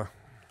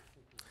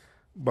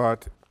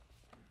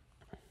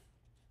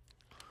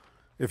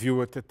if you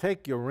were to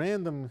take your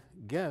random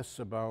guess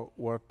about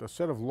what a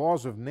set of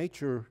laws of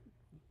nature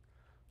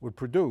would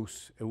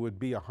produce, it would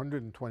be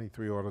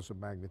 123 orders of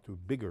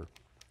magnitude bigger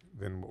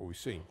than what we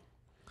see.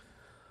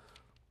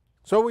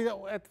 So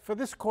for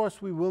this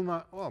course, we will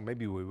not, well,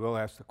 maybe we will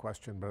ask the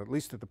question, but at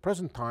least at the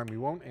present time, we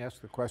won't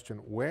ask the question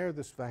where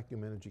this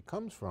vacuum energy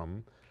comes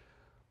from,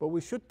 but we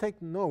should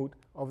take note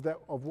of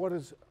what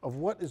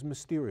is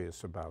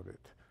mysterious about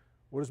it.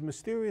 What is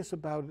mysterious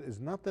about it is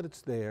not that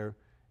it's there,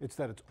 it's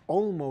that it's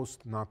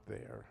almost not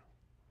there.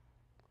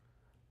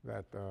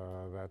 That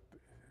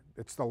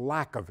it's the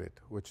lack of it,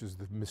 which is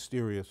the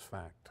mysterious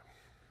fact.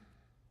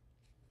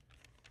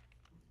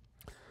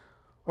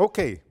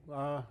 Okay,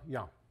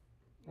 yeah.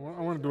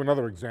 I want to do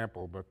another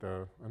example, but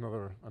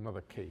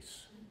another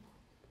case.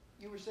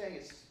 You were saying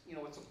it's,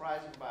 what's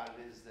surprising about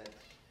it is that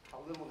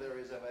how little there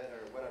is of it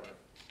or whatever.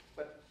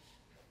 But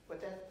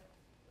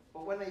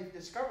when they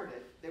discovered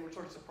it, they were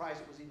sort of surprised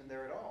it was even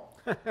there at all.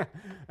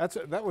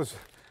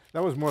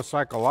 That was more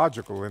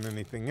psychological than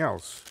anything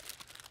else.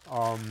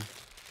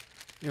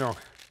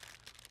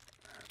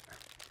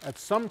 At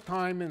some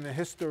time in the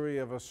history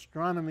of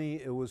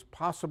astronomy, it was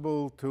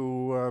possible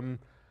to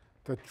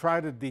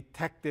try to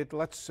detect it,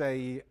 let's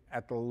say,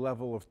 at the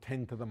level of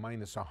 10 to the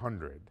minus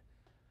 100.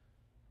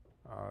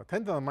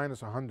 10 to the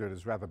minus 100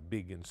 is rather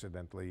big,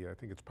 incidentally. I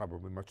think it's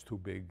probably much too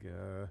big.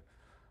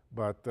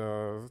 But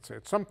let's say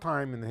at some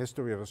time in the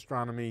history of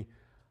astronomy,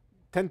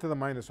 10 to the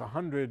minus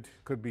 100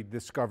 could be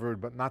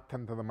discovered, but not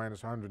 10 to the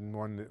minus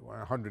 101.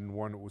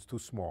 It was too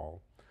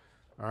small.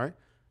 All right?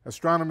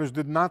 Astronomers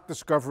did not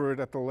discover it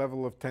at the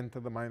level of 10 to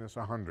the minus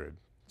 100.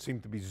 It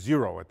seemed to be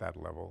 0 at that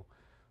level.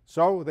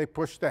 So they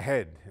pushed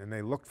ahead, and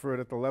they looked for it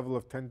at the level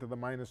of 10 to the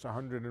minus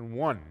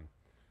 101.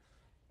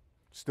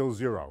 Still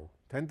 0.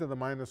 10 to the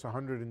minus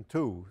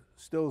 102,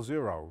 still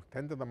 0.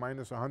 10 to the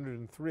minus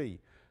 103,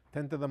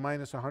 10 to the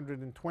minus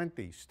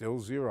 120, still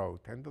 0.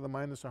 10 to the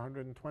minus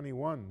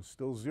 121,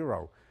 still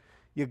 0.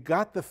 You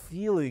got the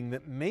feeling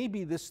that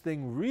maybe this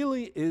thing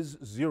really is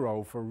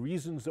 0 for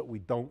reasons that we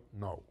don't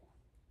know.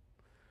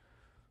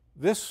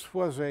 This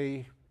was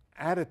an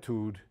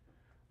attitude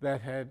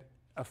that had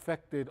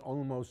affected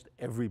almost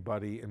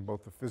everybody in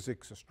both the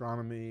physics,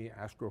 astronomy,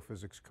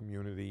 astrophysics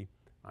community.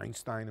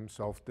 Einstein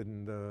himself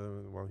didn't,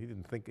 well, he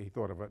didn't think, he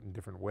thought of it in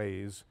different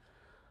ways.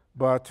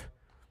 But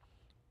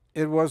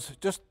it was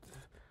just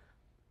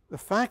the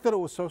fact that it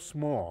was so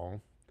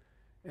small,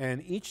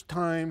 and each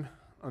time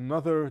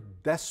another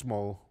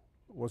decimal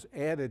was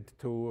added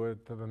to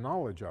the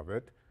knowledge of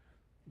it,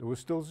 it was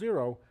still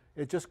 0.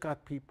 It just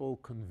got people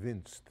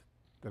convinced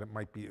that it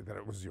might be, that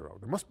it was zero.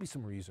 There must be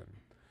some reason.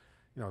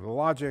 You know, the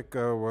logic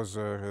was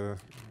a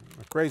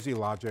crazy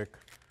logic.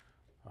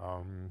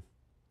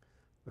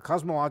 The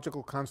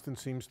cosmological constant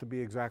seems to be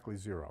exactly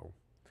zero.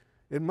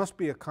 It must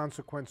be a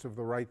consequence of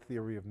the right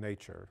theory of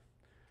nature.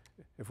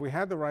 If we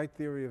had the right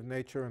theory of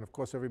nature, and of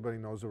course everybody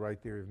knows the right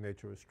theory of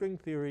nature is string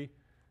theory,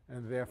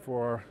 and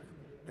therefore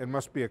it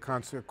must be a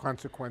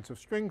consequence of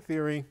string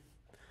theory.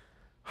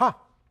 Ha!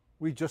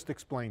 We just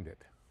explained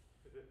it.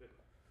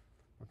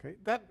 Okay,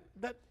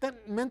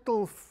 that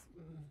mental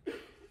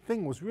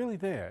thing was really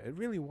there. It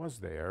really was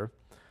there.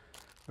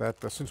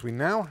 That since we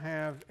now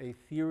have a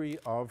theory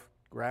of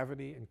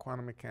gravity and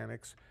quantum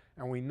mechanics,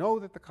 and we know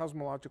that the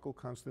cosmological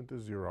constant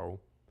is zero,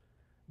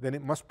 then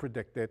it must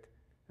predict it,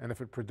 and if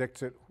it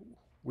predicts it,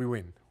 we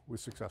win. We're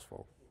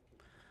successful.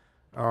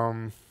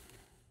 The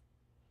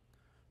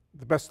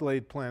best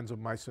laid plans of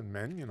mice and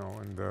men, you know,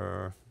 and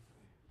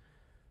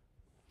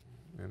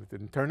it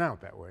didn't turn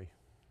out that way.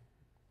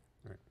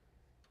 Right.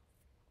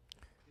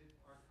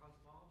 Are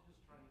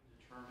cosmologists trying to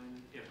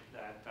determine if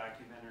that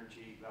vacuum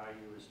energy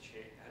value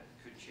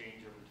could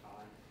change over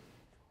time?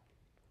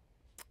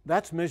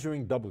 That's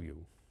measuring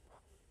W.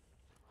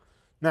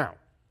 Now,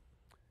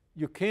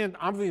 you can't,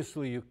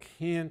 obviously you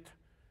can't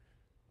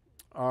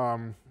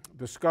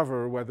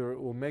discover whether it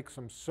will make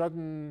some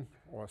sudden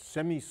or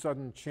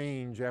semi-sudden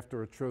change after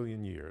 1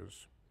 trillion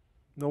years.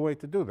 No way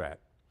to do that.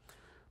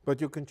 But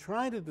you can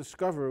try to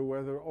discover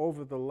whether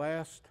over the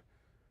last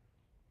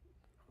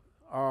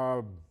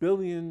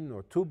billion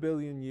or 2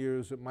 billion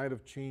years it might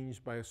have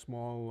changed by a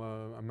small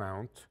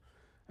amount.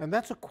 And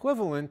that's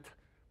equivalent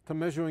to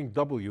measuring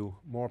W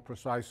more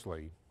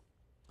precisely.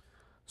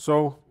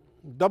 So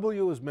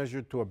W is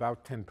measured to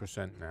about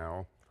 10%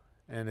 now,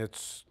 and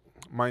it's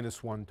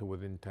 -1 to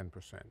within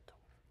 10%.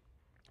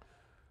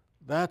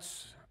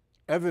 That's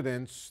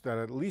evidence that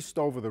at least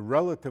over the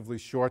relatively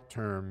short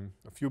term,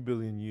 a few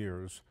billion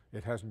years,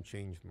 it hasn't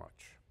changed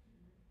much.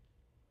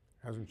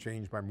 It hasn't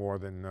changed by more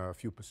than a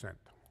few percent.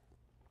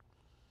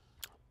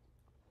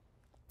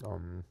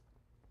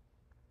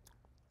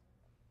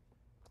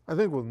 I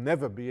think we'll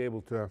never be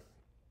able to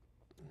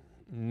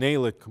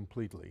nail it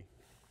completely.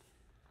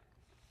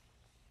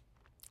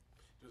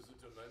 Does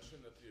the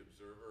dimension that the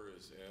observer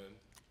is in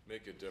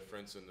make a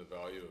difference in the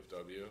value of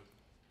W?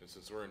 And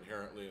since we're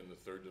inherently in the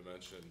third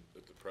dimension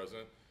at the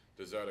present,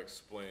 does that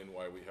explain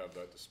why we have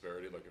that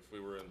disparity? Like if we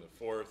were in the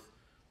fourth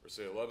or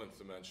say 11th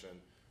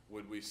dimension,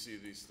 would we see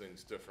these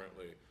things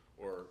differently?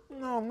 Or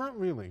no, not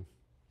really.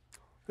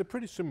 They're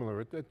pretty similar.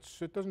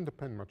 It doesn't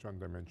depend much on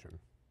dimension.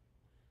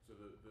 So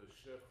the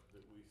shift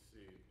that we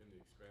see in the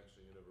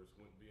expansion universe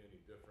wouldn't be any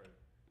different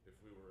if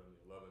we were in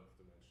the 11th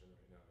dimension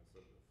right now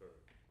instead of the third?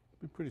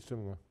 It'd be pretty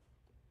similar.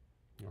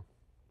 Yeah.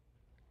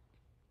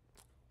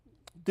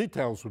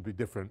 Details would be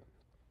different.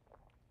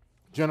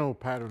 General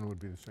pattern would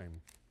be the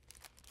same.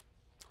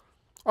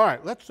 All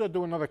right, let's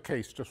do another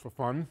case just for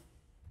fun.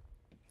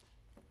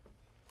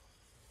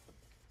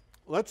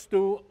 Let's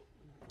do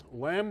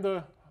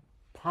lambda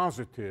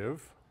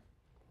positive.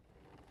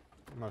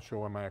 I'm not sure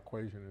where my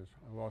equation is.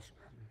 I lost.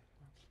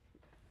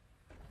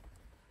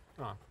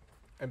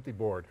 Empty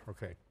board.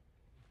 Okay.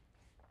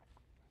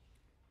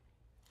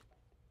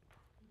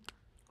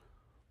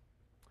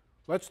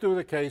 Let's do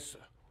the case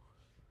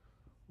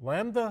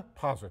lambda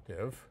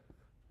positive,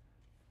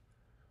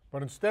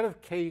 but instead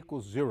of k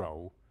equals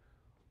 0,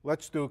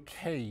 let's do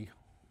k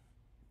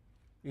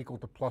equal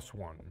to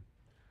 +1.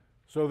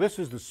 So this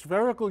is the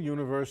spherical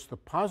universe, the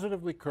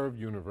positively curved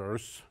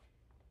universe,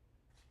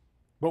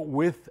 but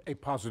with a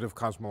positive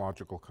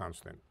cosmological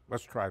constant.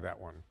 Let's try that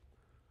one.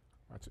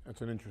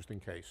 That's an interesting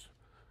case.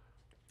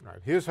 All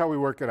right, here's how we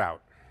work it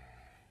out.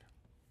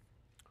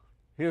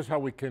 Here's how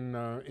we can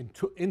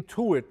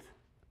intuit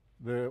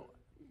the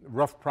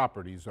rough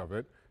properties of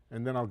it,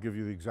 and then I'll give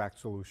you the exact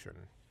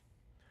solution.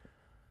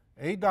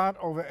 A dot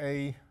over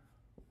A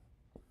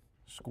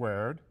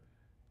squared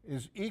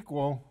is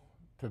equal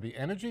to the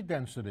energy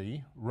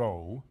density,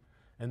 rho,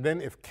 and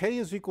then if k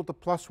is equal to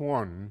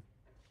 +1,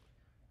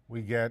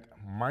 we get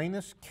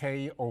minus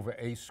k over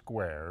A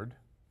squared.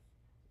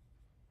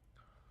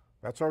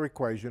 That's our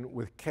equation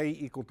with k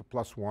equal to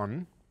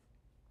 +1.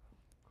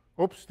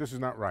 Oops, this is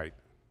not right.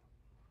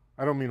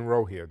 I don't mean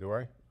rho here, do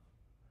I?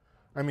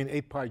 I mean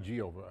 8 pi g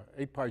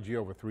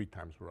over 3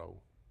 times rho.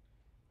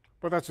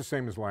 But that's the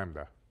same as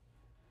lambda.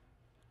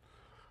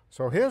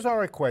 So here's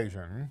our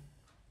equation.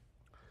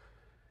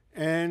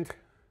 And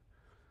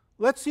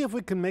let's see if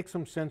we can make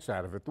some sense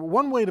out of it.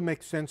 One way to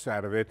make sense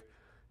out of it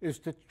is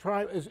to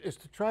try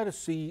to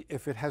see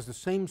if it has the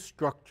same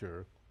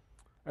structure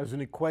as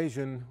an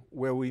equation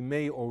where we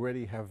may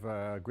already have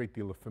a great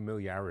deal of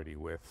familiarity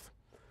with.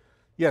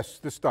 Yes,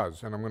 this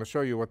does, and I'm going to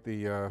show you what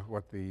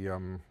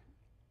the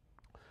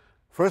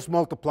first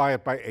multiply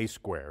it by A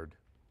squared.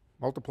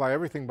 Multiply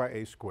everything by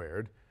A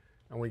squared,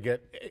 and we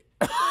get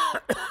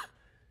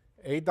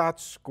A dot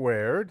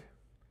squared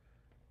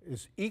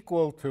is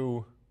equal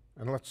to,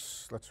 and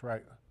let's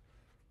write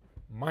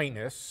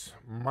minus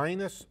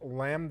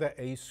lambda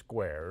A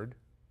squared.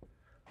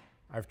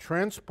 I've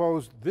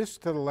transposed this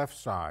to the left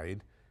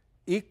side,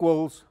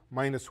 equals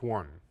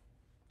 -1.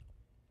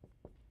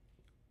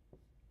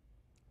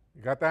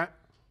 You got that?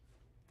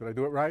 Did I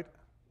do it right?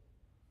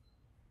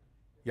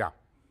 Yeah.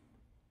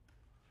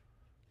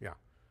 Yeah.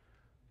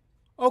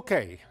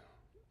 Okay.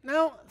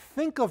 Now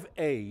think of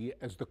A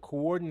as the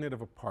coordinate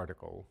of a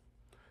particle.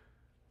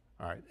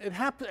 All right. It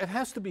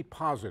has to be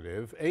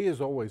positive. A is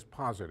always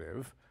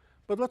positive.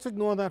 But let's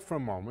ignore that for a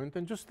moment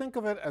and just think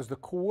of it as the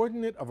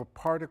coordinate of a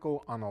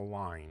particle on a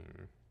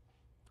line.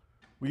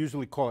 We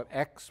usually call it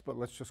x, but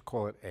let's just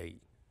call it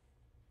A.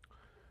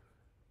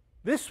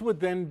 This would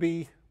then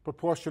be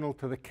proportional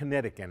to the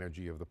kinetic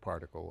energy of the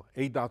particle,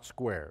 A dot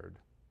squared.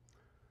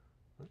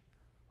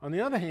 On the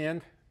other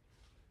hand,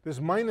 this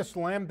minus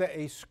lambda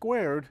A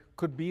squared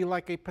could be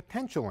like a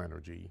potential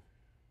energy.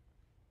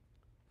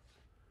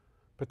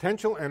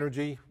 Potential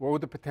energy, what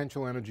would the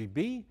potential energy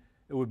be?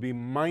 It would be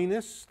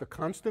minus the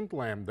constant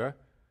lambda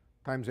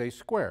times A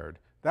squared.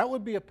 That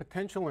would be a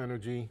potential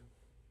energy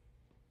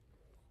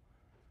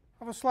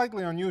of a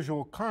slightly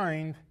unusual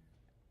kind.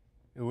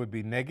 It would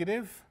be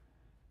negative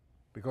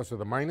because of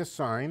the minus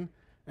sign,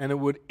 and it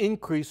would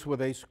increase with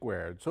A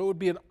squared. So it would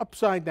be an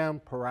upside down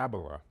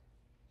parabola.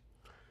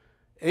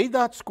 A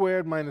dot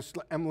squared minus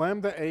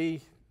lambda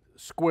A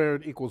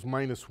squared equals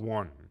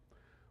 -1.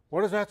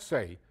 What does that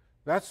say?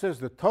 That says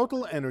the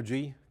total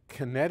energy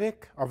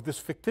kinetic of this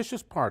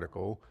fictitious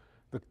particle,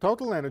 the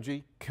total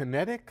energy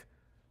kinetic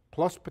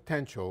plus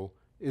potential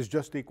is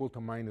just equal to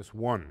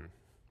 -1.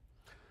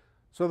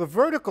 So the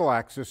vertical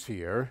axis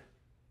here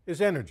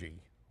is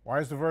energy. Why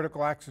is the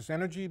vertical axis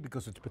energy?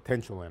 Because it's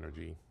potential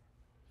energy.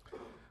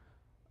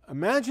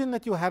 Imagine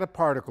that you had a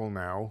particle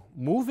now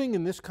moving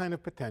in this kind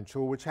of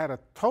potential which had a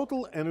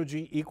total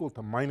energy equal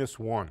to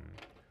 -1.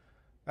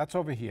 That's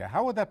over here.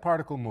 How would that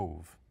particle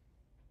move?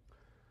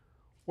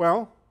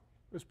 Well,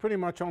 there's pretty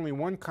much only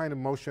one kind of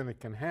motion it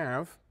can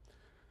have.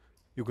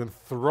 You can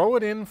throw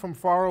it in from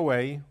far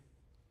away.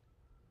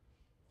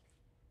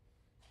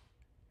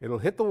 It'll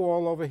hit the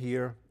wall over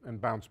here and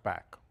bounce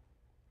back.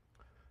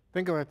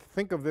 Think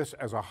of this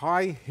as a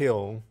high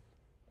hill.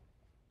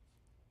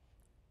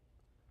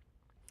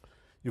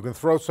 You can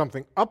throw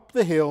something up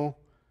the hill,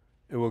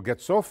 it will get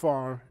so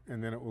far,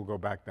 and then it will go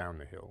back down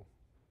the hill.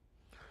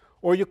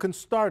 Or you can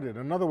start it.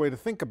 Another way to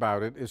think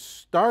about it is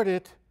start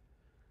it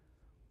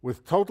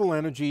with total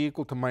energy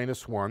equal to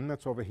 -1,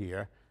 that's over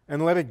here,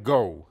 and let it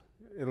go.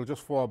 It'll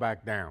just fall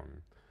back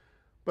down.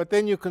 But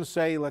then you can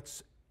say,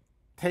 let's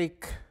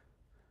take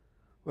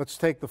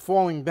the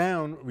falling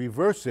down,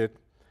 reverse it,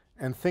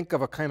 and think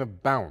of a kind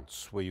of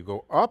bounce where you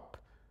go up,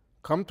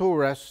 come to a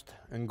rest,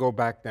 and go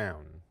back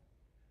down.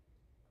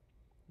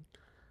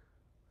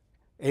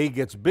 A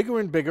gets bigger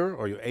and bigger,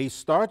 or A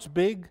starts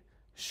big,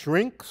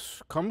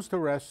 shrinks, comes to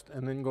rest,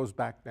 and then goes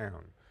back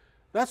down.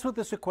 That's what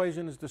this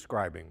equation is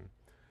describing.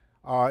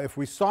 If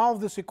we solve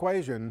this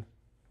equation,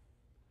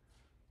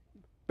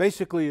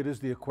 basically it is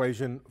the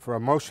equation for a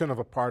motion of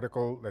a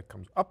particle that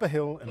comes up a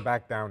hill and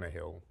back down a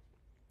hill.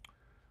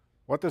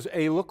 What does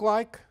A look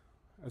like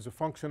as a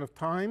function of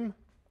time?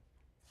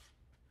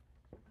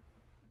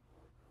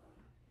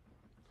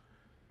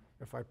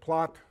 If I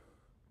plot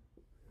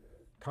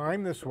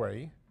time this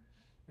way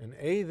and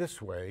A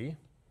this way,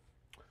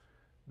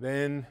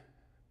 then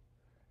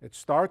it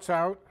starts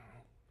out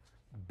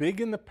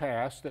big in the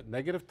past at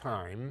negative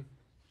time.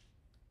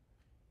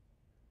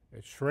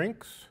 It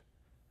shrinks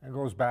and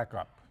goes back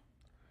up.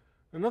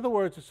 In other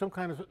words, it's some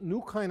kind of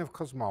new kind of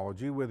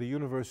cosmology where the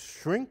universe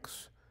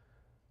shrinks,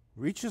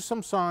 reaches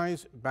some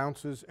size,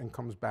 bounces, and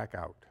comes back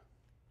out.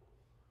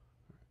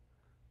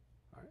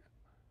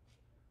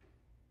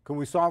 Can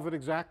we solve it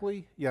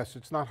exactly? Yes,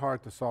 it's not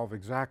hard to solve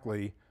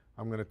exactly.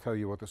 I'm going to tell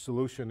you what the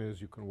solution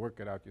is. You can work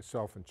it out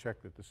yourself and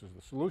check that this is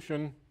the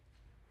solution.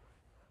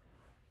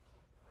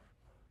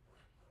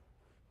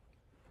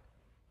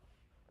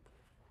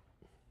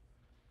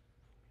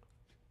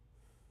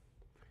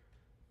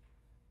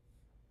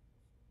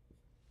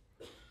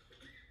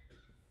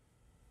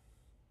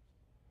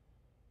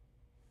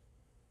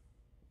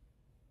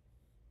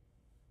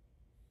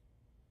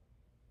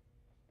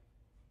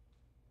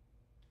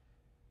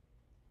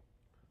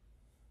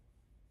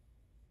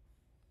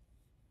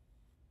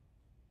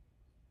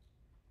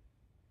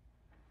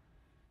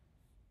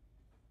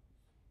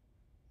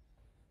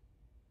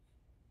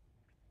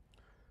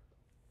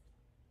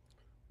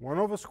 One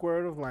over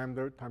square root of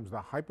lambda times the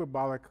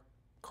hyperbolic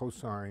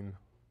cosine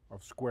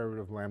of square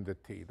root of lambda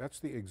t. That's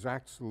the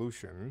exact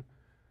solution.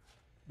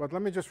 But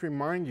let me just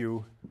remind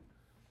you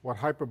what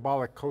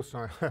hyperbolic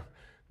cosine,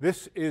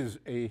 this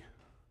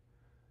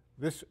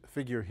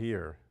figure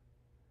here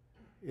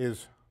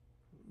is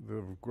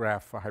the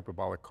graph for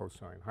hyperbolic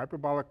cosine.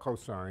 Hyperbolic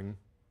cosine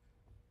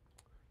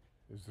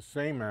is the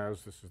same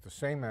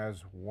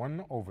as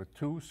 1 over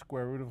 2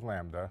 square root of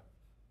lambda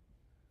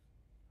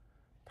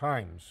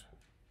times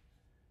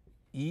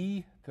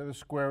e to the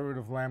square root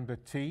of lambda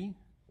t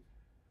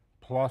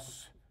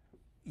plus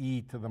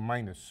e to the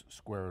minus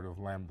square root of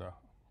lambda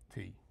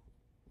t.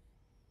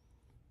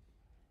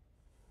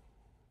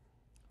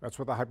 That's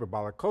what the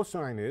hyperbolic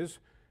cosine is.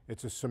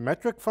 It's a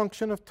symmetric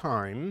function of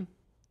time,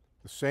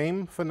 the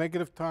same for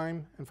negative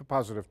time and for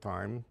positive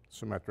time,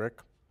 symmetric.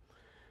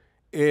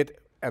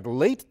 At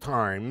late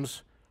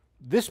times,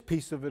 this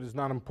piece of it is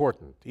not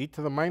important. E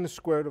to the minus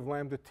square root of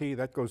lambda t,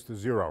 that goes to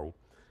 0.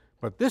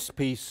 But this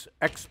piece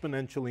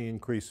exponentially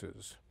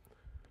increases.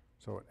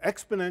 So it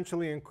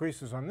exponentially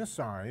increases on this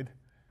side,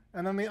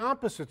 and on the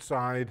opposite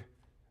side,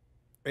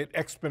 it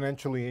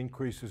exponentially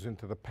increases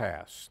into the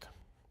past.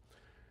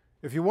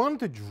 If you wanted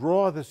to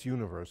draw this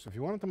universe, if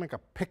you wanted to make a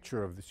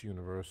picture of this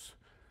universe,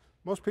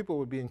 most people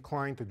would be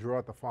inclined to draw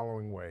it the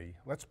following way.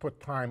 Let's put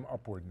time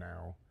upward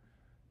now.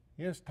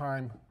 Here's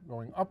time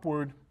going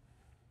upward.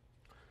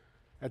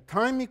 At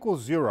time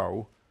equals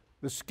 0,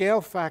 the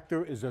scale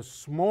factor is as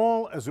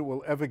small as it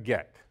will ever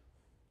get.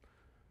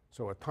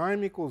 So at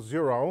time equals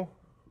 0,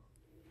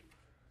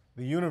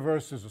 the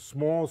universe is a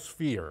small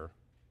sphere.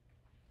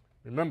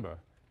 Remember,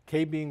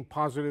 K being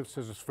positive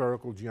says a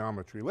spherical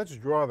geometry. Let's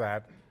draw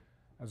that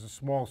as a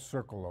small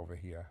circle over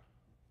here.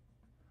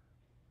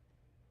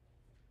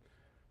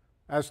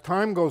 As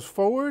time goes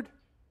forward,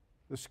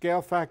 the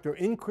scale factor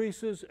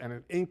increases, and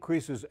it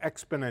increases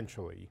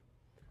exponentially.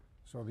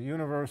 So the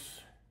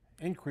universe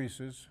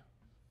increases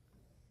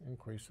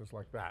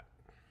like that.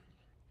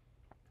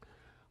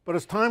 But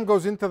as time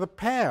goes into the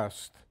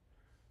past,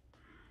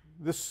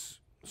 this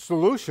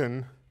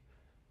solution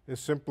is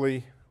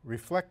simply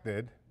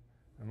reflected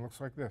and looks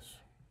like this.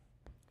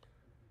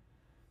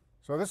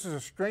 So this is a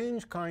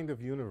strange kind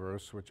of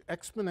universe which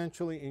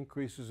exponentially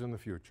increases in the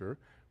future.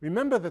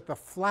 Remember that the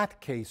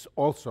flat case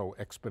also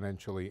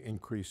exponentially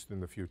increased in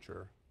the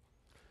future.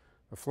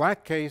 The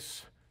flat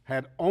case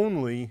had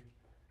only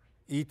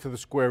e to the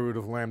square root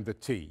of lambda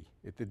t.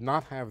 It did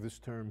not have this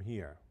term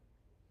here.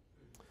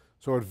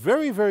 So at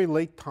very, very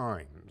late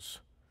times,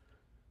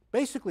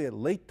 basically at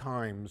late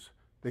times,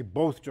 they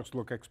both just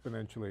look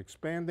exponentially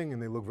expanding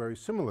and they look very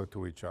similar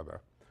to each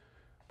other.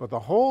 But the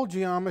whole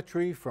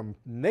geometry from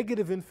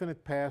negative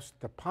infinite past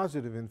to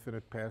positive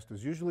infinite past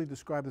is usually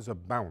described as a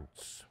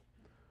bounce.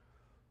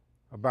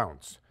 A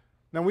bounce.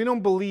 Now, we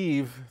don't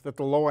believe that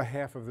the lower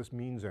half of this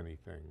means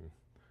anything.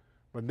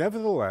 But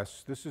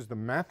nevertheless, this is the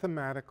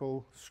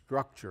mathematical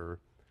structure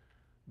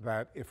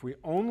that if we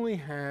only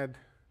had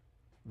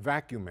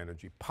vacuum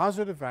energy,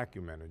 positive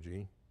vacuum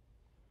energy,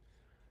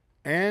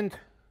 and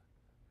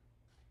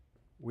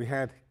we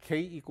had k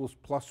equals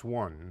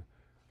 +1,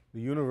 the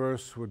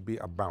universe would be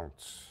a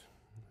bounce.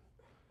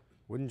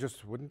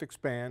 Wouldn't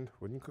expand,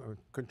 wouldn't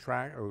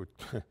contract, or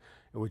it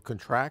would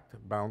contract,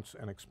 bounce,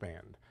 and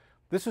expand.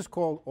 This is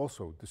called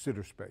also de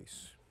Sitter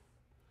space.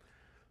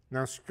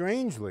 Now,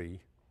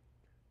 strangely,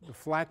 the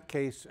flat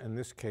case and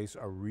this case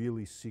are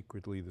really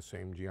secretly the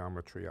same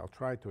geometry. I'll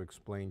try to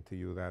explain to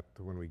you that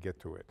when we get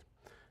to it.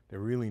 They're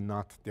really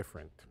not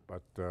different,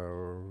 but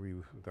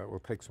that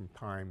will take some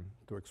time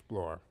to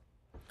explore.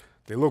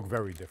 They look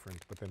very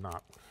different, but they're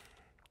not.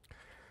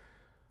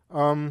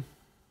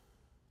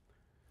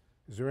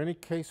 Is there any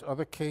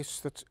other case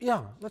that's,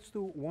 yeah, let's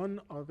do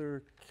one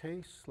other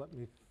case. Let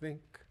me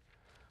think.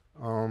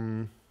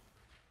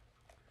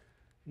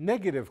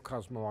 Negative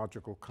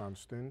cosmological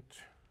constant.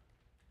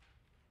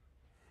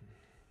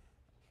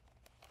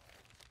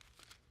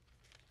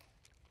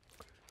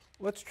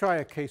 Let's try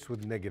a case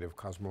with negative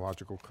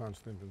cosmological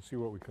constant and see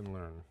what we can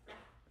learn.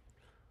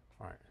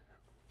 All right.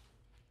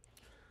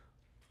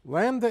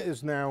 Lambda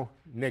is now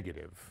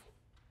negative.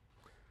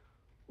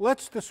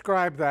 Let's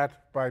describe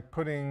that by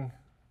putting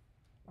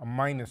a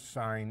minus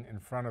sign in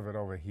front of it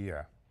over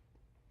here.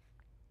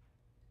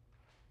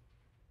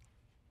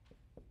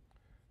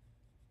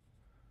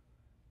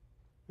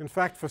 In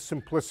fact, for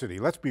simplicity,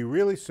 let's be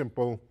really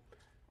simple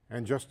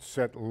and just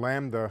set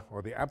lambda,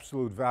 or the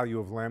absolute value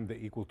of lambda,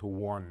 equal to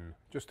 1.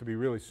 Just to be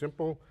really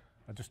simple,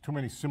 just too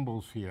many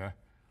symbols here.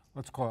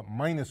 Let's call it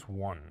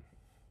 -1.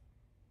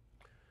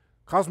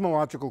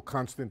 Cosmological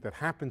constant that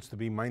happens to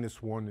be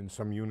 -1 in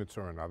some units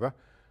or another.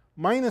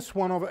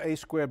 -1 over a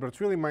squared, but it's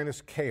really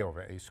minus k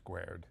over a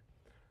squared.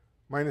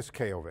 Minus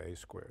k over a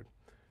squared.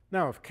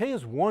 Now, if k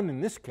is 1 in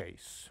this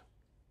case,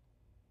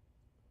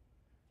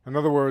 in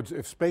other words,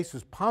 if space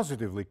is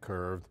positively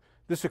curved,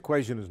 this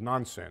equation is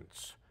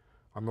nonsense.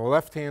 On the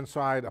left-hand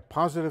side, a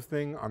positive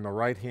thing. On the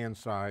right-hand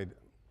side,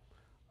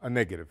 a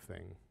negative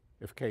thing,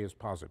 if k is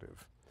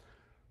positive.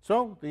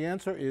 So the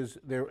answer is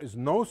there is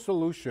no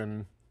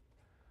solution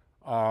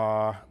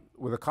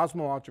with a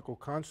cosmological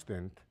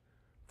constant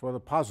for the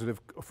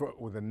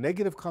with a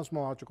negative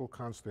cosmological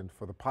constant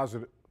for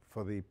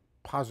the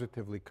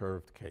positively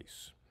curved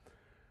case.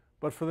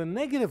 But for the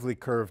negatively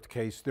curved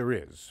case, there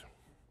is.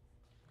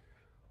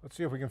 Let's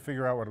see if we can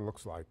figure out what it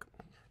looks like.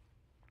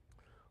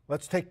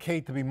 Let's take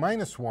k to be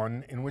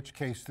 -1, in which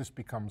case this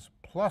becomes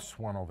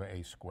 +1 over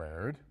a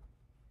squared.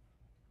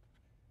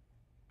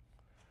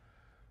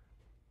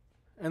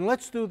 And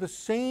let's do the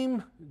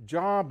same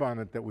job on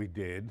it that we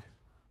did.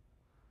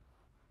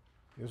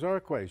 Here's our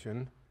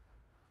equation.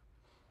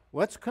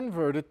 Let's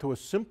convert it to a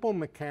simple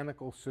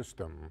mechanical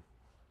system.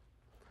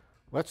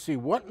 Let's see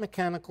what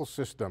mechanical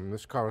system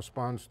this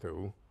corresponds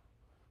to.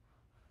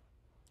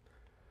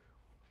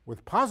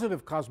 With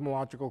positive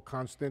cosmological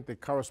constant,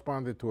 it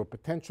corresponded to a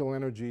potential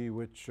energy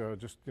which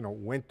just,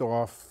 went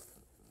off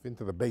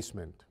into the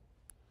basement.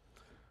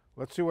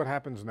 Let's see what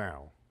happens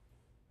now.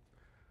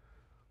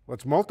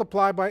 Let's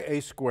multiply by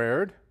a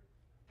squared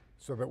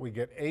so that we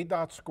get a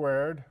dot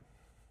squared,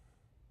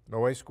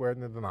 no a squared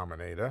in the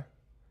denominator,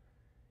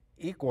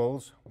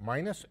 equals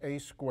minus a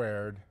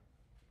squared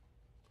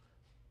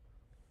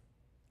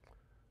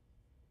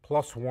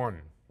plus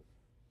 1.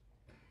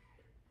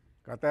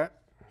 Got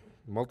that?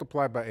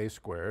 Multiply by a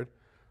squared.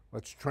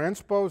 Let's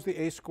transpose the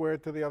a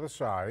squared to the other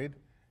side.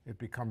 It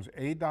becomes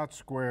a dot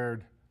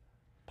squared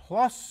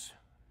plus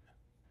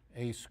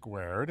a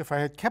squared. If I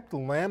had kept the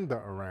lambda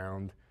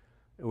around,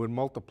 it would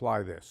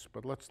multiply this,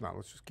 but let's not.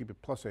 Let's just keep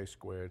it plus a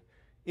squared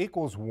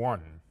equals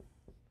 1.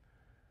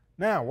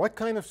 Now, what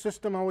kind of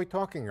system are we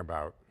talking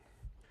about?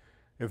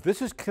 If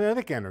this is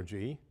kinetic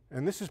energy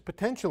and this is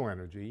potential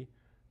energy,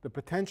 the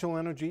potential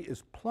energy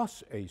is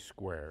plus a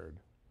squared.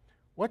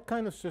 What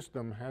kind of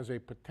system has a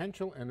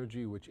potential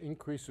energy which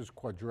increases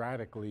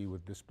quadratically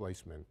with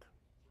displacement?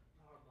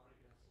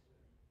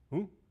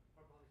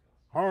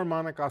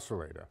 Harmonic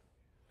oscillator.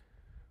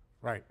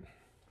 Right.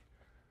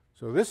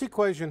 So this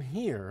equation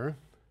here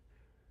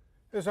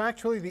is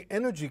actually the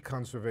energy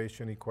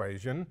conservation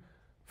equation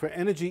for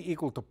energy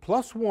equal to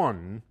plus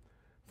 1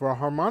 for a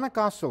harmonic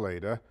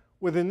oscillator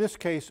with, in this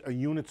case, a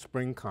unit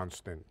spring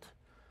constant.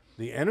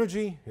 The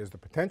energy is the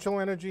potential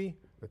energy.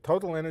 The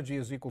total energy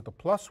is equal to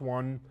plus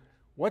 1.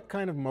 What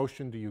kind of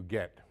motion do you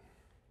get?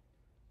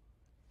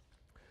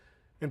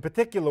 In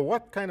particular,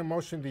 what kind of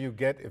motion do you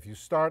get if you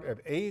start at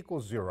a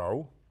equals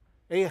 0?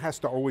 A has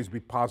to always be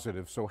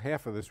positive, so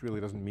half of this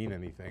really doesn't mean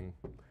anything.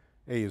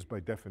 A is by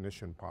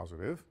definition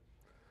positive.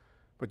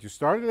 But you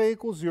start at a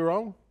equals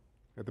 0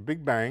 at the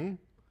Big Bang,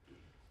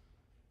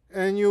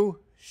 and you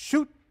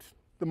shoot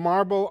the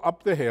marble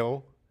up the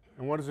hill,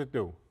 and what does it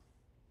do?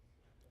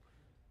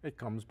 It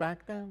comes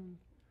back down.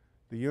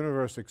 The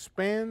universe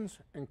expands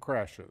and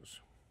crashes.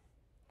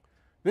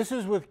 This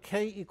is with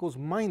k equals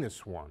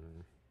minus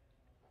 1.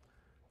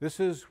 This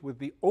is with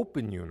the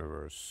open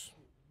universe.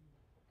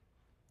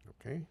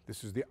 Okay?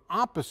 This is the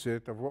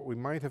opposite of what we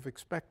might have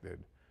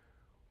expected.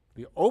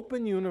 The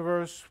open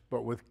universe,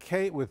 but with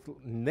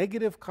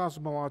negative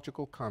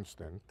cosmological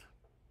constant.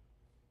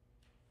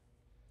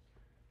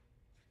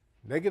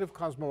 Negative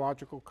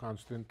cosmological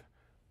constant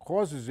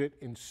causes it,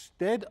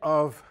 instead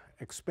of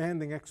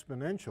expanding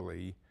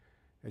exponentially,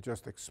 it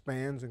just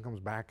expands and comes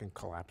back and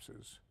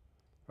collapses.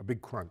 A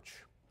big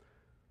crunch.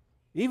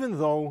 Even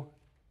though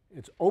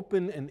it's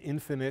open and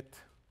infinite,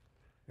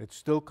 it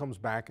still comes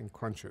back and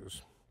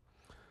crunches.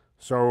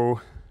 So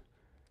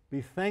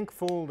be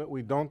thankful that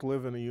we don't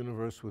live in a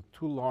universe with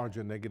too large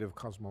a negative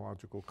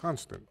cosmological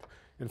constant.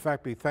 In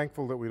fact, be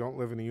thankful that we don't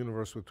live in a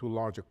universe with too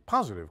large a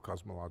positive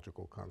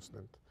cosmological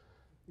constant.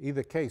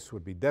 Either case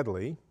would be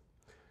deadly.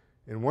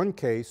 In one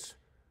case,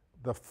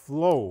 the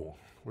flow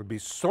would be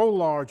so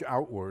large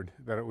outward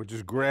that it would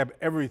just grab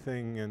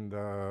everything, and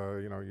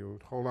you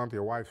would hold on to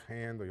your wife's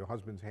hand or your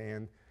husband's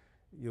hand.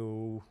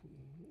 You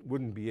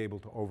wouldn't be able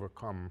to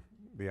overcome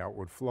the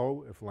outward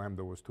flow if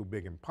lambda was too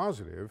big and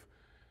positive.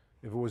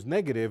 If it was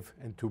negative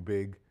and too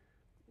big,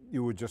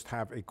 you would just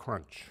have a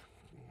crunch.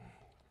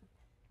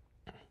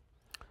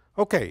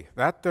 Okay,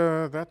 that's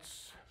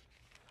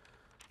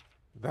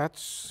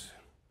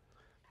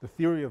the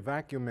theory of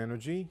vacuum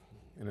energy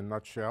in a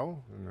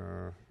nutshell.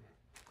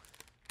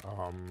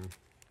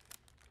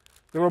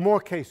 There are more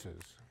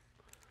cases.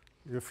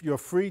 You're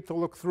free to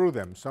look through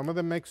them. Some of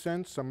them make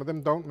sense, some of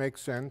them don't make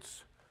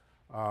sense,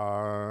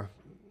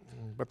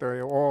 but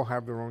they all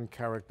have their own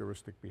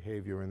characteristic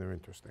behavior and they're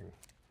interesting.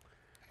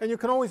 And you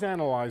can always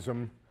analyze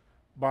them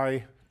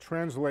by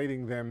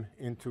translating them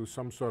into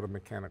some sort of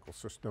mechanical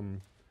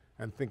system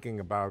and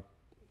thinking about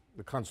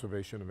the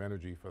conservation of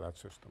energy for that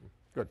system.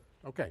 Good,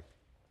 okay.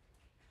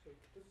 So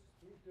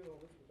we did all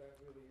this without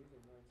really using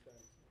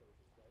Einstein's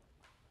equations,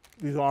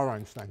 right? These are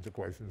Einstein's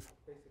equations.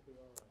 Basically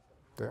all Einstein.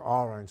 They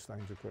are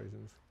Einstein's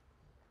equations.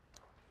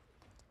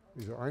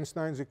 These are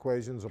Einstein's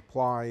equations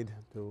applied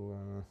to,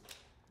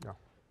 yeah.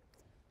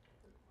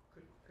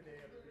 Could they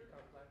ever be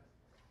complex?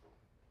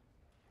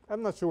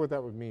 I'm not sure what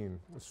that would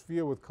mean. A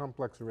sphere with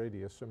complex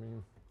radius, I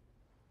mean,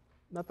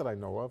 not that I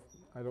know of.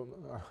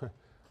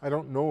 I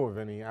don't know of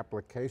any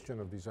application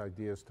of these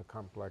ideas to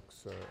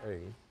complex A.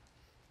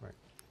 Right.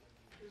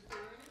 Is there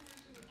any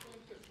reason to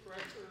think that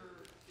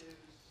pressure is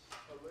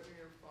a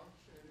linear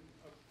function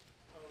of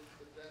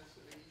the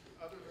density,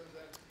 other than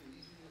that's the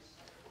easiest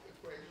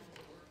equation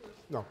to work with?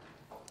 No.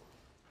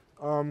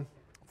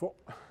 For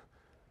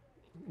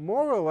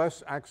more or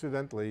less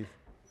accidentally,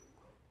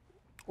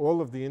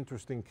 all of the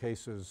interesting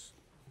cases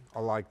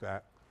are like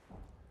that.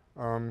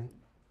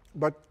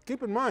 But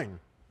keep in mind,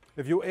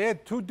 if you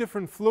add two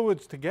different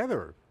fluids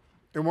together,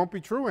 it won't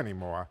be true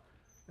anymore.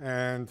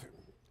 And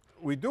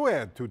we do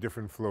add two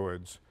different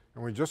fluids,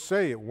 and we just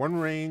say one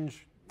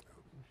range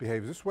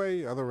behaves this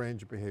way, other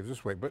range behaves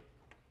this way. But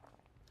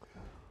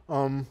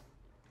no,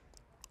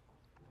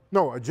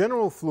 a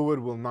general fluid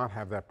will not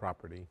have that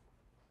property.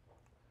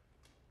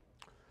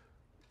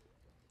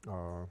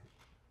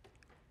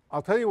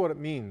 I'll tell you what it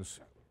means.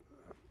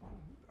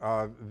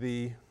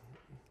 It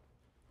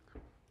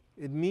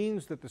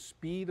means that the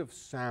speed of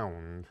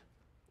sound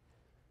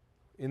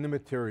in the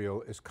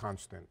material is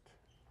constant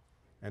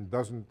and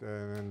doesn't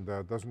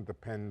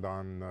depend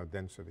on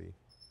density.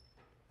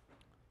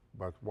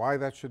 But why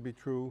that should be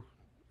true,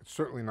 it's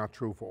certainly not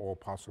true for all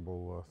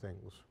possible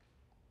things.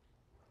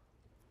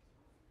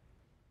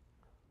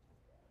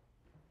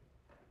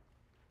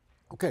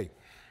 Okay.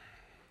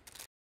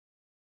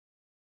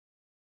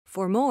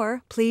 For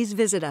more, please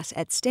visit us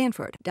at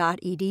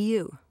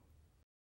stanford.edu.